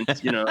then,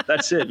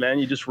 that's it, man.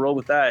 You just roll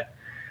with that.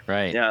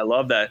 Right. Yeah, I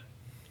love that.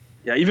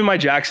 Yeah, even my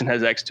Jackson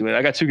has X2N.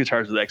 I got 2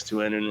 guitars with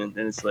X2N, and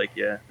it's like,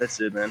 yeah, that's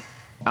it, man.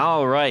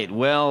 All right.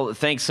 Well,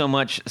 thanks so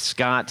much,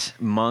 Scott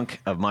Monk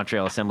of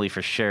Montreal Assembly,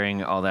 for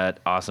sharing all that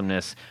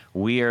awesomeness.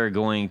 We are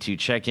going to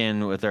check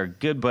in with our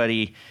good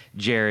buddy,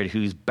 Jared,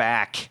 who's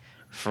back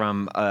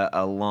from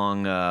a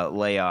long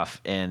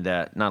layoff, and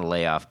not a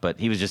layoff, but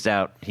he was just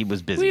out. He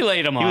was busy. We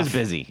laid him off. He was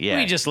busy. Yeah,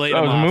 we just laid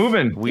him off.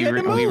 Moving. We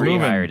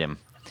rehired him.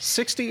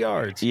 60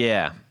 yards.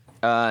 Yeah.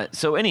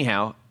 So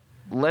anyhow,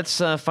 let's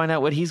find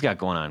out what he's got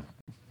going on.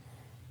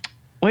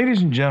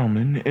 Ladies and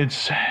gentlemen,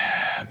 it's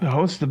the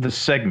host of the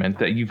segment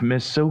that you've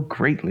missed so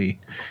greatly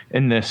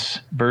in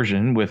this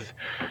version with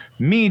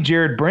me,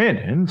 Jared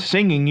Brandon,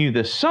 singing you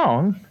this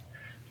song.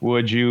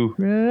 Would you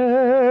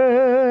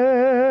rather?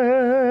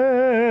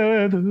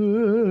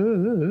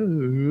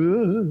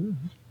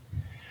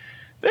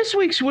 This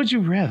week's Would You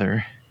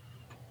Rather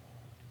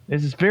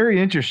is very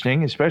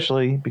interesting,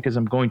 especially because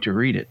I'm going to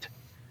read it.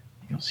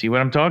 You'll see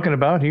what I'm talking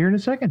about here in a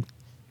second.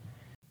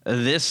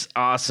 This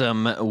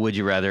awesome Would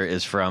You Rather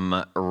is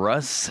from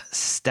Russ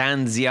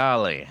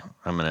Stanziale.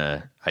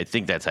 I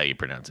think that's how you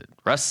pronounce it.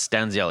 Russ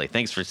Stanziale.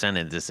 Thanks for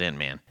sending this in,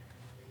 man.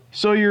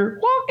 So you're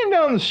walking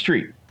down the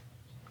street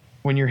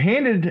when you're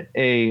handed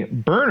a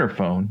burner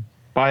phone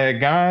by a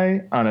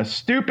guy on a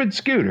stupid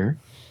scooter.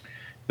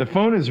 The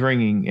phone is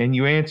ringing and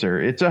you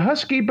answer. It's a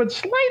husky but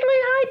slightly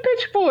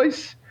high-pitched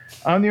voice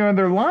on the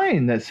other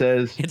line that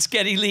says, "It's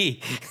Geddy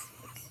Lee."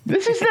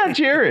 "This is not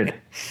Jared."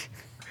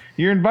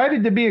 You're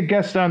invited to be a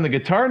guest on the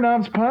Guitar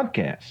Knobs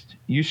podcast.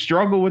 You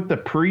struggle with the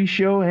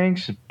pre-show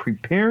angst of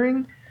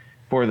preparing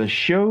for the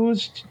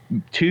show's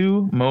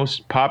 2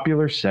 most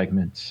popular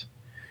segments.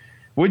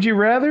 Would you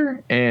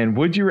rather and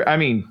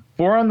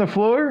 4 on the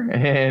floor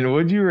and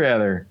would you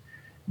rather.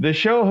 The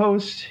show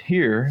hosts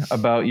hear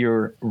about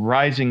your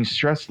rising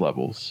stress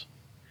levels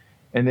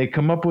and they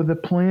come up with a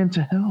plan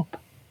to help.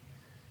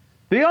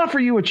 They offer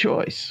you a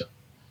choice.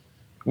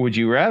 Would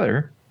you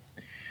rather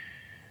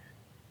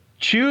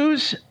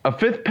choose a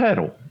 5th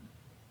pedal,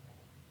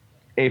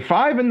 a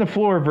 5 in the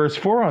floor versus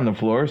 4 on the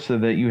floor, so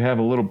that you have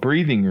a little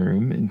breathing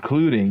room,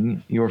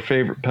 including your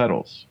favorite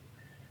pedals?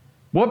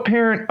 What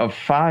parent of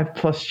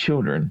 5+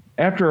 children,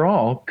 after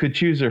all, could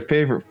choose their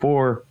favorite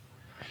 4,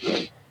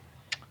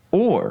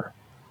 or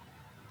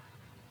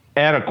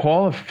add a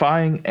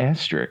qualifying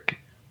asterisk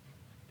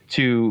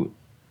to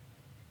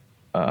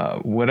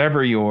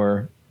whatever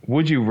your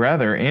would you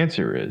rather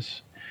answer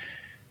is?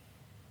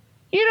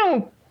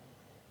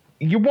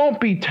 You won't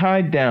be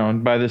tied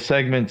down by the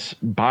segment's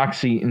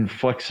boxy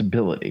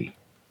inflexibility.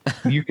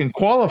 You can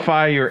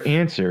qualify your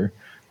answer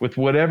with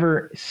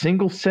whatever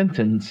single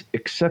sentence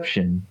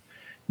exception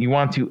you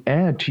want to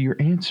add to your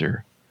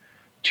answer.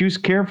 Choose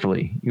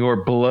carefully. Your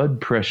blood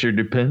pressure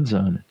depends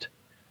on it.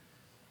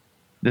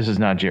 This is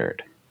not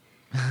Jared.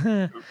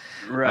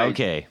 Right.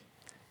 Okay.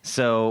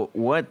 So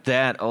what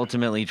that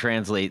ultimately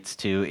translates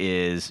to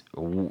is,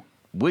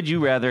 would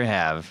you rather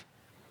have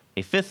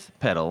a 5th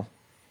pedal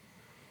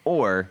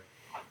or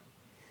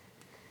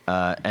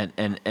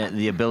and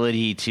the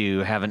ability to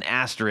have an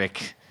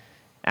asterisk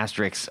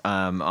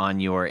on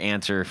your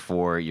answer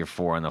for your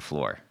 4 on the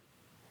floor?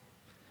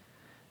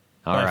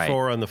 All By right.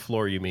 4 on the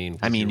floor, you mean?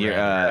 I mean, you're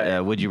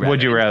would you rather?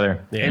 Would you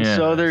rather? Yeah. And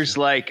so there's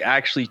like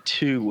actually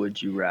 2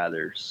 would you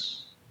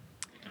rathers.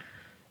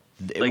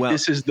 Like well,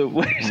 this is the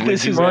would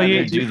this you is rather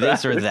you do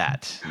this or rather.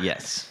 that?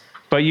 Yes.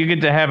 But you get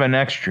to have an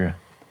extra,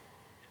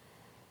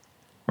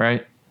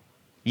 right?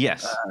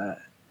 Yes.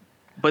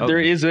 But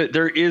Okay.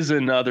 there is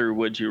another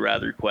would you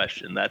rather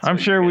question. That's I'm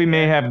what sure you're we getting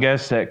may at. have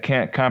guests that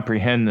can't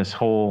comprehend this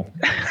whole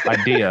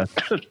idea.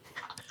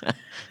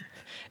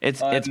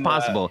 It's On,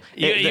 possible.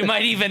 You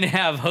might even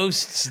have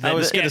hosts that I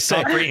was going to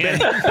can't say,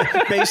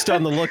 comprehend. based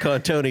on the look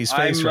on Tony's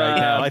face I'm, right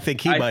now, I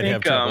think he I might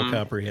have think, trouble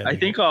comprehending. I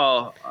think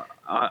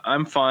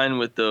I'm fine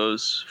with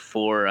those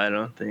 4. I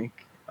don't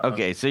think.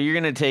 Okay, so you're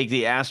gonna take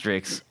the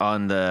asterisks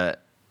on the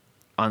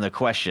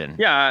question.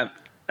 Yeah,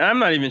 I'm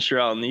not even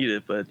sure I'll need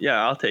it, but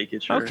yeah, I'll take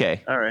it. Sure.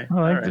 Okay. All right. I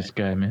like all right. this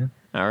guy, man.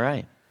 All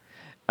right.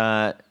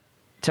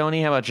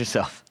 Tony, how about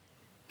yourself?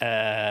 Could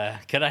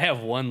I have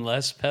one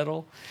less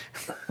pedal?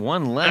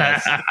 One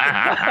less.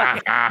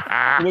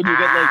 Would you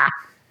get like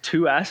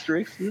 2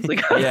 asterisks? It's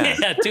like, Yeah.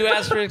 Yeah, 2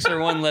 asterisks or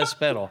one less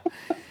pedal.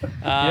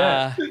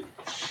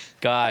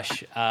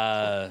 Gosh,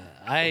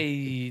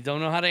 I don't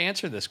know how to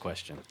answer this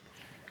question.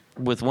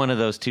 With one of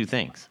those 2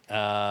 things.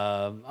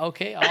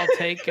 Okay, I'll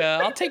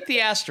take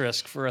the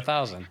asterisk for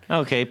 1,000.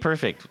 Okay,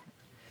 perfect.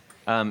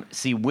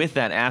 See, with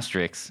that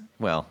asterisk,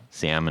 well,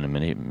 see, I'm going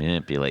to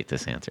manipulate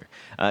this answer.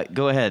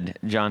 Go ahead,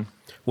 John.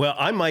 Well,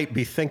 I might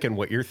be thinking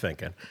what you're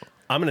thinking.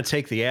 I'm going to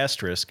take the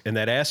asterisk, and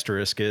that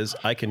asterisk is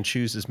I can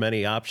choose as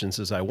many options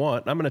as I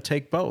want. I'm going to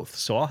take both,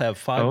 so I'll have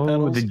 5 Oh,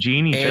 pedals. the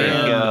genie and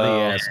trick.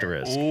 the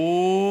asterisk.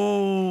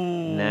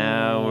 Ooh.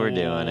 Now we're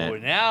doing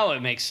it. Now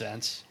it makes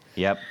sense.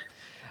 Yep.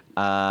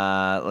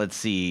 Let's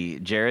see,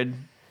 Jared.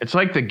 It's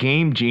like the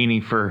game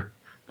genie for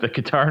the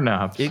guitar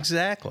knobs.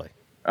 Exactly.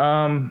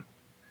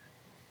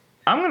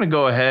 I'm going to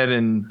go ahead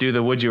and do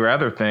the would you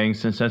rather thing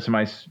since that's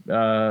my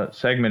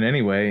segment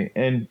anyway.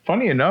 And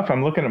funny enough,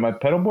 I'm looking at my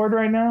pedal board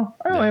right now.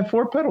 I only have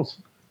 4 pedals.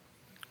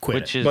 Quit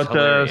Which it. is But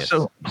hilarious.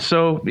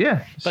 so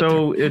yeah.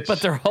 So it's But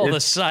they're all the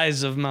it's,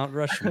 size of Mount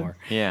Rushmore.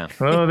 Yeah.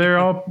 well, they're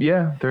all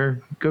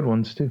they're good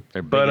ones too.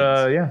 They're big but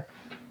ones. yeah.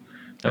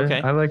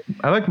 Okay. I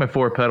like my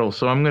 4 pedals,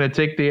 so I'm going to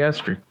take the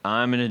asterisk.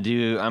 I'm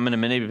gonna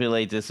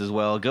manipulate this as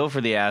well. Go for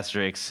the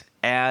asterisks.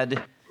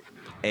 Add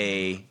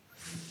a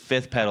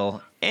 5th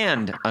pedal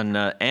and an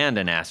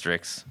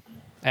asterisk.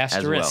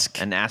 Asterisk. As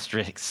well. An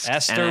asterisk.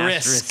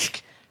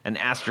 Asterisk. An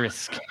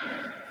asterisk.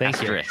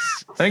 Thank you.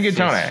 Asterisk. Thank you,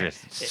 Tony.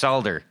 Asterisk.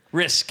 Solder.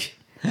 Risk.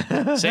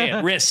 Say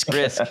it. Risk.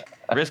 Risk.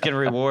 Risk and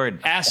reward.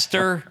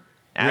 Aster.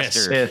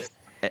 Risk. Fifth.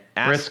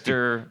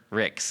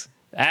 Asterisks.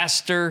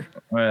 Aster.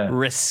 Uh,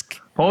 Risk.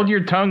 Hold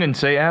your tongue and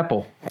say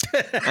apple.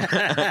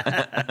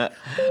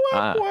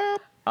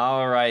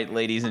 All right,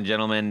 ladies and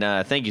gentlemen,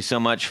 thank you so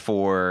much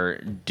for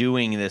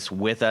doing this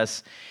with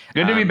us.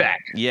 Good to be back.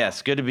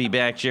 Yes, good to be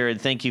back, Jared.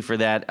 Thank you for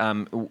that.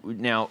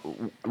 Now,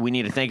 we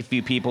need to thank a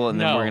few people, and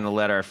then No. we're going to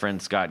let our friend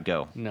Scott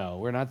go. No,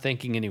 we're not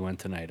thanking anyone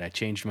tonight. I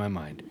changed my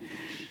mind.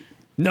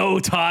 No,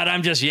 Todd,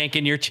 I'm just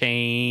yanking your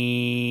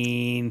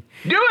chain.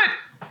 Do it.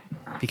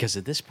 Because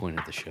at this point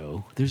of the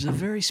show, there's a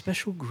very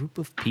special group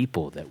of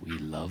people that we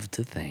love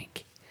to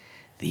thank.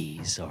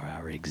 These are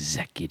our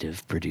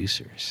executive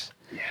producers.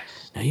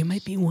 Yes. Now, you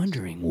might be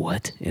wondering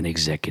what an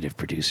executive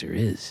producer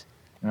is.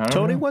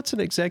 Tony, what's an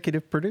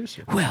executive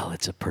producer? Well,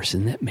 it's a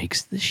person that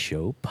makes the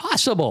show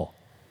possible.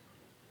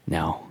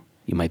 Now,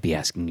 you might be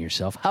asking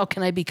yourself, how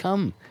can I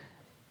become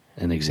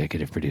an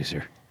executive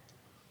producer?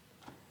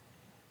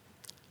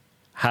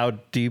 How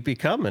do you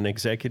become an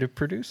executive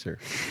producer?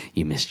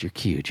 You missed your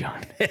cue,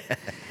 John.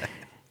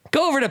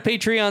 Go over to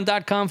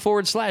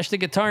patreon.com/the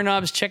Guitar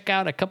Knobs. Check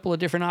out a couple of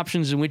different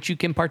options in which you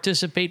can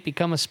participate,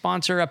 become a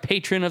sponsor, a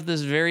patron of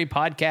this very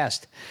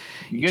podcast.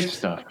 Good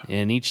stuff.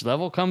 And each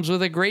level comes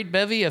with a great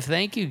bevy of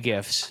thank you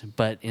gifts.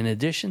 But in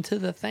addition to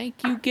the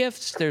thank you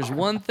gifts, there's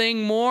one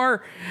thing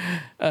more.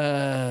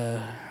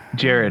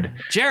 Jared.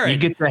 You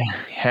get to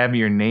have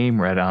your name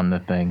read on the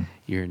thing.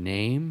 Your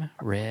name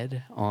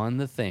read on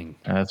the thing.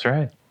 That's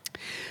right.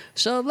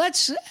 So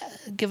let's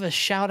give a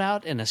shout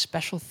out and a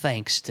special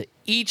thanks to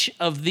each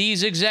of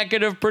these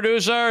executive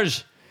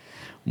producers.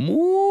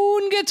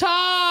 Moon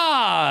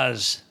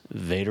Guitars,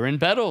 Vader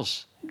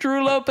Pedals,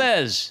 Drew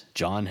Lopez,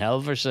 John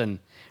Halverson,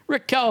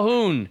 Rick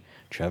Calhoun,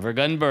 Trevor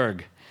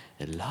Gunberg,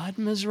 Elad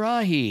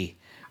Mizrahi,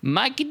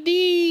 Mikey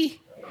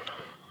D,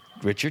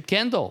 Richard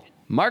Kendall,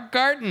 Mark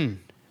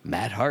Garton,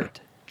 Matt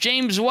Hart,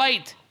 James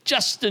White,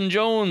 Justin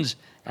Jones,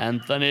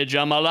 Anthony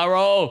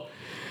Jamalaro,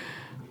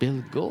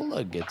 Bill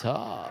Gola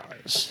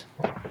Guitars,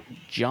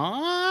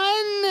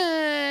 John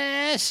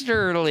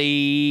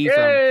Esterly from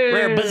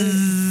Rare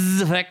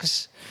Buzz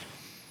Effects,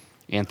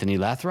 Anthony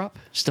Lathrop,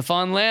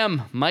 Stefan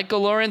Lamb,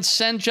 Michael Lawrence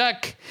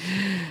Senchuk,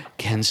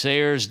 Ken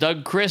Sayers,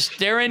 Doug Chris,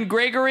 Darren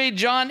Gregory,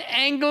 John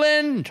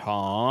Anglin,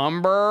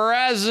 Tom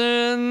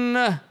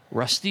Brazen,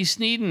 Rusty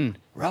Sneeden,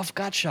 Ralph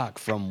Gottschalk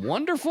from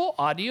Wonderful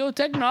Audio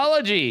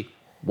Technology.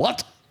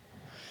 What?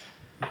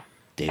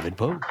 David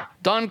Poe,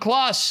 Don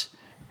Kloss,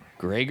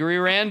 Gregory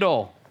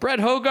Randall, Brett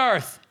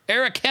Hogarth,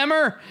 Eric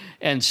Hemmer,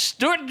 and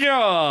Stuart George.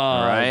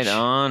 Right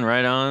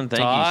on.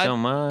 Thank you so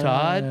much.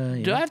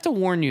 Todd, do I have to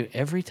warn you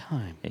every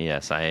time?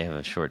 Yes, I have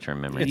a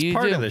short-term memory. It's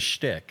part of the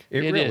shtick. It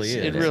really is.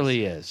 It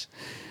really is.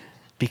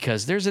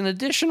 Because there's an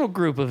additional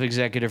group of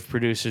executive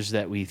producers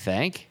that we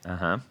thank.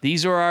 Uh-huh.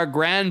 These are our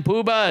grand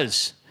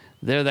poobahs.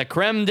 They're the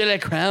creme de la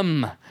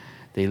creme.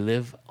 They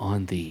live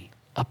on the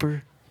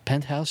upper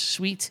penthouse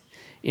suite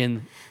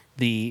in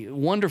the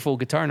wonderful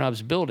Guitar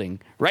Knobs building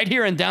right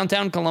here in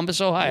downtown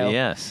Columbus, Ohio.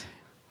 Yes.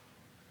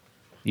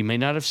 You may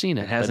not have seen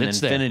it, It has but an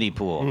it's infinity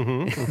pool.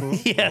 there.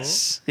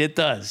 Yes, it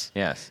does.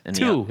 Yes. In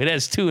It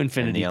has two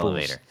infinity in the pools.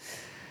 elevator.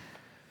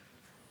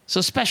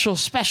 So special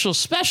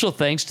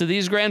thanks to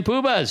these grand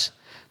poobahs.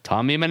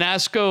 Tommy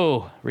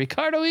Manasco,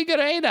 Ricardo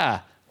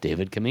Iguareda,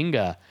 David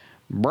Kaminga,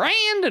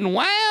 Brandon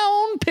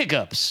Wound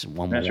Pickups.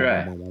 That's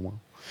right.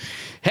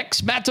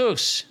 Hex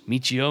Matos,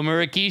 Michio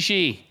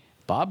Murakishi,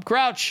 Bob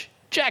Crouch,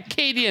 Jack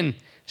Cadian,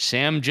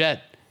 Sam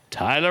Jett,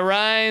 Tyler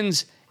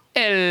Rhines,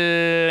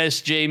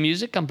 LSJ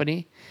Music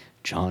Company,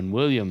 John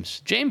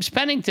Williams, James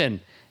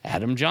Pennington,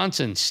 Adam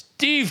Johnson,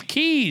 Steve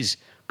Keys,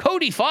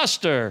 Cody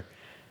Foster,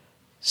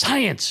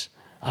 Science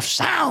of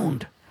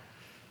Sound,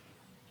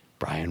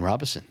 Brian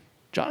Robinson,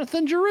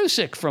 Jonathan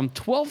Jerusik from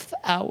 12th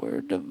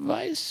Hour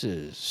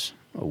Devices.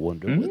 I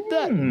wonder what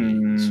that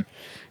means.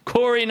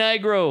 Corey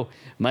Nigro,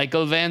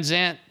 Michael Van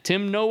Zant,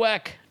 Tim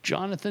Nowak,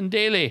 Jonathan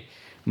Daly,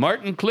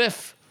 Martin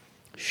Cliff,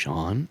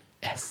 Sean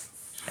S.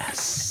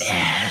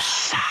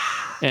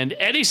 And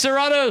Eddie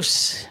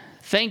Serratos.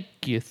 Thank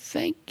you.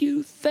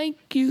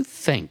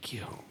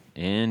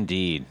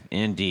 Indeed.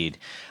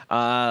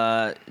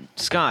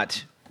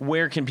 Scott,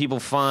 where can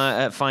people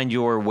find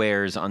your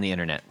wares on the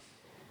internet?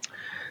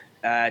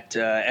 At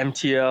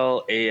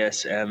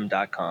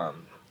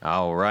mtlasm.com.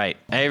 All right.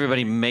 Hey,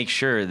 everybody, make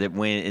sure that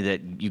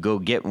that you go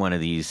get one of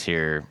these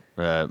here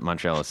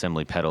Montreal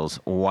Assembly pedals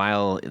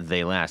while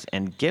they last,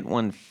 and get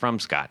one from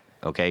Scott.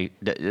 Okay,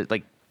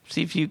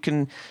 see if you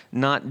can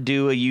not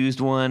do a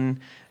used one.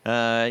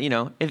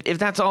 If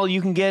that's all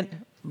you can get,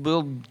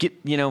 we'll get.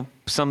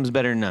 Some's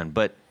better than none.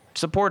 But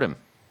support him.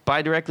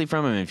 Buy directly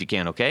from him if you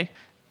can. Okay,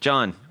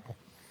 John,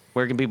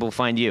 where can people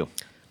find you?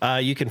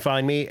 You can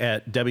find me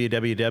at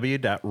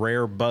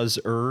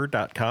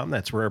www.rarebuzzer.com.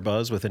 That's Rare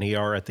Buzz with an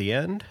ER at the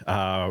end.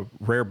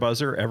 Rare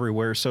Buzzer,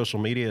 everywhere social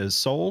media is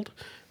sold.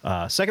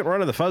 Second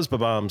run of the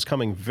Fuzzba-Bombs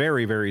coming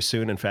very, very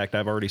soon. In fact,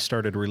 I've already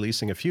started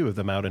releasing a few of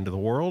them out into the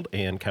world,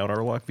 and Count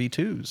Our Luck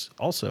V2s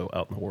also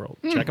out in the world.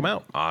 Check them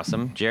out.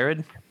 Awesome.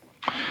 Jared?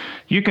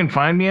 You can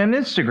find me on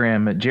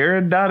Instagram at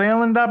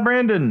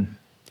jared.allen.brandon.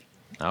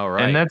 All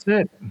right. And that's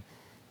it.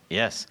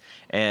 Yes.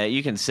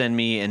 You can send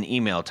me an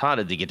email,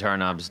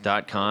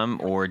 todd@theguitarknobs.com,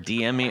 or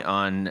DM me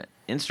on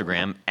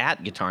Instagram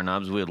at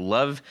guitarknobs. We would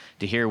love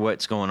to hear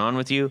what's going on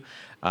with you.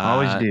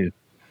 Always do.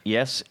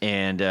 Yes,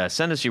 and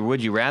send us your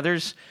Would You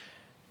Rathers.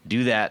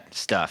 Do that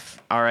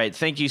stuff. All right.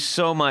 Thank you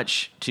so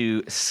much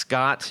to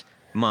Scott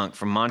Monk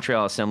from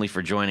Montreal Assembly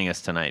for joining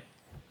us tonight.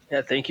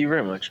 Yeah, thank you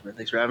very much, man.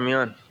 Thanks for having me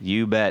on.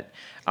 You bet.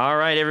 All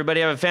right,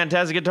 everybody, have a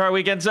fantastic Guitar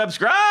Weekend.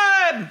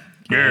 Subscribe!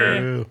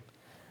 Yeah.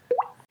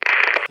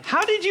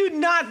 How did you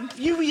not?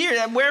 You hear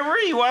that? Where were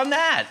you on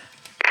that?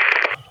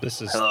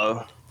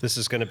 Hello. This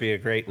is going to be a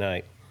great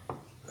night.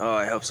 Oh,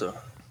 I hope so.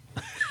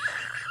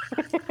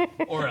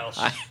 Or else.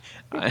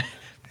 I'm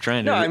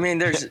trying to. No, I mean,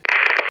 there's.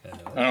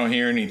 I don't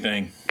hear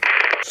anything.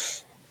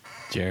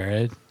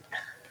 Jared,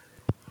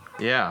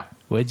 Yeah.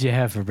 what'd you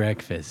have for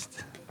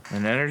breakfast?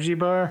 An energy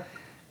bar?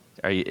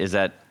 Are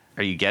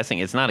you guessing?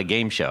 It's not a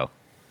game show.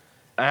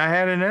 I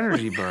had an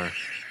energy bar.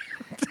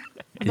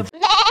 What the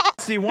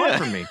f*** do you want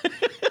from me?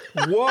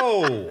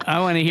 Whoa! I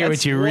want to hear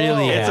what you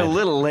really It's had. a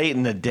little late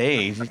in the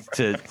day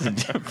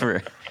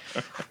for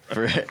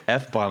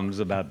F-bombs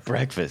about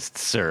breakfast,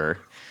 sir.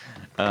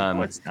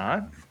 No, it's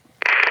not.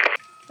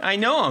 I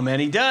know him,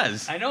 and he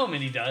does. I know him,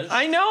 and he does.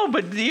 I know,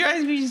 but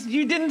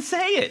you didn't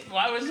say it. Well,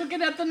 I was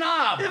looking at the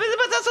knob. But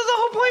that's the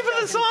whole point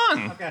for the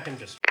song. Got him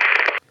just.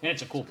 And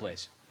it's a cool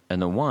place. And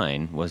the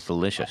wine was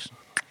delicious.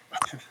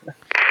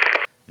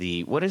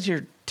 What is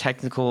your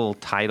technical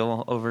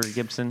title over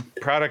Gibson?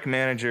 Product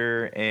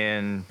manager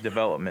and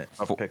development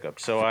of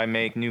pickups. So I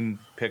make new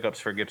pickups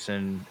for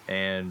Gibson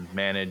and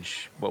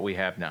manage what we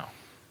have now.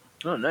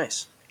 Oh,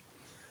 nice.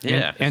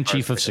 Yeah. And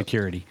chief of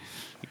security.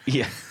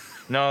 Yeah.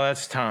 No,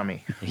 that's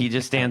Tommy. He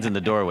just stands in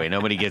the doorway.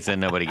 Nobody gets in,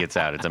 nobody gets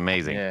out. It's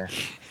amazing. Yeah.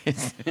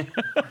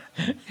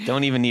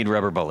 Don't even need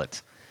rubber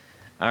bullets.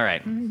 All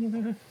right.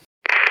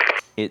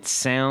 It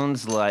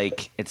sounds kind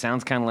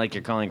of like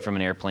you're calling from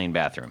an airplane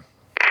bathroom.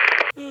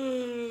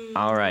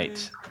 All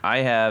right. I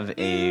have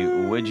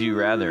a Would You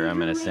Rather I'm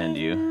going to send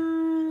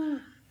you.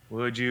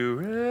 Would you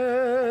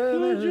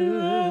rather?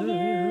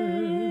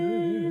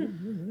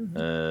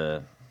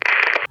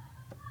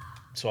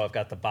 So I've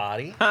got the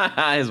body.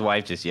 His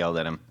wife just yelled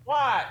at him.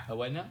 What? Oh,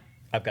 what now?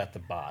 I've got the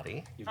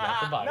body. You've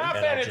got the body.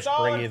 And I'll just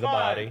bring you the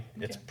body.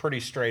 It's pretty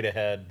straight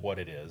ahead what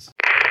it is.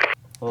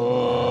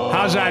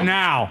 How's that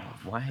now?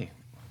 Why?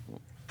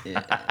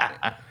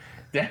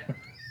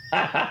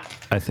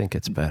 I think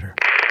it's better.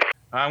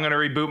 I'm going to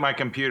reboot my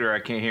computer. I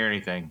can't hear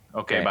anything.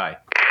 Okay, bye.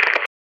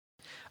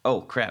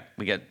 Oh, crap.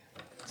 We got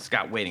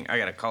Scott waiting. I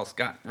got to call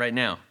Scott right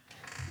now.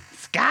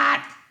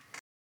 Scott!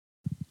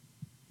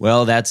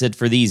 Well, that's it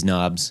for these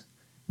knobs.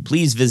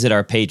 Please visit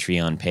our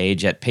Patreon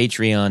page at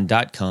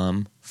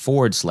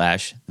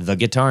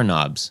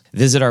patreon.com/theguitarknobs.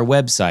 Visit our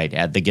website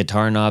at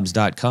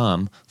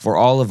theguitarknobs.com for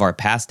all of our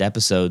past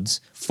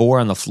episodes, 4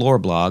 on the Floor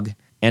blog,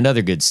 and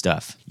other good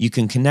stuff. You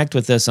can connect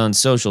with us on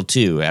social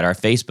too at our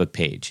Facebook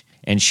page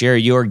and share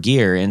your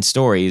gear and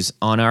stories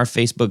on our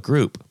Facebook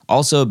group.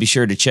 Also, be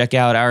sure to check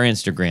out our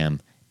Instagram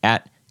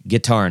at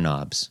Guitar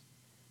Knobs.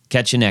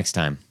 Catch you next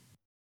time.